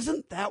 I mean,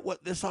 isn't that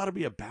what this ought to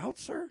be about,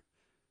 sir?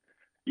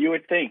 You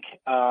would think,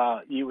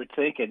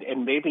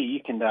 and maybe you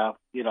can,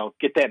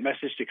 get that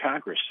message to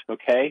Congress,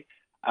 okay?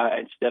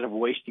 Instead of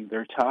wasting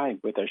their time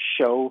with a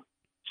show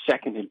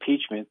second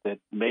impeachment that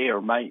may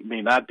or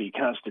may not be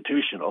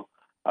constitutional,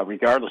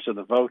 regardless of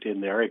the vote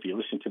in there, if you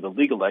listen to the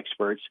legal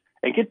experts,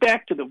 and get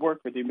back to the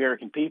work for the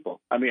American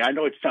people. I mean, I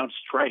know it sounds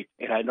trite,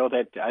 and I know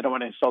that I don't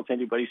want to insult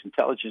anybody's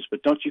intelligence,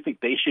 but don't you think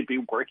they should be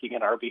working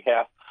on our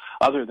behalf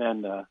other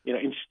than,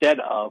 instead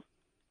of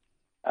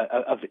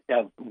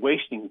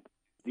wasting,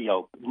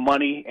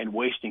 money and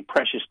wasting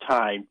precious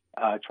time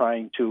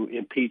trying to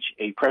impeach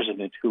a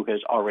president who has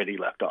already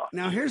left office?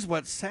 Now, here's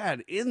what's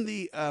sad. In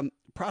the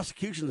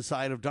prosecution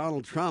side of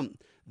Donald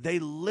Trump, they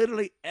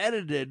literally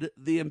edited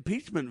the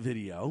impeachment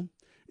video,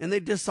 and they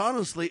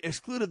dishonestly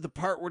excluded the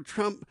part where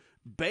Trump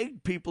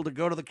begged people to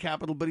go to the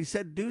Capitol, but he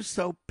said do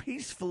so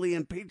peacefully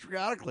and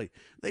patriotically.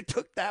 They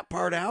took that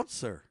part out,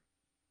 sir.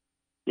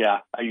 Yeah.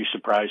 Are you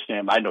surprised,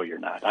 Sam? I know you're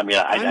not. I mean,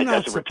 I'm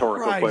not that's a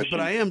rhetorical question. But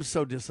I am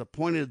so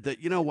disappointed that,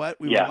 you know what,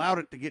 we've allowed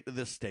it to get to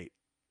this state.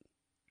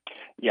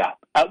 Yeah.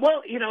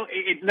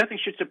 Nothing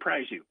should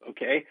surprise you,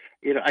 okay?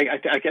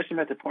 I guess I'm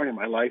at the point in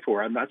my life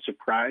where I'm not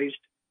surprised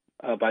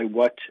by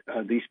what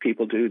these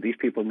people do. These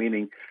people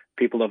meaning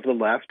people of the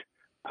left.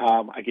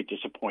 I get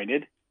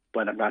disappointed,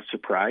 but I'm not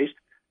surprised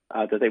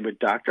that they would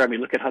doctor. I mean,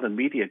 look at how the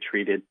media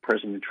treated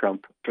President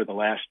Trump for the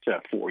last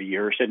 4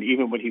 years, and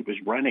even when he was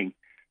running,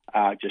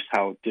 just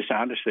how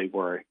dishonest they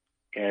were.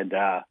 And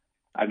I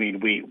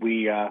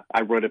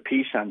wrote a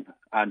piece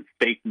on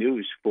fake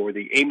news for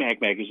the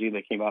AMAG magazine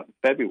that came out in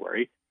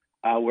February,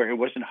 where it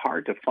wasn't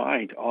hard to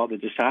find all the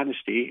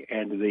dishonesty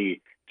and the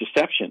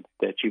deception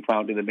that you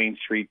found in the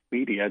mainstream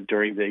media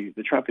during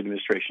the Trump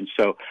administration.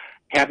 So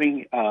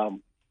having,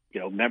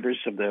 members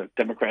of the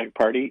Democratic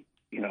Party,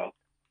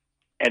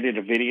 edit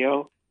a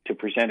video to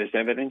present as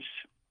evidence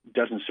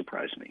doesn't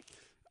surprise me.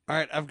 All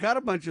right, I've got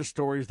a bunch of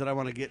stories that I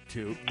want to get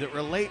to that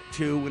relate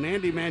to when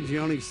Andy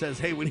Mangione says,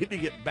 hey, we need to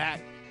get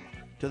back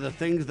to the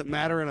things that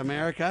matter in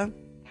America.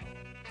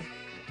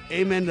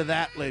 Amen to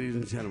that, ladies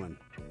and gentlemen.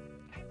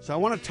 So I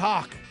want to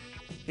talk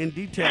in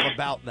detail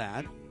about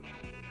that.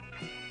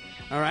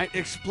 All right,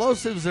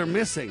 explosives are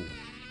missing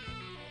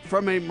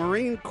from a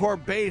Marine Corps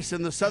base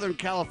in the Southern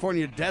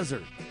California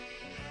desert.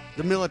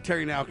 The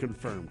military now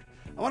confirmed.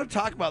 I want to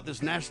talk about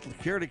this national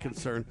security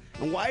concern,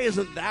 and why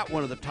isn't that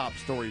one of the top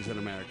stories in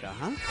America,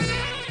 huh?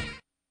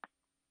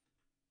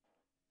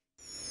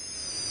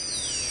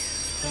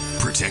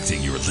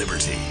 Protecting your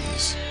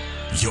liberties.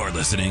 You're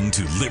listening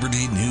to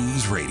Liberty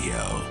News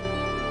Radio.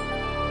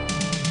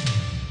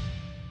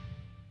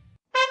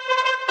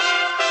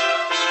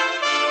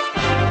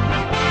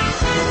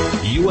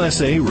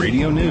 USA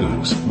Radio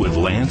News with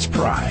Lance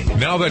Pry.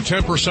 Now that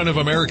 10% of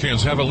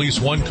Americans have at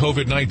least one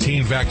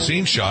COVID-19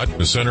 vaccine shot,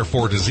 the Center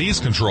for Disease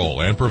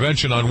Control and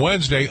Prevention on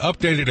Wednesday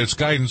updated its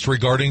guidance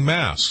regarding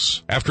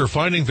masks. After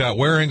finding that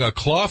wearing a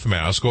cloth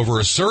mask over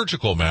a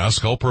surgical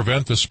mask help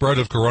prevent the spread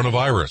of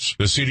coronavirus,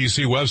 the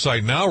CDC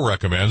website now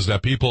recommends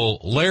that people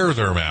layer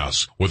their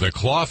masks with a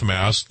cloth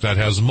mask that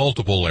has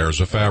multiple layers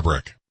of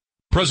fabric.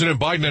 President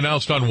Biden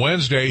announced on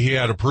Wednesday he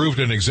had approved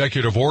an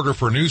executive order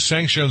for new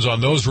sanctions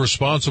on those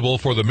responsible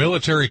for the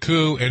military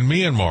coup in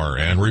Myanmar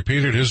and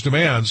repeated his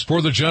demands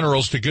for the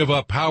generals to give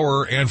up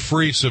power and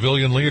free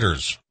civilian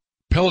leaders.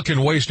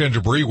 Pelican waste and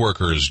debris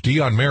workers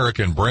Dion Merrick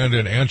and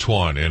Brandon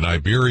Antoine in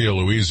Iberia,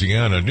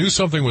 Louisiana knew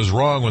something was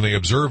wrong when they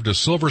observed a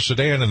silver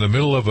sedan in the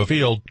middle of a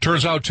field.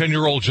 Turns out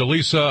 10-year-old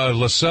Jaleesa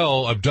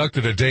Lascelle,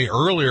 abducted a day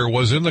earlier,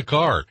 was in the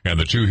car, and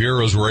the two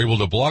heroes were able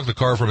to block the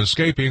car from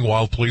escaping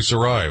while police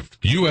arrived.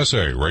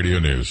 USA Radio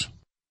News.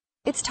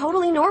 It's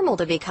totally normal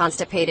to be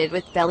constipated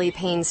with belly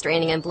pain,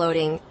 straining, and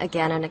bloating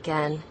again and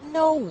again.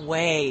 No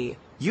way.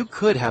 You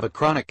could have a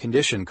chronic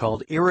condition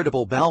called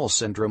irritable bowel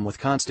syndrome with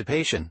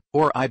constipation,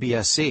 or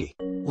IBS-C.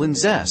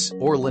 Linzess,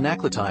 or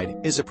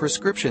linaclotide, is a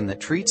prescription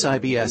that treats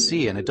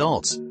IBS-C in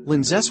adults.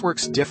 Linzess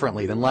works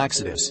differently than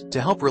laxatives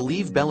to help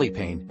relieve belly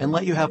pain and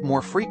let you have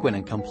more frequent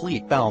and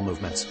complete bowel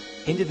movements.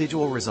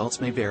 Individual results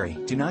may vary.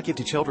 Do not give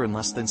to children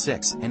less than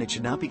 6, and it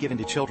should not be given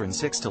to children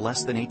 6 to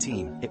less than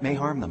 18. It may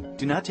harm them.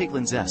 Do not take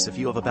Linzess if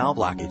you have a bowel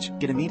blockage.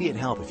 Get immediate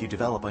help if you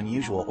develop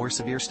unusual or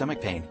severe stomach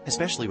pain,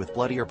 especially with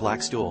bloody or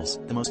black stools.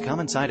 The most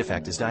common side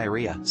effect is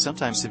diarrhea,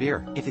 sometimes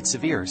severe. If it's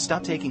severe,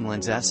 stop taking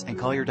Linzess and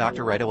call your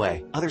doctor right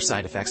away. Other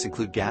side effects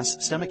include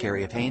gas, stomach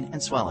area pain,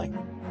 and swelling.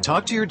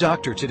 Talk to your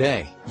doctor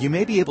today. You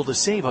may be able to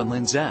save on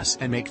Linzess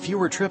and make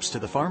fewer trips to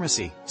the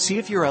pharmacy. See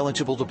if you're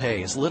eligible to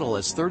pay as little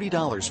as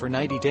 $30 for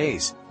 90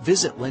 days.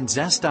 Visit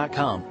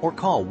linzess.com or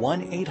call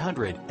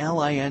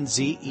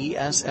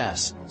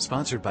 1-800-LINZESS.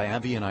 Sponsored by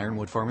AbbVie and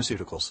Ironwood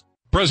Pharmaceuticals.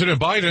 President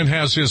Biden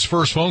has his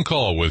first phone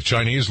call with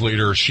Chinese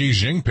leader Xi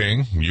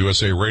Jinping.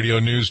 USA Radio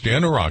News'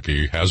 Dan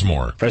Araki has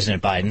more.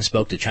 President Biden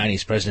spoke to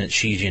Chinese President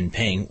Xi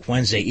Jinping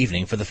Wednesday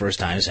evening for the first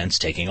time since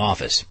taking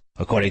office.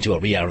 According to a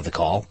readout of the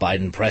call,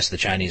 Biden pressed the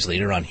Chinese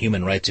leader on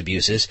human rights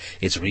abuses,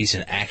 its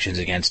recent actions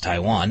against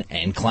Taiwan,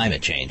 and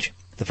climate change.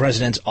 The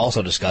presidents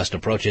also discussed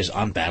approaches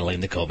on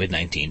battling the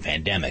COVID-19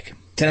 pandemic.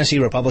 Tennessee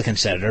Republican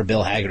Senator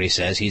Bill Hagerty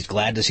says he's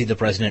glad to see the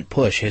president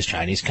push his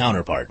Chinese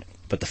counterpart.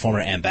 But the former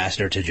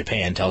ambassador to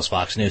Japan tells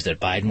Fox News that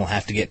Biden will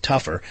have to get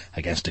tougher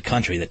against a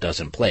country that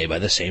doesn't play by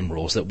the same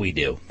rules that we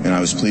do. And I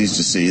was pleased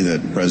to see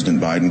that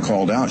President Biden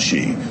called out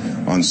Xi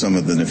on some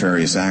of the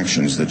nefarious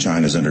actions that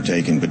China's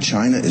undertaken. But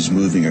China is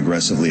moving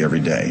aggressively every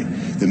day.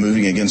 They're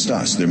moving against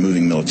us. They're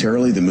moving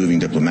militarily, they're moving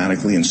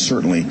diplomatically, and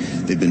certainly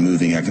they've been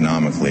moving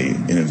economically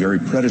in a very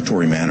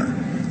predatory manner.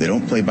 They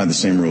don't play by the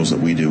same rules that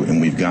we do,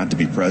 and we've got to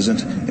be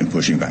present and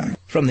pushing back.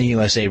 From the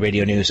USA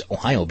Radio News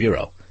Ohio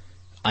Bureau,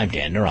 I'm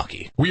Dan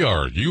Naraki. We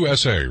are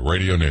USA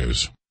Radio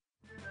News.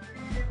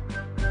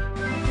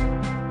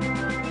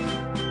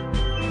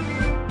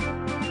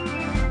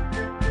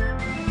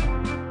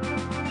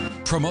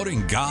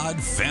 Promoting God,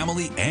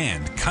 family,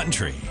 and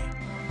country.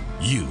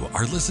 You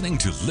are listening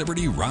to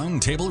Liberty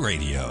Roundtable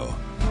Radio.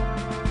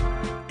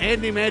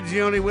 Andy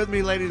Mangione with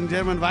me, ladies and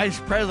gentlemen, Vice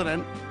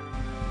President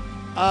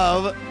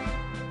of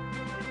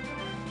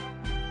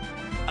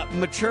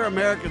Mature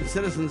American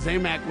Citizens,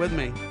 AMAC, with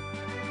me.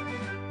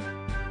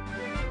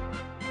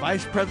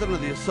 Vice President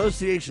of the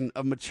Association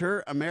of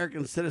Mature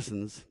American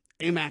Citizens,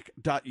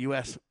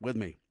 AMAC.us, with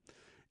me.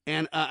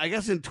 And I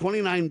guess in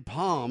 29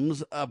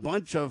 Palms, a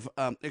bunch of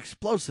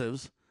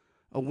explosives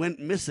went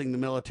missing, the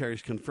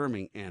military's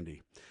confirming,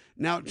 Andy.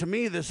 Now, to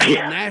me, this is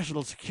a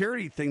national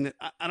security thing that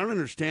I don't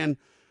understand.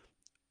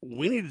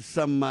 We need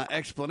some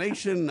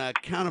explanation,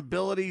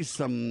 accountability,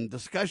 some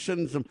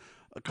discussion.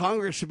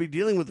 Congress should be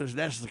dealing with this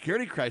national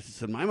security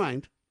crisis, in my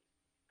mind.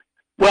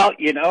 Well,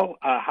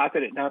 how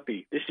could it not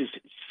be? This is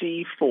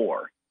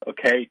C4,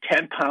 okay?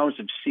 10 pounds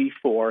of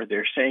C4.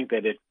 They're saying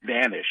that it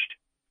vanished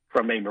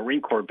from a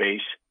Marine Corps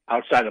base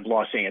outside of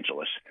Los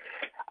Angeles.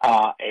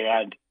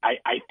 And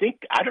I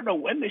think, I don't know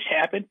when this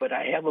happened, but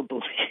I have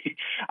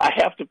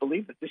to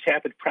believe that this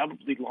happened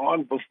probably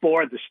long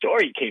before the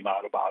story came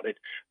out about it.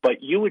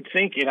 But you would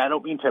think, and I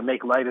don't mean to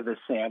make light of this,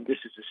 Sam, this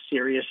is a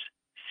serious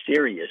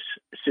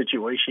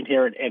situation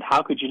here. And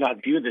how could you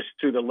not view this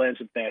through the lens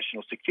of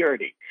national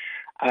security?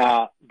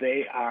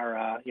 They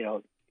are,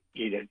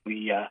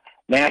 the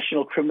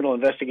National Criminal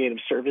Investigative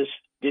Service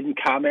didn't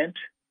comment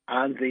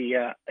on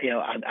the,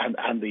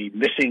 on the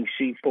missing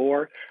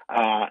C4,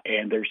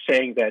 and they're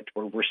saying that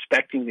we're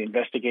respecting the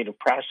investigative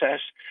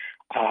process.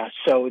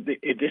 So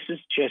this is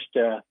just,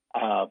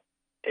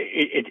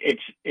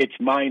 it's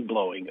mind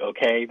blowing.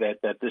 Okay,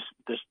 that this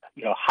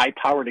high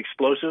powered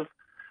explosive.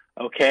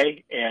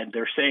 Okay, and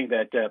they're saying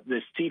that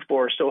this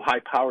C4 is so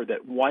high powered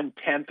that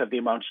 1/10 of the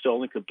amount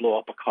stolen could blow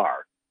up a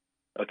car.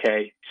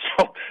 Okay,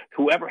 so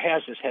whoever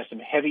has this has some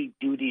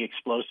heavy-duty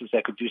explosives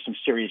that could do some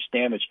serious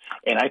damage,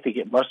 and I think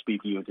it must be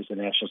viewed as a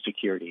national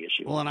security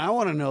issue. Well, and I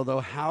want to know, though,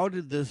 how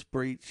did this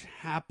breach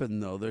happen,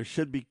 though? There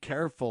should be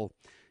careful,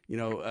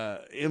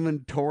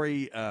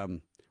 inventory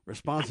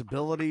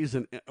responsibilities,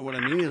 and what I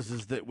mean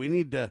is that we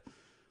need to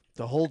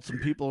hold some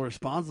people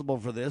responsible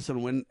for this,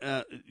 and when,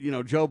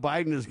 Joe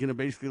Biden is going to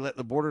basically let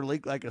the border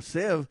leak like a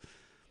sieve,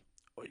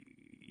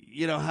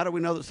 how do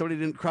we know that somebody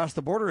didn't cross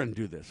the border and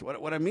do this?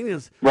 What I mean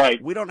is,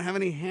 right. We don't have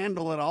any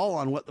handle at all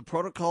on what the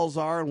protocols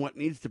are and what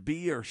needs to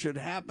be or should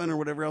happen or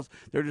whatever else.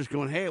 They're just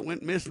going, hey, it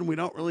went missing. We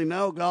don't really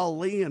know,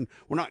 golly, and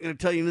we're not going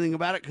to tell you anything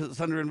about it because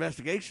it's under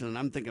investigation. And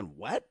I'm thinking,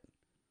 what?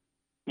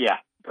 Yeah,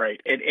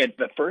 right. And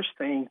the first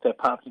thing that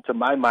popped into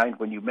my mind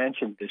when you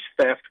mentioned this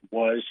theft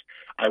was,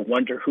 I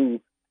wonder who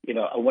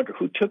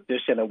took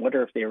this, and I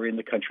wonder if they were in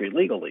the country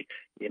legally.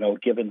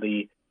 Given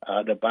the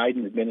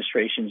Biden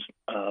administration's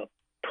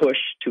push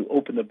to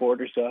open the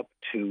borders up,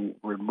 to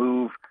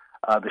remove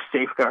the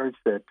safeguards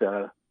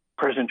that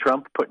President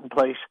Trump put in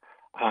place,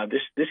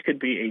 this could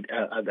be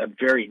a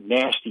very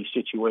nasty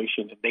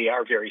situation, and they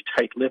are very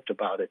tight-lipped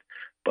about it.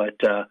 But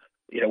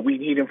we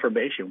need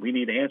information. We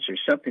need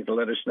answers, something to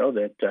let us know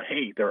that,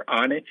 hey, they're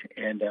on it,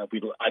 and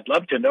I'd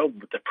love to know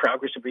what the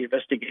progress of the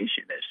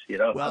investigation is.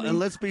 Well, and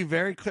let's be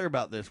very clear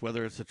about this,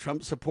 whether it's a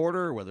Trump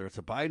supporter, whether it's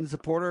a Biden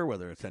supporter,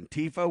 whether it's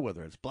Antifa,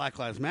 whether it's Black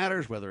Lives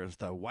Matters, whether it's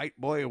the white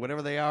boy or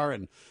whatever they are,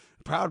 and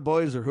Proud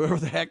Boys or whoever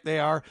the heck they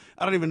are.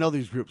 I don't even know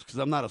these groups because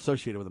I'm not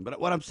associated with them. But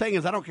what I'm saying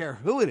is I don't care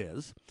who it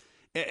is.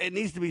 It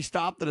needs to be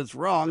stopped, and it's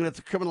wrong, and it's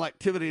a criminal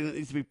activity, and it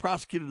needs to be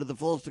prosecuted to the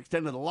fullest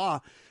extent of the law,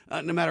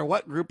 no matter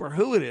what group or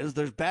who it is.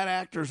 There's bad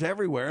actors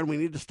everywhere, and we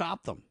need to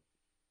stop them.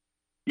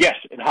 Yes,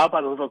 and how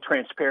about a little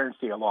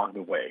transparency along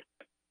the way?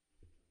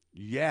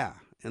 Yeah,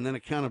 and then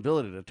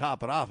accountability to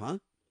top it off, huh?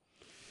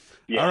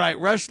 Yeah. All right,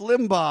 Rush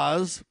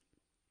Limbaugh's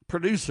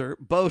producer,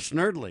 Bo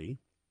Snerdley.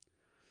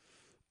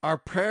 Our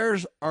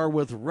prayers are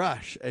with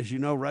Rush. As you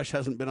know, Rush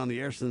hasn't been on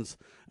the air since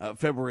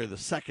February the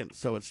 2nd,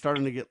 so it's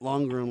starting to get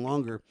longer and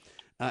longer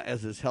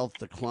as his health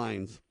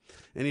declines.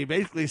 And he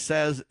basically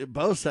says,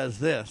 Bo says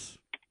this,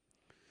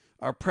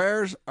 our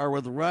prayers are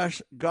with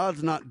Rush.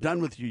 God's not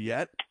done with you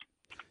yet.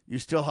 You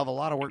still have a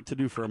lot of work to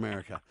do for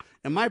America.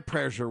 And my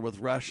prayers are with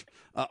Rush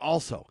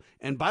also.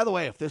 And by the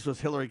way, if this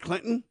was Hillary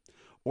Clinton,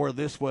 or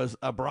this was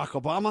Barack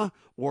Obama,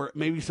 or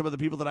maybe some of the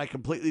people that I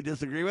completely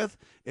disagree with,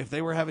 if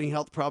they were having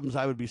health problems,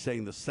 I would be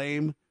saying the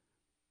same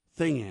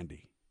thing,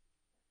 Andy.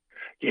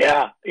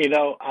 Yeah,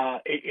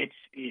 it's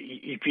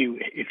if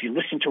you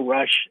listen to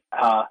Rush,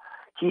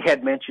 he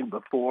had mentioned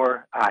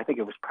before, I think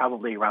it was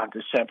probably around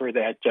December,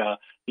 that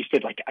he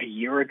said like a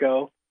year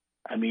ago,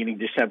 meaning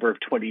December of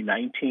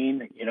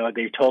 2019,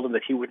 they told him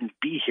that he wouldn't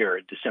be here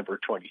in December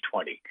of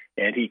 2020,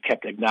 and he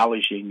kept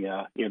acknowledging,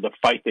 the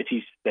fight that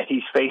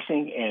he's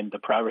facing and the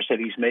progress that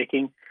he's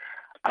making.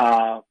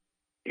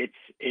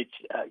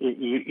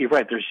 You're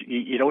right.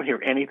 You don't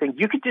hear anything.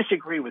 You could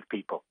disagree with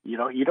people.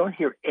 You don't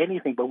hear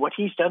anything. But what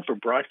he's done for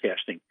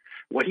broadcasting,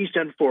 what he's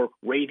done for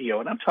radio,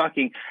 and I'm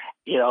talking,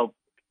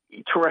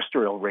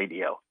 terrestrial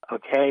radio.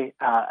 Okay,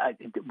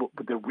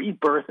 the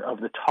rebirth of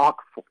the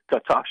talk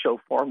show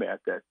format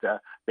that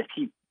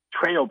he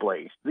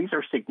trailblazed. These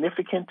are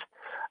significant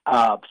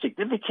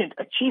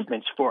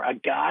achievements for a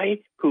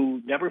guy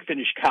who never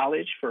finished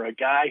college, for a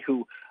guy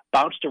who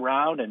bounced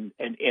around and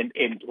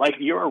like,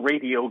 you're a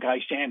radio guy,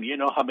 Sam, you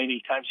know how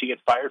many times he got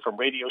fired from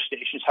radio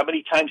stations, how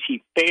many times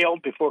he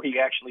failed before he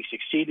actually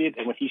succeeded,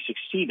 and when he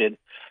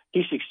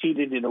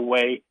succeeded in a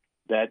way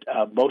that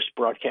most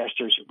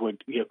broadcasters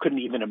couldn't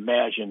even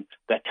imagine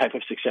that type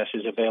of success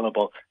is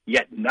available.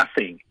 Yet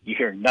you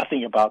hear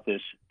nothing about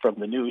this from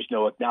the news,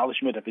 no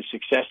acknowledgement of his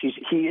success.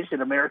 He is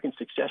an American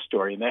success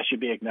story, and that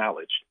should be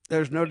acknowledged.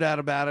 There's no doubt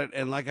about it.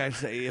 And like I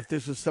say, if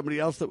this was somebody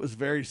else that was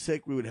very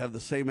sick, we would have the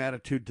same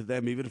attitude to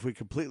them. Even if we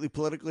completely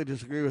politically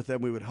disagree with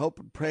them, we would hope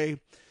and pray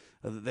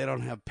that they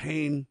don't have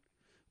pain.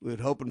 We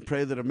would hope and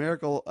pray that a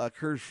miracle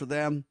occurs for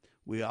them.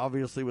 We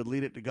obviously would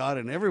lead it to God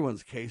in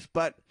everyone's case,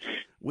 but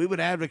we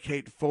would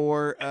advocate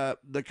for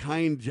the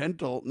kind,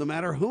 gentle, no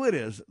matter who it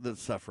is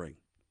that's suffering.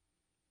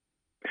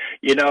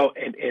 And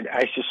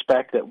I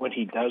suspect that when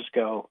he does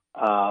go,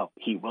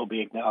 he will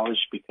be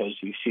acknowledged, because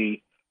you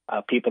see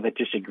people that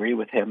disagree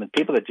with him and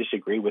people that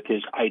disagree with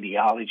his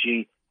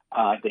ideology.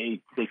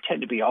 They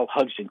tend to be all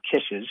hugs and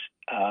kisses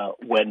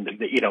when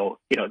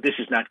this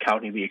is not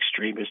counting the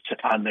extremists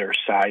on their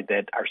side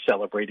that are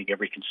celebrating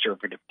every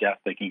conservative death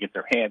they can get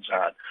their hands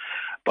on.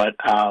 But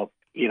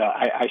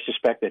I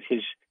suspect that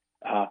his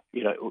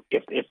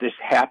if this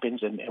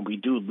happens and we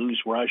do lose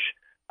Rush,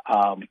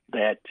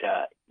 that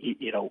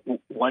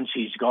once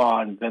he's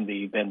gone,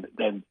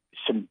 then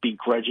some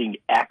begrudging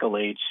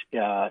accolades,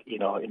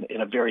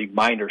 in a very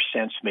minor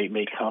sense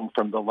may come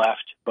from the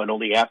left, but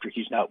only after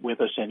he's not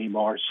with us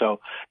anymore. So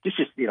this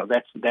is,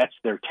 that's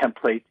their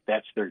template,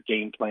 that's their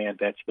game plan,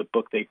 that's the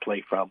book they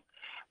play from.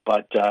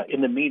 But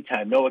in the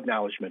meantime, no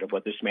acknowledgement of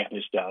what this man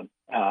has done.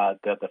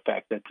 The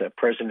fact that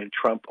President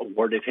Trump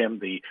awarded him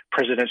the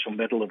Presidential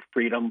Medal of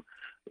Freedom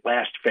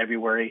last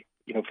February,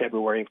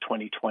 February of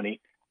 2020.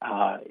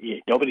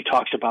 Nobody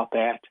talks about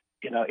that.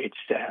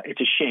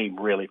 It's a shame,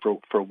 really,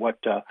 for what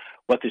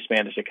this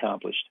man has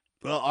accomplished.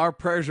 Well, our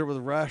prayers are with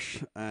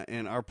Rush,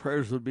 and our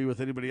prayers would be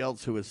with anybody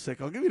else who is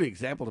sick. I'll give you an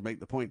example to make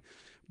the point.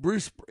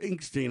 Bruce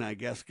Springsteen, I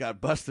guess, got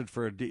busted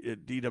for a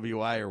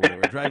DWI or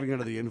whatever, driving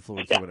under the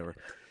influence or whatever.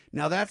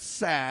 Now, that's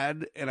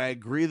sad, and I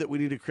agree that we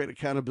need to create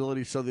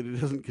accountability so that he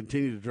doesn't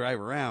continue to drive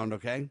around,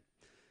 okay?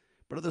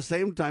 But at the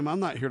same time, I'm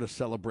not here to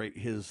celebrate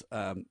his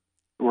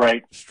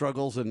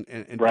struggles and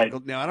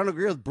right. Now, I don't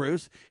agree with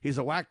Bruce. He's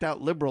a whacked out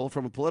liberal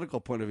from a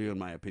political point of view, in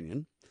my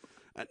opinion.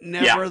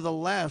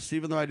 Nevertheless,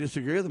 even though I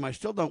disagree with him, I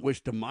still don't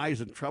wish demise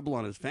and trouble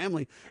on his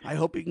family. I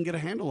hope he can get a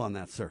handle on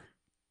that, sir.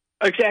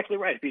 Exactly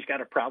right. If he's got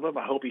a problem,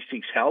 I hope he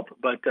seeks help.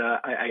 But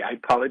I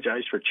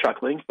apologize for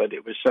chuckling, but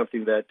it was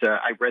something that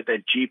I read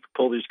that Jeep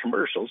pulled his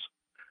commercials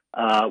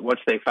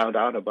once they found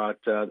out about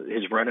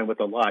his run-in with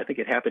the law. I think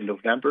it happened in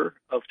November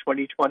of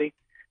 2020.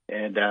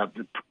 And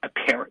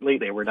apparently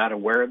they were not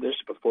aware of this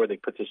before they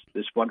put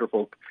this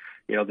wonderful,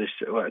 this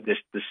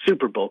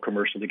Super Bowl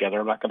commercial together.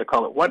 I'm not going to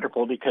call it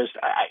wonderful because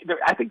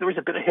I think there was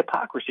a bit of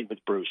hypocrisy with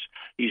Bruce.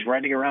 He's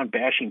running around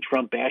bashing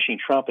Trump,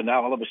 and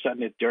now all of a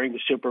sudden during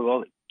the Super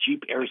Bowl,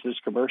 Jeep airs this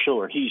commercial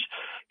where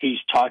he's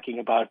talking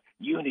about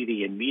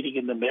unity and meeting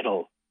in the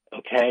middle.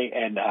 Okay,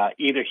 and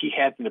either he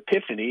had an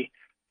epiphany,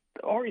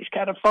 or he's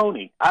kind of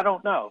phony. I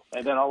don't know.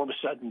 And then all of a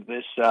sudden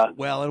this...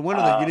 well, and one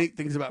of the unique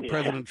things about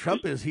President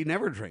Trump is he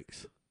never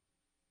drinks.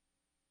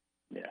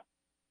 Yeah.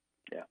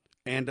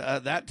 And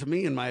that, to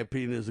me, in my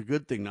opinion, is a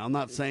good thing. Now, I'm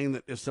not saying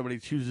that if somebody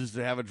chooses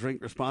to have a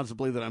drink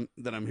responsibly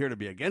that I'm here to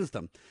be against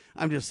them.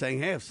 I'm just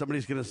saying, hey, if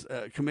somebody's going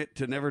to commit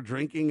to never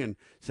drinking and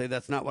say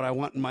that's not what I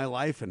want in my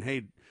life, and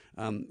hey,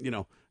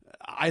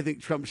 I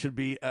think Trump should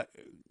be,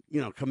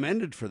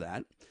 commended for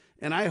that.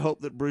 And I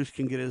hope that Bruce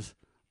can get his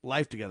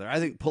life together. I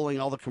think pulling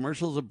all the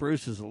commercials of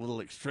Bruce is a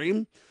little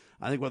extreme.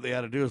 I think what they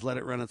ought to do is let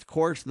it run its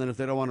course, and then if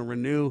they don't want to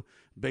renew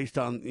based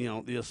on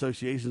the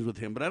associations with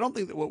him. But I don't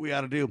think that what we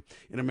ought to do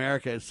in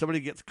America is somebody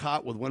gets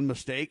caught with one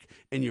mistake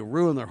and you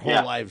ruin their whole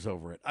lives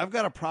over it. I've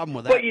got a problem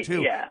with that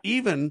too. Yeah.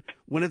 Even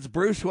when it's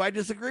Bruce, who I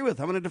disagree with,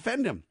 I'm going to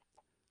defend him.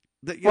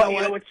 That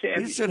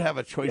he should have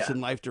a choice in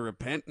life to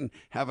repent and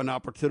have an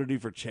opportunity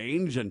for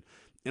change, and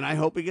I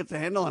hope he gets a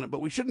handle on it.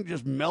 But we shouldn't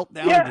just melt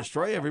down and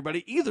destroy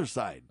everybody, either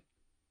side.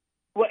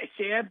 Well,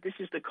 Sam, this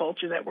is the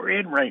culture that we're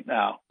in right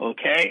now,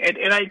 okay?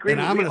 And I agree.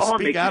 And I'm going to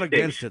speak out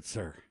against it,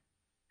 sir.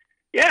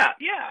 Yeah,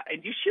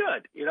 and you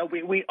should.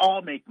 We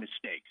all make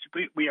mistakes.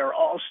 We are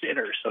all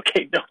sinners,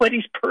 okay?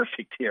 Nobody's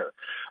perfect here,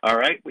 all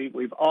right?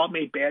 We've all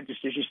made bad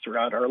decisions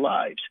throughout our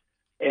lives,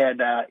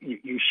 and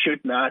you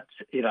should not.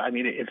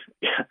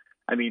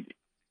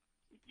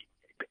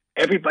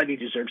 Everybody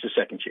deserves a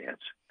second chance,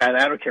 and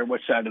I don't care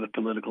what side of the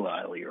political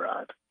aisle you're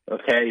on.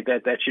 Okay,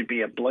 that should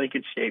be a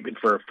blanket statement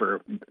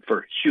for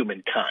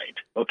humankind.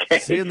 Okay.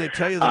 See, and they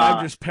tell you that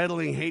I'm just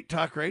peddling hate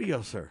talk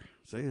radio, sir.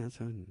 See, that's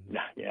how.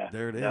 Yeah.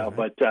 There it is. No,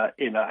 right? but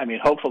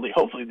hopefully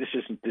this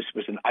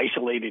was an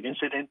isolated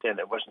incident and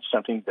it wasn't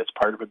something that's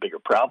part of a bigger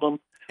problem.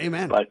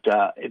 Amen. But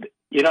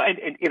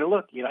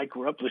look, I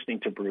grew up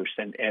listening to Bruce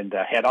and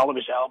had all of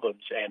his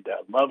albums and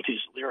loved his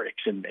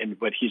lyrics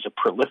but he's a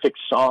prolific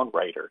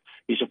songwriter.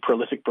 He's a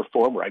prolific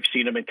performer. I've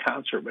seen him in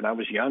concert when I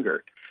was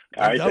younger.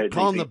 Don't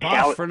call him the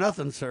boss for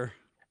nothing, sir.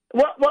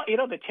 Well,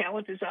 the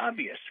talent is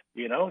obvious.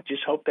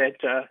 Just hope that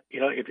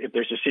if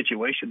there's a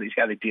situation that he's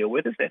got to deal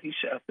with it, that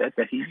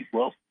he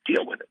will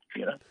deal with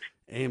it.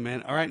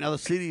 Amen. All right, now the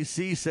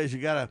CDC says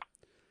you got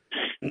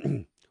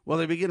to. Well,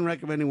 they begin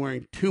recommending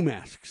wearing 2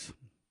 masks,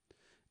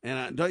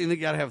 and don't you think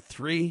you got to have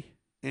 3,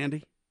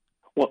 Andy?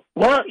 Well,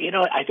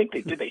 I think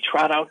they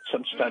trot out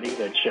some study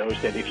that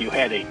shows that if you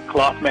had a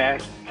cloth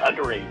mask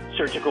under a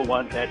surgical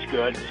one, that's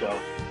good. So.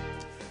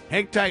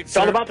 Hang tight, It's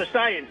sir. all about the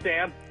science,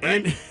 Sam.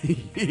 Right?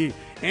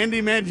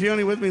 Andy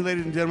Mangione with me,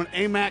 ladies and gentlemen.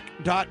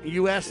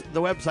 amac.us, the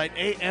website,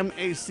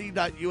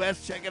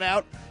 amac.us. Check it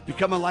out.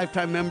 Become a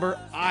lifetime member.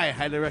 I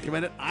highly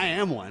recommend it. I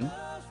am one.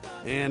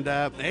 And,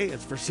 hey,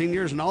 it's for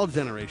seniors and all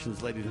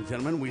generations, ladies and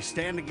gentlemen. We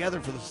stand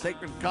together for the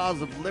sacred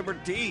cause of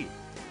liberty.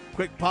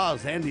 Quick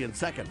pause, Andy, in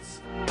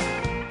seconds.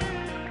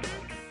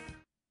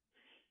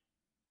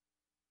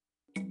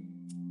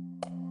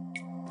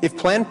 If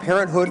Planned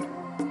Parenthood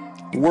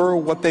were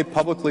what they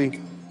publicly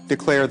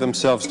declare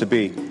themselves to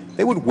be,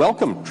 they would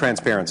welcome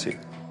transparency.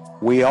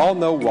 We all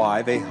know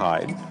why they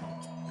hide,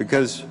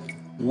 because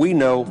we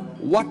know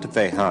what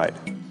they hide.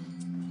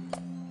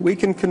 We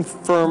can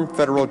confirm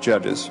federal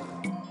judges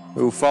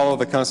who follow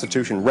the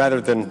Constitution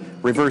rather than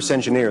reverse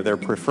engineer their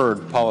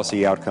preferred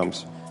policy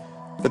outcomes.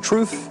 The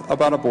truth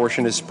about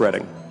abortion is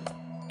spreading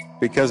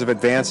because of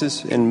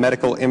advances in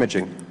medical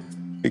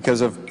imaging,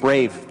 because of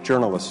brave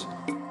journalists,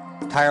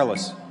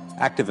 tireless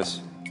activists,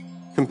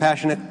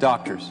 compassionate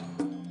doctors,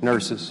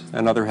 nurses,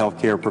 and other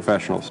healthcare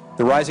professionals.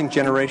 The rising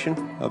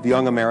generation of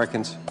young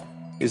Americans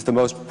is the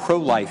most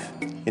pro-life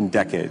in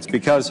decades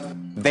because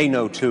they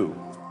know too.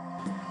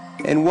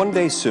 And one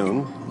day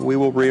soon, we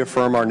will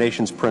reaffirm our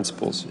nation's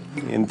principles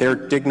in their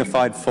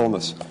dignified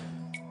fullness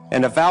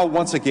and avow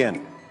once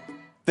again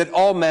that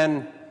all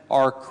men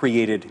are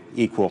created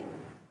equal.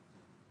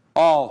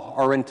 All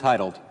are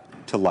entitled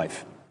to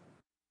life.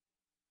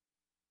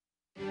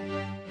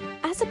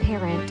 As a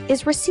parent,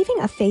 is receiving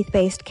a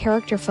faith-based,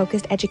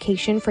 character-focused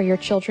education for your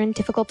children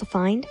difficult to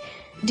find?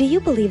 Do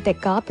you believe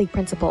that godly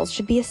principles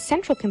should be a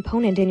central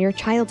component in your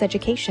child's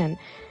education?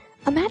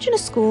 Imagine a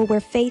school where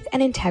faith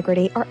and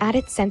integrity are at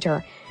its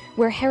center,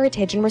 where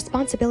heritage and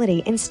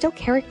responsibility instill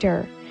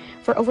character,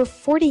 For over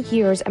 40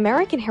 years,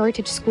 American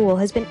Heritage School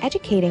has been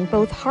educating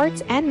both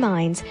hearts and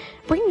minds,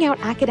 bringing out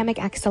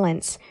academic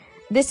excellence.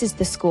 This is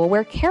the school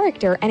where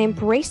character and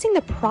embracing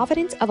the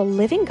providence of a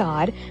living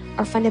God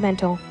are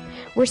fundamental,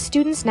 where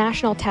students'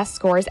 national test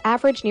scores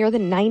average near the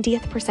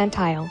 90th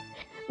percentile.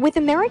 With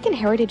American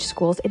Heritage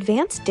School's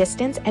advanced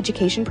distance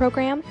education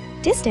program,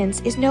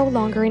 distance is no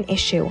longer an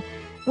issue.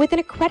 With an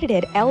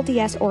accredited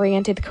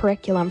LDS-oriented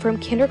curriculum from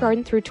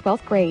kindergarten through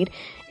 12th grade,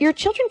 your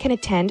children can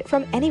attend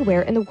from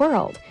anywhere in the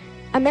world.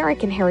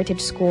 American Heritage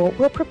School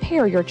will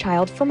prepare your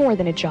child for more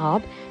than a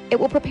job. It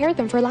will prepare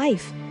them for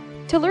life.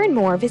 To learn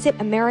more, visit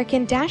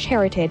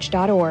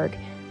american-heritage.org.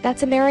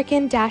 That's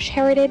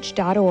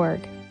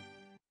american-heritage.org.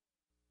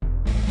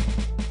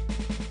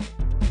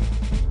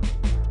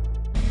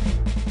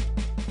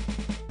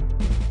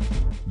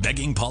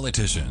 Begging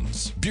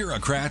politicians,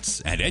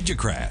 bureaucrats, and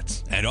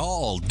educrats, and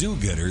all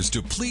do-gooders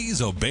to please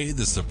obey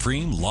the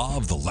supreme law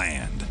of the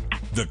land,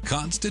 the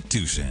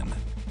Constitution.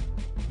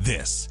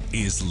 This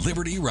is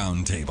Liberty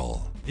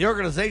Roundtable. The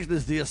organization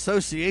is the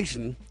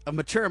Association of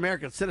Mature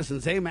American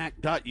Citizens,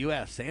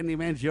 AMAC.US. Andy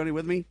Mangione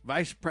with me,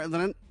 Vice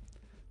President,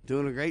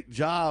 doing a great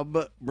job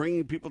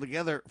bringing people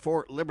together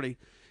for liberty.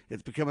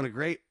 It's becoming a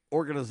great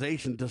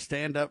organization to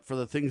stand up for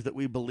the things that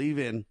we believe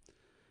in.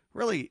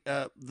 Really,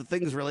 the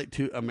things relate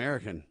to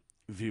American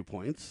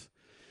viewpoints.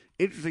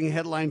 Interesting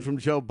headline from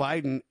Joe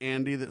Biden,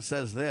 Andy, that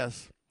says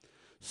this: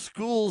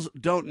 schools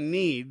don't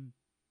need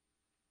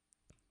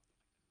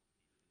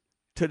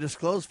to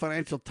disclose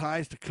financial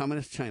ties to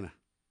communist China.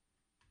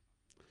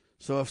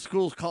 So if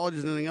schools,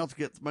 colleges, and anything else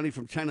gets money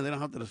from China, they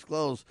don't have to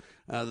disclose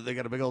that they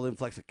got a big old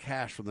influx of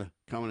cash from the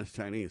communist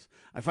Chinese.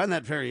 I find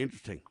that very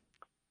interesting.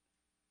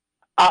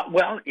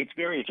 Well, it's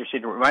very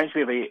interesting. It reminds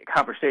me of a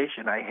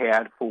conversation I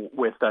had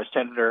with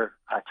Senator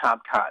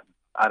Tom Cotton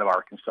out of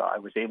Arkansas. I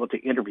was able to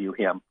interview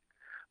him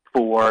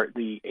for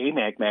the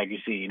AMAC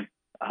magazine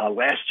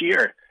last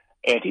year,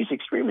 and he's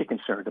extremely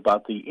concerned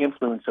about the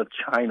influence of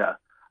China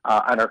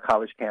on our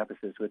college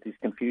campuses with these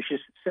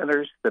Confucius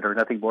centers that are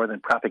nothing more than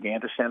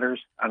propaganda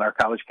centers on our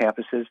college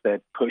campuses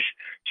that push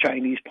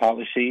Chinese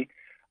policy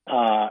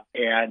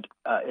and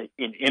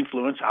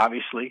influence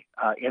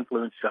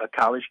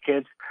college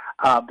kids.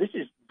 This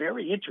is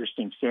very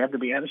interesting, Sam, to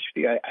be honest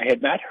with you. I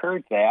had not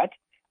heard that.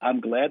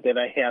 I'm glad that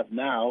I have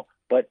now.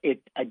 But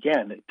it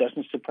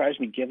doesn't surprise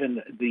me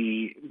given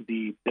the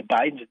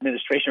Biden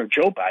administration, or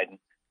Joe Biden,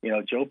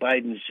 Joe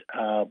Biden's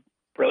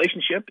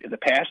relationship in the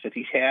past that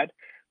he's had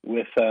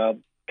with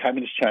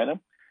communist China.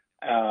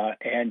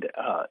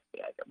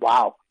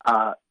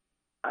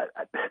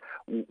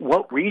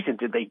 What reason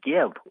did they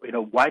give?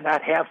 Why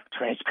not have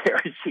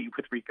transparency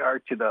with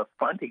regard to the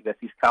funding that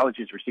these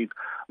colleges receive?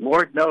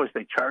 Lord knows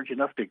they charge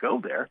enough to go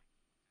there.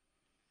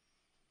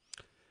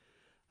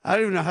 I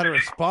don't even know how to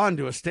respond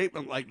to a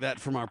statement like that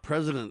from our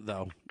president,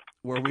 though,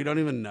 where we don't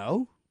even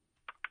know.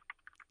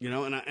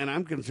 And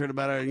I'm concerned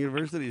about our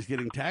universities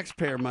getting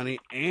taxpayer money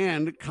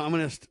and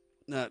communist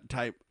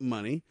type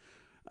money.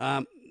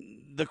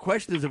 The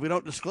question is, if we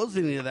don't disclose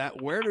any of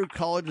that, where do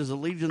colleges'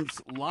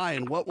 allegiance lie,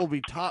 and what will be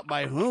taught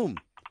by whom?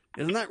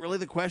 Isn't that really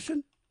the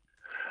question?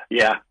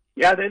 Yeah,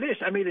 that is.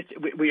 I mean,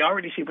 we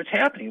already see what's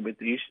happening with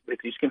these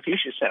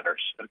Confucius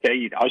centers.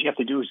 Okay, all you have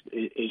to do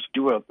is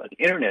do an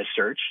internet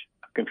search,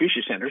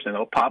 Confucius centers, and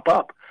they'll pop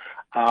up.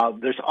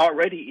 There's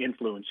already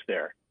influence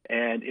there.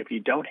 And if you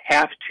don't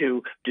have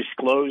to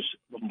disclose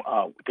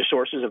the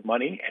sources of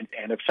money, and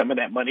if some of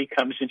that money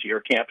comes into your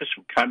campus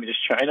from communist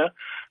China,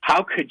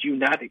 how could you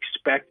not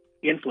expect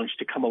influence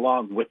to come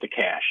along with the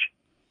cash?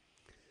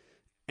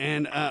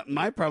 And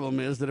my problem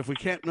is that if we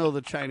can't know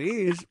the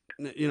Chinese,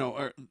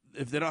 or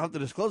if they don't have to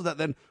disclose that,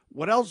 then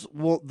what else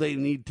will they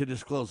need to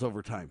disclose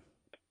over time?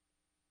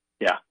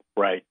 Yeah,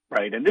 right.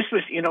 And this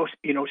was,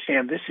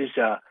 Sam, this is,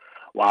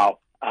 wow.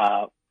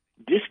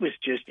 This was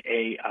just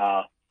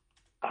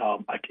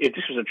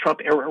this was a Trump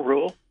era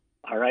rule,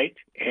 all right.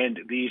 And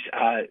these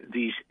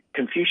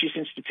Confucius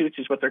Institutes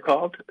is what they're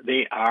called.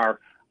 They are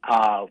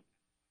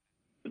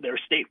they're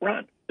state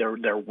run.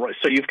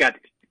 So you've got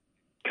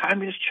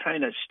Communist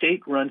China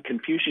state-run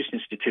Confucius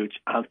Institutes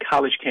on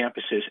college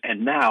campuses,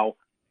 and now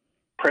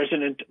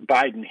President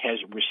Biden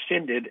has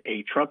rescinded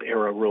a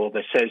Trump-era rule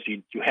that says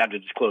you have to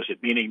disclose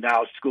it, meaning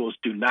now schools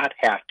do not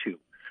have to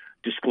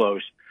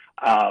disclose.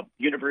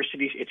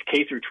 Universities, it's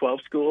K through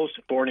 12 schools,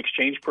 foreign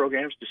exchange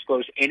programs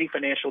disclose any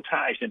financial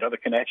ties and other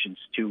connections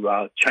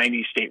to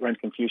Chinese state-run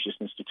Confucius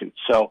Institutes.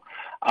 So,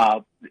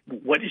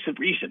 what is the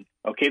reason?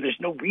 Okay, there's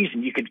no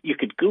reason. You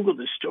could Google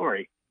this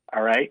story.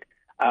 All right.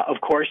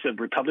 Of course, the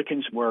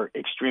Republicans were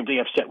extremely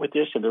upset with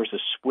this, and there was a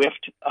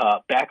swift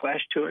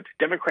backlash to it.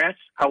 Democrats,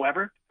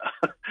 however,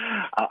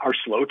 are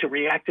slow to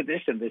react to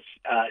this, and this.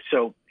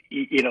 So,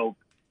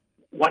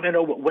 want to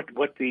know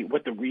what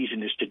the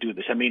reason is to do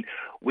this. I mean,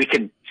 we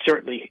can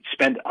certainly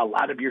spend a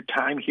lot of your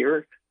time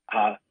here,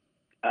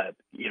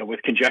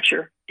 with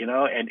conjecture,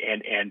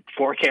 and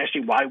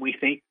forecasting why we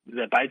think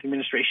the Biden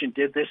administration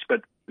did this.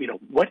 But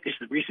what is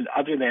the reason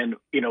other than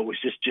was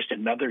this just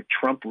another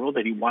Trump rule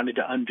that he wanted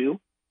to undo?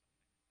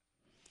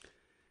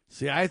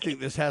 See, I think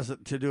this has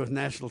to do with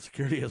national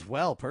security as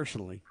well,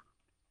 personally.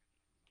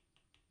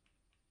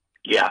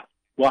 Yeah.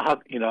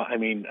 Well,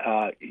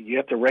 you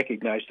have to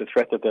recognize the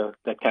threat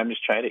that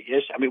Communist China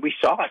is. I mean, we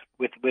saw it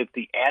with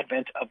the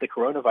advent of the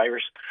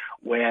coronavirus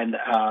when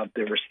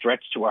there was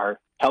threats to our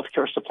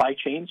healthcare supply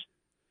chains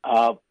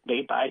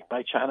made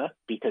by China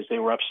because they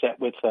were upset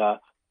with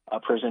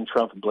President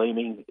Trump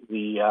blaming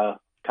the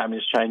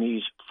Communist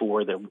Chinese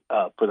for the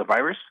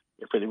virus,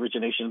 for the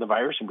origination of the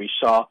virus, and we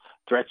saw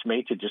threats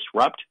made to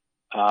disrupt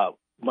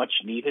much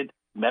needed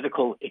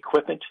medical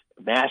equipment,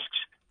 masks,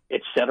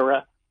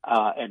 etc.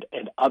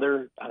 And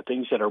other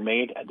things that are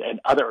made, and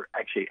other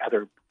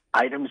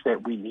items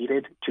that we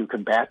needed to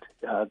combat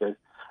the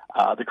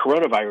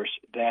coronavirus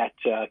that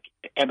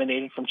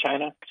emanated from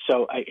China.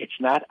 So it's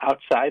not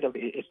outside of.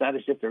 It's not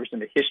as if there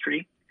isn't a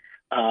history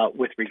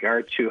with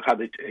regard to how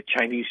the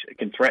Chinese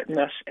can threaten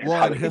us.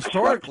 And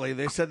historically,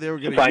 they said they were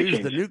going to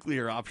use the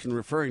nuclear option,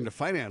 referring to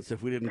finance,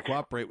 if we didn't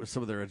cooperate with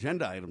some of their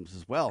agenda items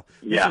as well.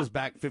 This was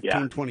back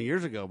 20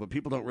 years ago, but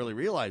people don't really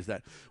realize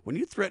that. When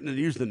you threaten to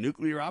use the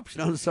nuclear option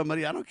on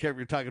somebody, I don't care if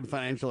you're talking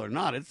financial or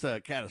not, it's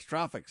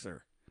catastrophic,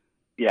 sir.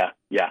 Yeah,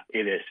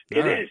 it is.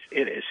 It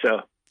is.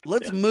 So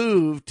let's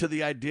move to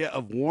the idea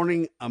of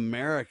warning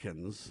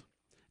Americans.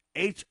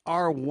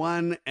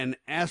 HR1 and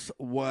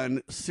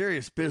S1,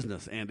 serious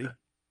business, Andy.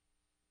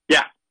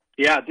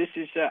 Yeah. This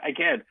is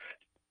again,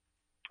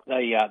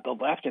 the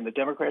left and the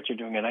Democrats are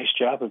doing a nice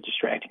job of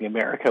distracting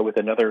America with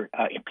another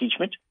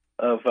impeachment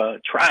of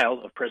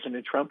trial of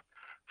President Trump,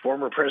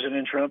 former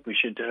President Trump. We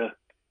should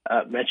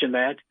mention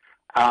that.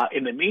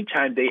 In the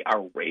meantime, they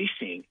are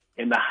racing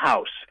in the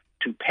House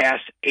to pass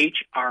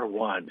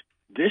HR1.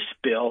 This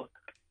bill,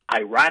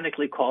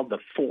 ironically called the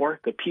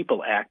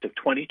People Act of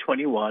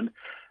 2021,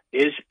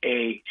 is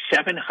a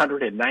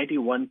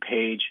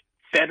 791-page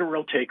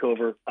federal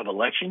takeover of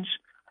elections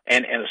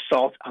and an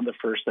assault on the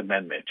First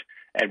Amendment.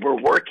 And we're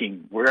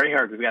working very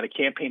hard. We've got a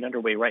campaign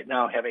underway right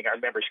now having our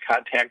members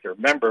contact their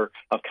member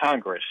of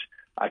Congress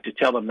to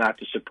tell them not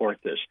to support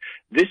this.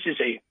 This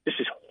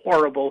is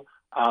horrible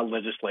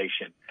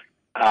legislation.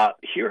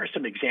 Here are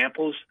some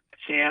examples,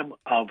 Sam,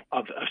 of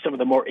some of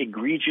the more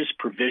egregious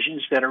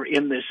provisions that are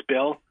in this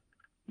bill.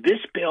 This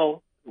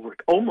bill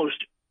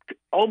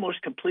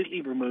almost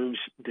completely removes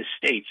the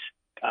states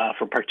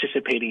from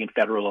participating in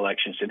federal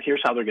elections, and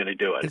here's how they're going to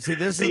do it. And see,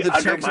 this is the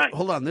checks.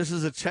 Hold on, this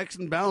is the checks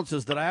and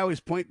balances that I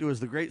always point to as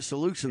the great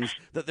solutions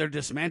that they're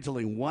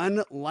dismantling,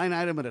 one line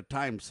item at a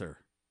time, sir.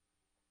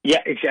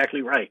 Yeah,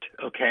 exactly right.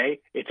 Okay,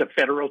 it's a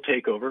federal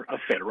takeover of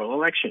federal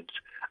elections.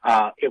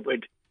 It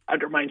would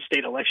undermine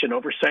state election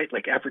oversight,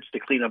 like efforts to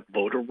clean up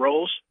voter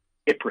rolls.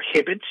 It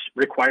prohibits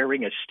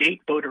requiring a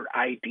state voter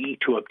ID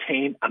to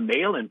obtain a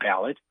mail-in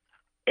ballot.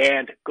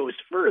 And goes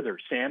further,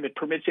 Sam. It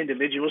permits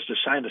individuals to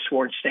sign a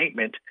sworn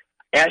statement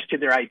as to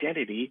their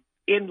identity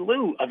in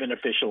lieu of an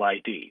official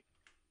ID.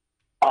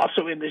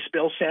 Also in this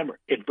bill, Sam,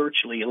 it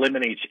virtually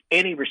eliminates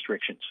any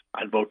restrictions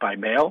on vote by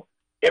mail.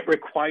 It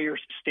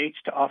requires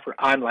states to offer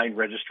online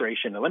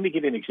registration. Now, let me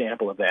give you an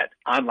example of that.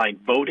 Online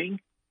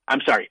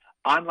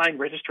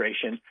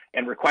registration,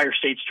 and require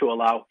states to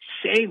allow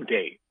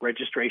same-day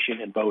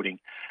registration and voting.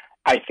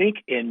 I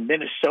think in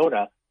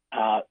Minnesota,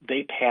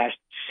 they passed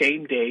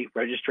same-day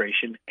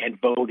registration and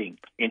voting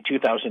in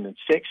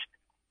 2006,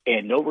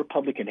 and no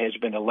Republican has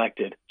been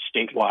elected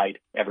statewide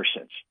ever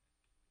since.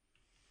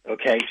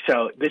 Okay,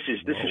 so this is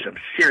some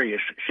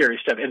serious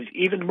stuff, and it's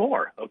even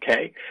more.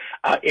 Okay,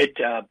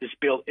 this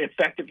bill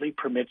effectively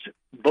permits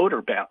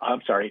ballot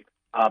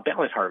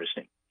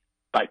harvesting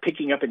by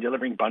picking up and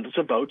delivering bundles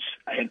of votes,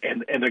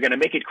 and they're going to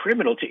make it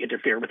criminal to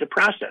interfere with the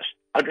process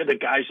under the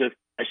guise of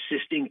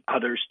assisting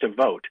others to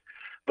vote.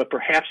 But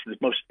perhaps the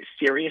most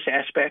serious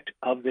aspect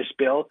of this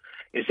bill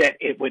is that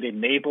it would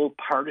enable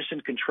partisan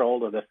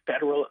control of the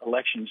Federal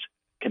Elections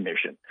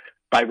Commission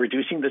by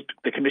reducing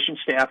the commission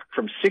staff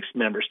from 6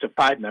 members to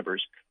 5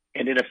 members,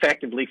 and it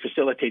effectively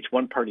facilitates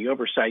one-party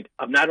oversight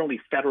of not only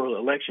federal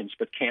elections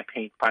but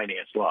campaign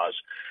finance laws.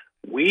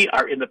 We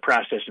are in the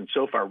process, and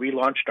so far we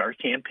launched our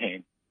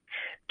campaign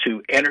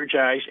to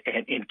energize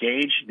and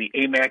engage the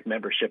AMAC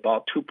membership,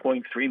 all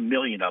 2.3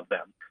 million of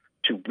them,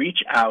 to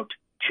reach out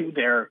to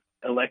their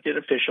elected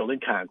official in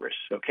Congress,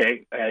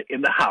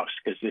 in the House,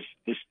 because this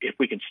if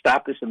we can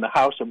stop this in the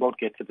House, it won't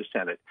get to the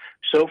Senate.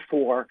 So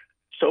far,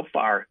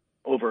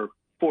 over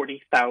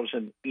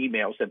 40,000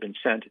 emails have been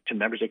sent to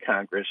members of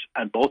Congress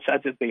on both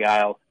sides of the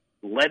aisle,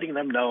 letting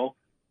them know,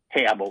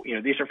 hey,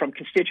 these are from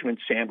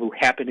constituents, Sam, who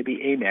happen to be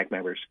AMAC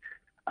members.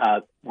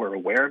 We're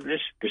aware of this.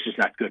 This is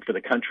not good for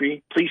the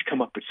country. Please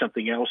come up with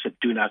something else and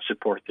do not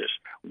support this.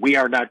 We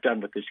are not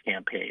done with this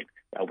campaign.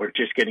 We're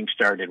just getting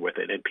started with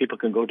it. And people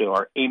can go to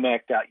our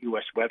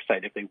amac.us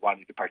website if they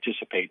wanted to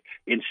participate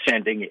in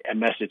sending a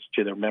message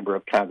to their member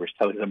of Congress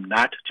telling them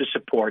not to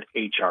support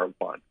H.R.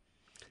 1.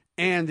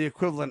 And the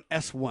equivalent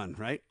S1,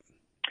 right?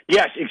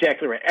 Yes,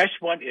 exactly right.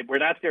 S1, we're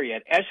not there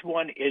yet.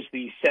 S1 is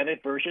the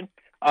Senate version.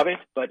 of it,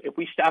 but if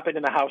we stop it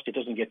in the House, it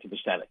doesn't get to the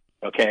Senate.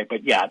 Okay,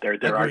 but yeah, there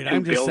are Agreed. two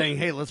I'm just bills. saying,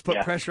 hey, let's put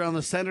pressure on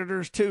the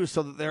senators too,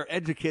 so that they're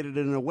educated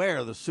and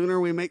aware. The sooner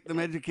we make them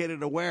educated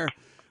and aware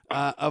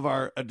of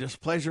our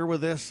displeasure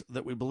with this,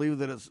 that we believe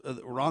that it's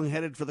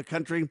wrong-headed for the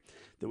country,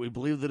 that we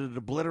believe that it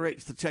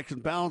obliterates the checks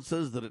and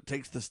balances, that it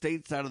takes the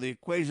states out of the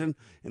equation,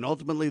 and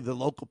ultimately the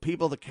local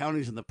people, the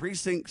counties, and the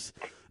precincts.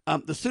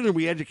 The sooner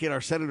we educate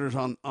our senators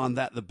on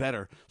that, the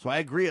better. So I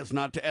agree it's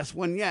not to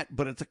S1 yet,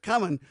 but it's a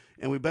coming,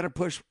 and we better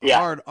push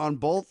hard on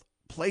both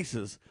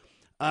places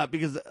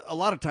because a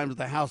lot of times at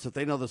the House, if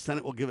they know the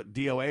Senate will give it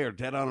DOA or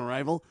dead on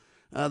arrival,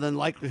 then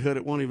likelihood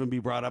it won't even be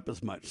brought up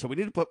as much. So we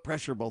need to put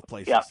pressure both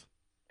places. Yeah.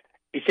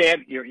 Hey,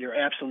 Sam, you're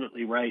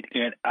absolutely right,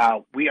 and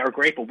we are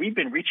grateful. We've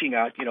been reaching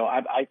out. You know,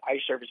 I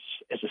serve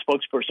as a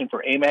spokesperson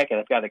for AMAC, and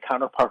I've got a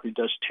counterpart who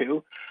does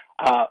too.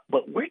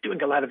 But we're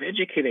doing a lot of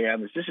educating on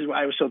this. This is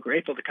why I was so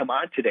grateful to come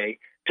on today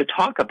to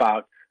talk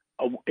about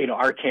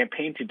our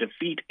campaign to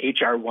defeat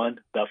H.R. 1,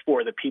 the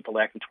For the People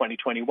Act in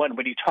 2021.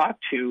 When you talk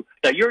to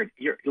now, you're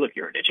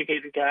an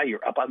educated guy.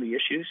 You're up on the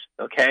issues,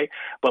 okay?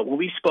 But when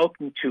we've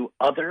spoken to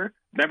other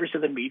members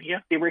of the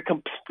media, they were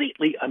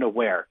completely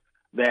unaware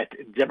that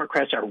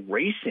Democrats are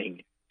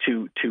racing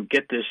to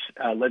get this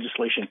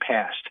legislation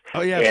passed. Oh,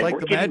 yeah, it's and like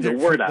we're the getting magic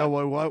the word trick, out.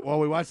 though. While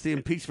we watch the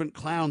impeachment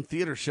clown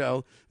theater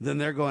show, then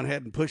they're going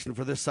ahead and pushing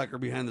for this sucker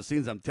behind the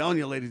scenes. I'm telling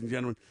you, ladies and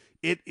gentlemen,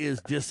 it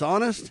is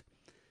dishonest,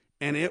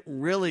 and it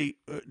really,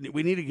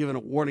 we need to give a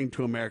warning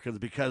to Americans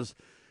because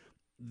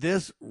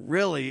this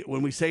really,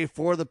 when we say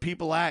For the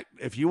People Act,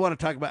 if you want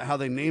to talk about how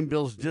they name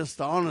bills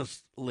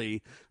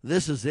dishonestly,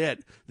 this is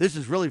it. This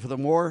is really for the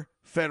More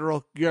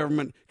Federal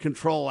Government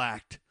Control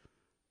Act.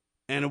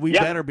 And we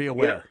better be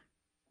aware. Yeah.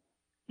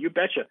 You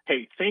betcha.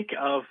 Hey, think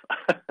of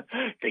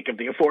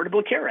the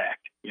Affordable Care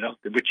Act,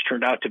 which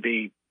turned out to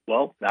be,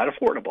 well, not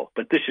affordable.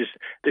 But this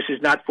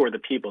is not for the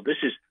people. This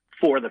is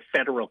for the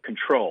federal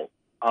control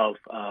of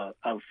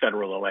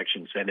federal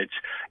elections, and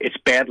it's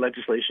bad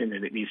legislation,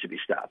 and it needs to be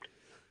stopped.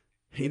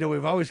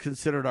 We've always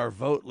considered our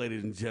vote,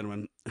 ladies and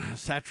gentlemen,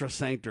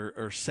 sacrosanct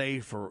or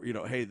safe, or,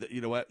 hey,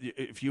 you know what?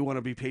 If you want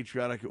to be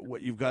patriotic,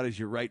 what you've got is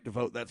your right to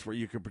vote. That's where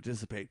you can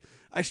participate.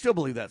 I still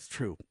believe that's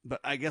true. But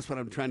I guess what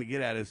I'm trying to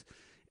get at is,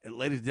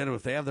 ladies and gentlemen,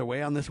 if they have their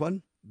way on this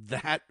one,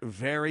 that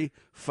very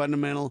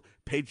fundamental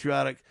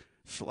patriotic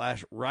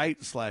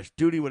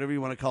 /right/duty, whatever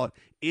you want to call it,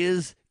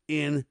 is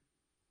in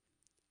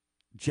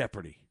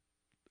jeopardy.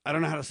 I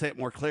don't know how to say it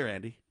more clear,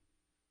 Andy.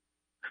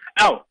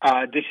 Oh,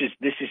 this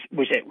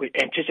was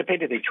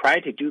anticipated. They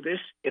tried to do this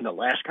in the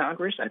last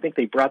Congress. I think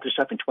they brought this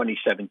up in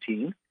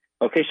 2017.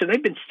 Okay, so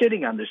they've been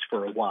sitting on this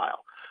for a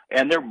while,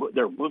 and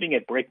they're moving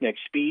at breakneck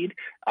speed.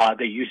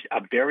 They use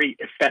a very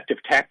effective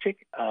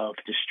tactic of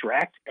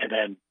distract and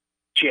then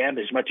jam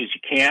as much as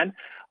you can.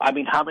 I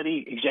mean, how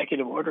many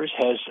executive orders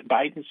has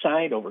Biden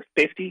signed? Over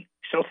 50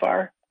 so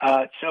far.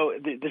 So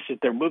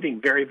they're moving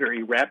very,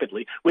 very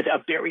rapidly with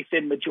a very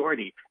thin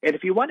majority. And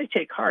if you want to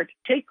take heart,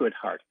 take good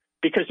heart.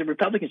 Because the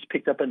Republicans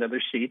picked up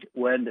another seat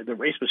when the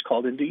race was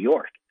called in New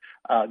York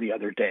the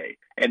other day.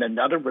 And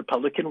another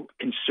Republican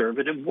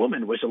conservative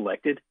woman was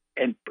elected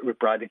and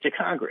brought into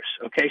Congress.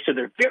 Okay, so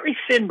they're very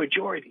thin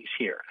majorities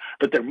here.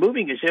 But they're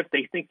moving as if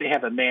they think they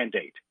have a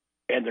mandate.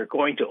 And they're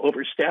going to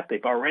overstep.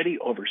 They've already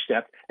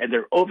overstepped. And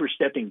they're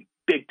overstepping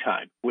big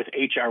time with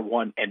H.R.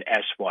 1 and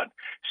S1.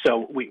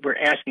 So we're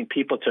asking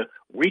people to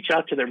reach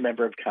out to their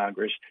member of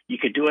Congress. You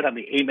could do it on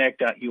the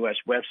amac.us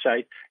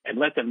website and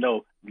let them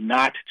know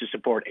not to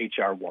support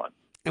H.R. 1.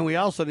 And we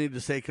also need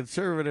to say,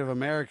 conservative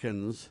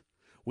Americans,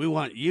 we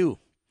want you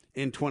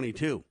in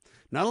 22.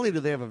 Not only do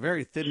they have a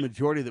very thin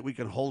majority that we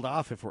can hold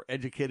off if we're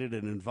educated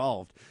and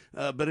involved,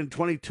 but in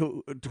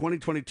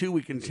 2022,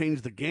 we can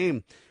change the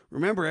game.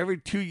 Remember, every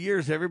 2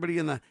 years, everybody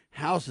in the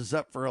House is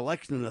up for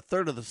election and a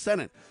third of the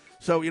Senate.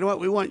 So, you know what?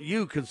 We want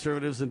you,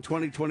 conservatives, in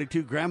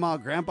 2022, grandma,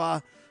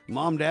 grandpa,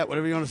 mom, dad,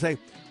 whatever you want to say,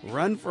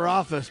 run for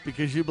office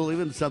because you believe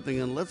in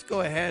something, and let's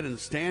go ahead and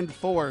stand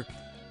for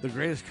the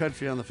greatest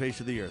country on the face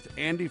of the earth.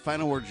 Andy,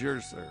 final words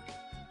yours, sir.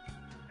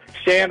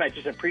 Sam, I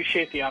just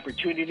appreciate the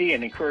opportunity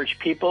and encourage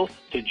people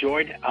to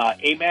join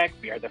AMAC.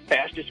 We are the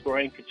fastest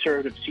growing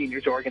conservative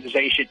seniors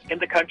organization in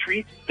the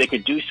country. They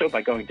can do so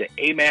by going to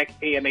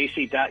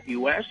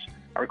amac.us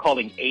or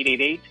calling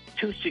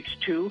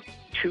 888-262-2006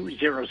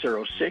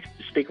 to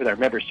speak with our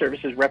member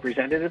services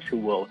representatives who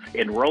will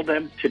enroll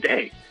them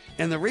today.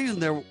 And the reason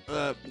they're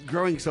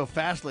growing so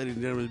fast, ladies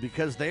and gentlemen, is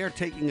because they are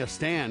taking a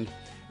stand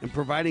and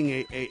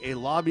providing a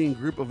lobbying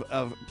group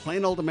of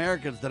plain old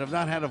Americans that have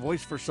not had a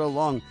voice for so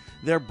long.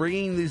 They're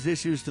bringing these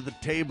issues to the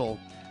table.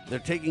 They're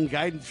taking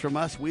guidance from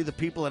us, we the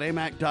people at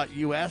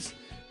amac.us,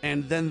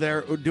 and then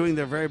they're doing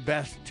their very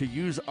best to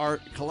use our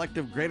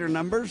collective greater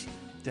numbers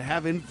to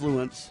have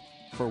influence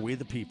for we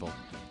the people.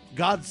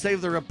 God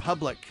save the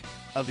Republic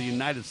of the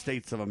United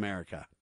States of America.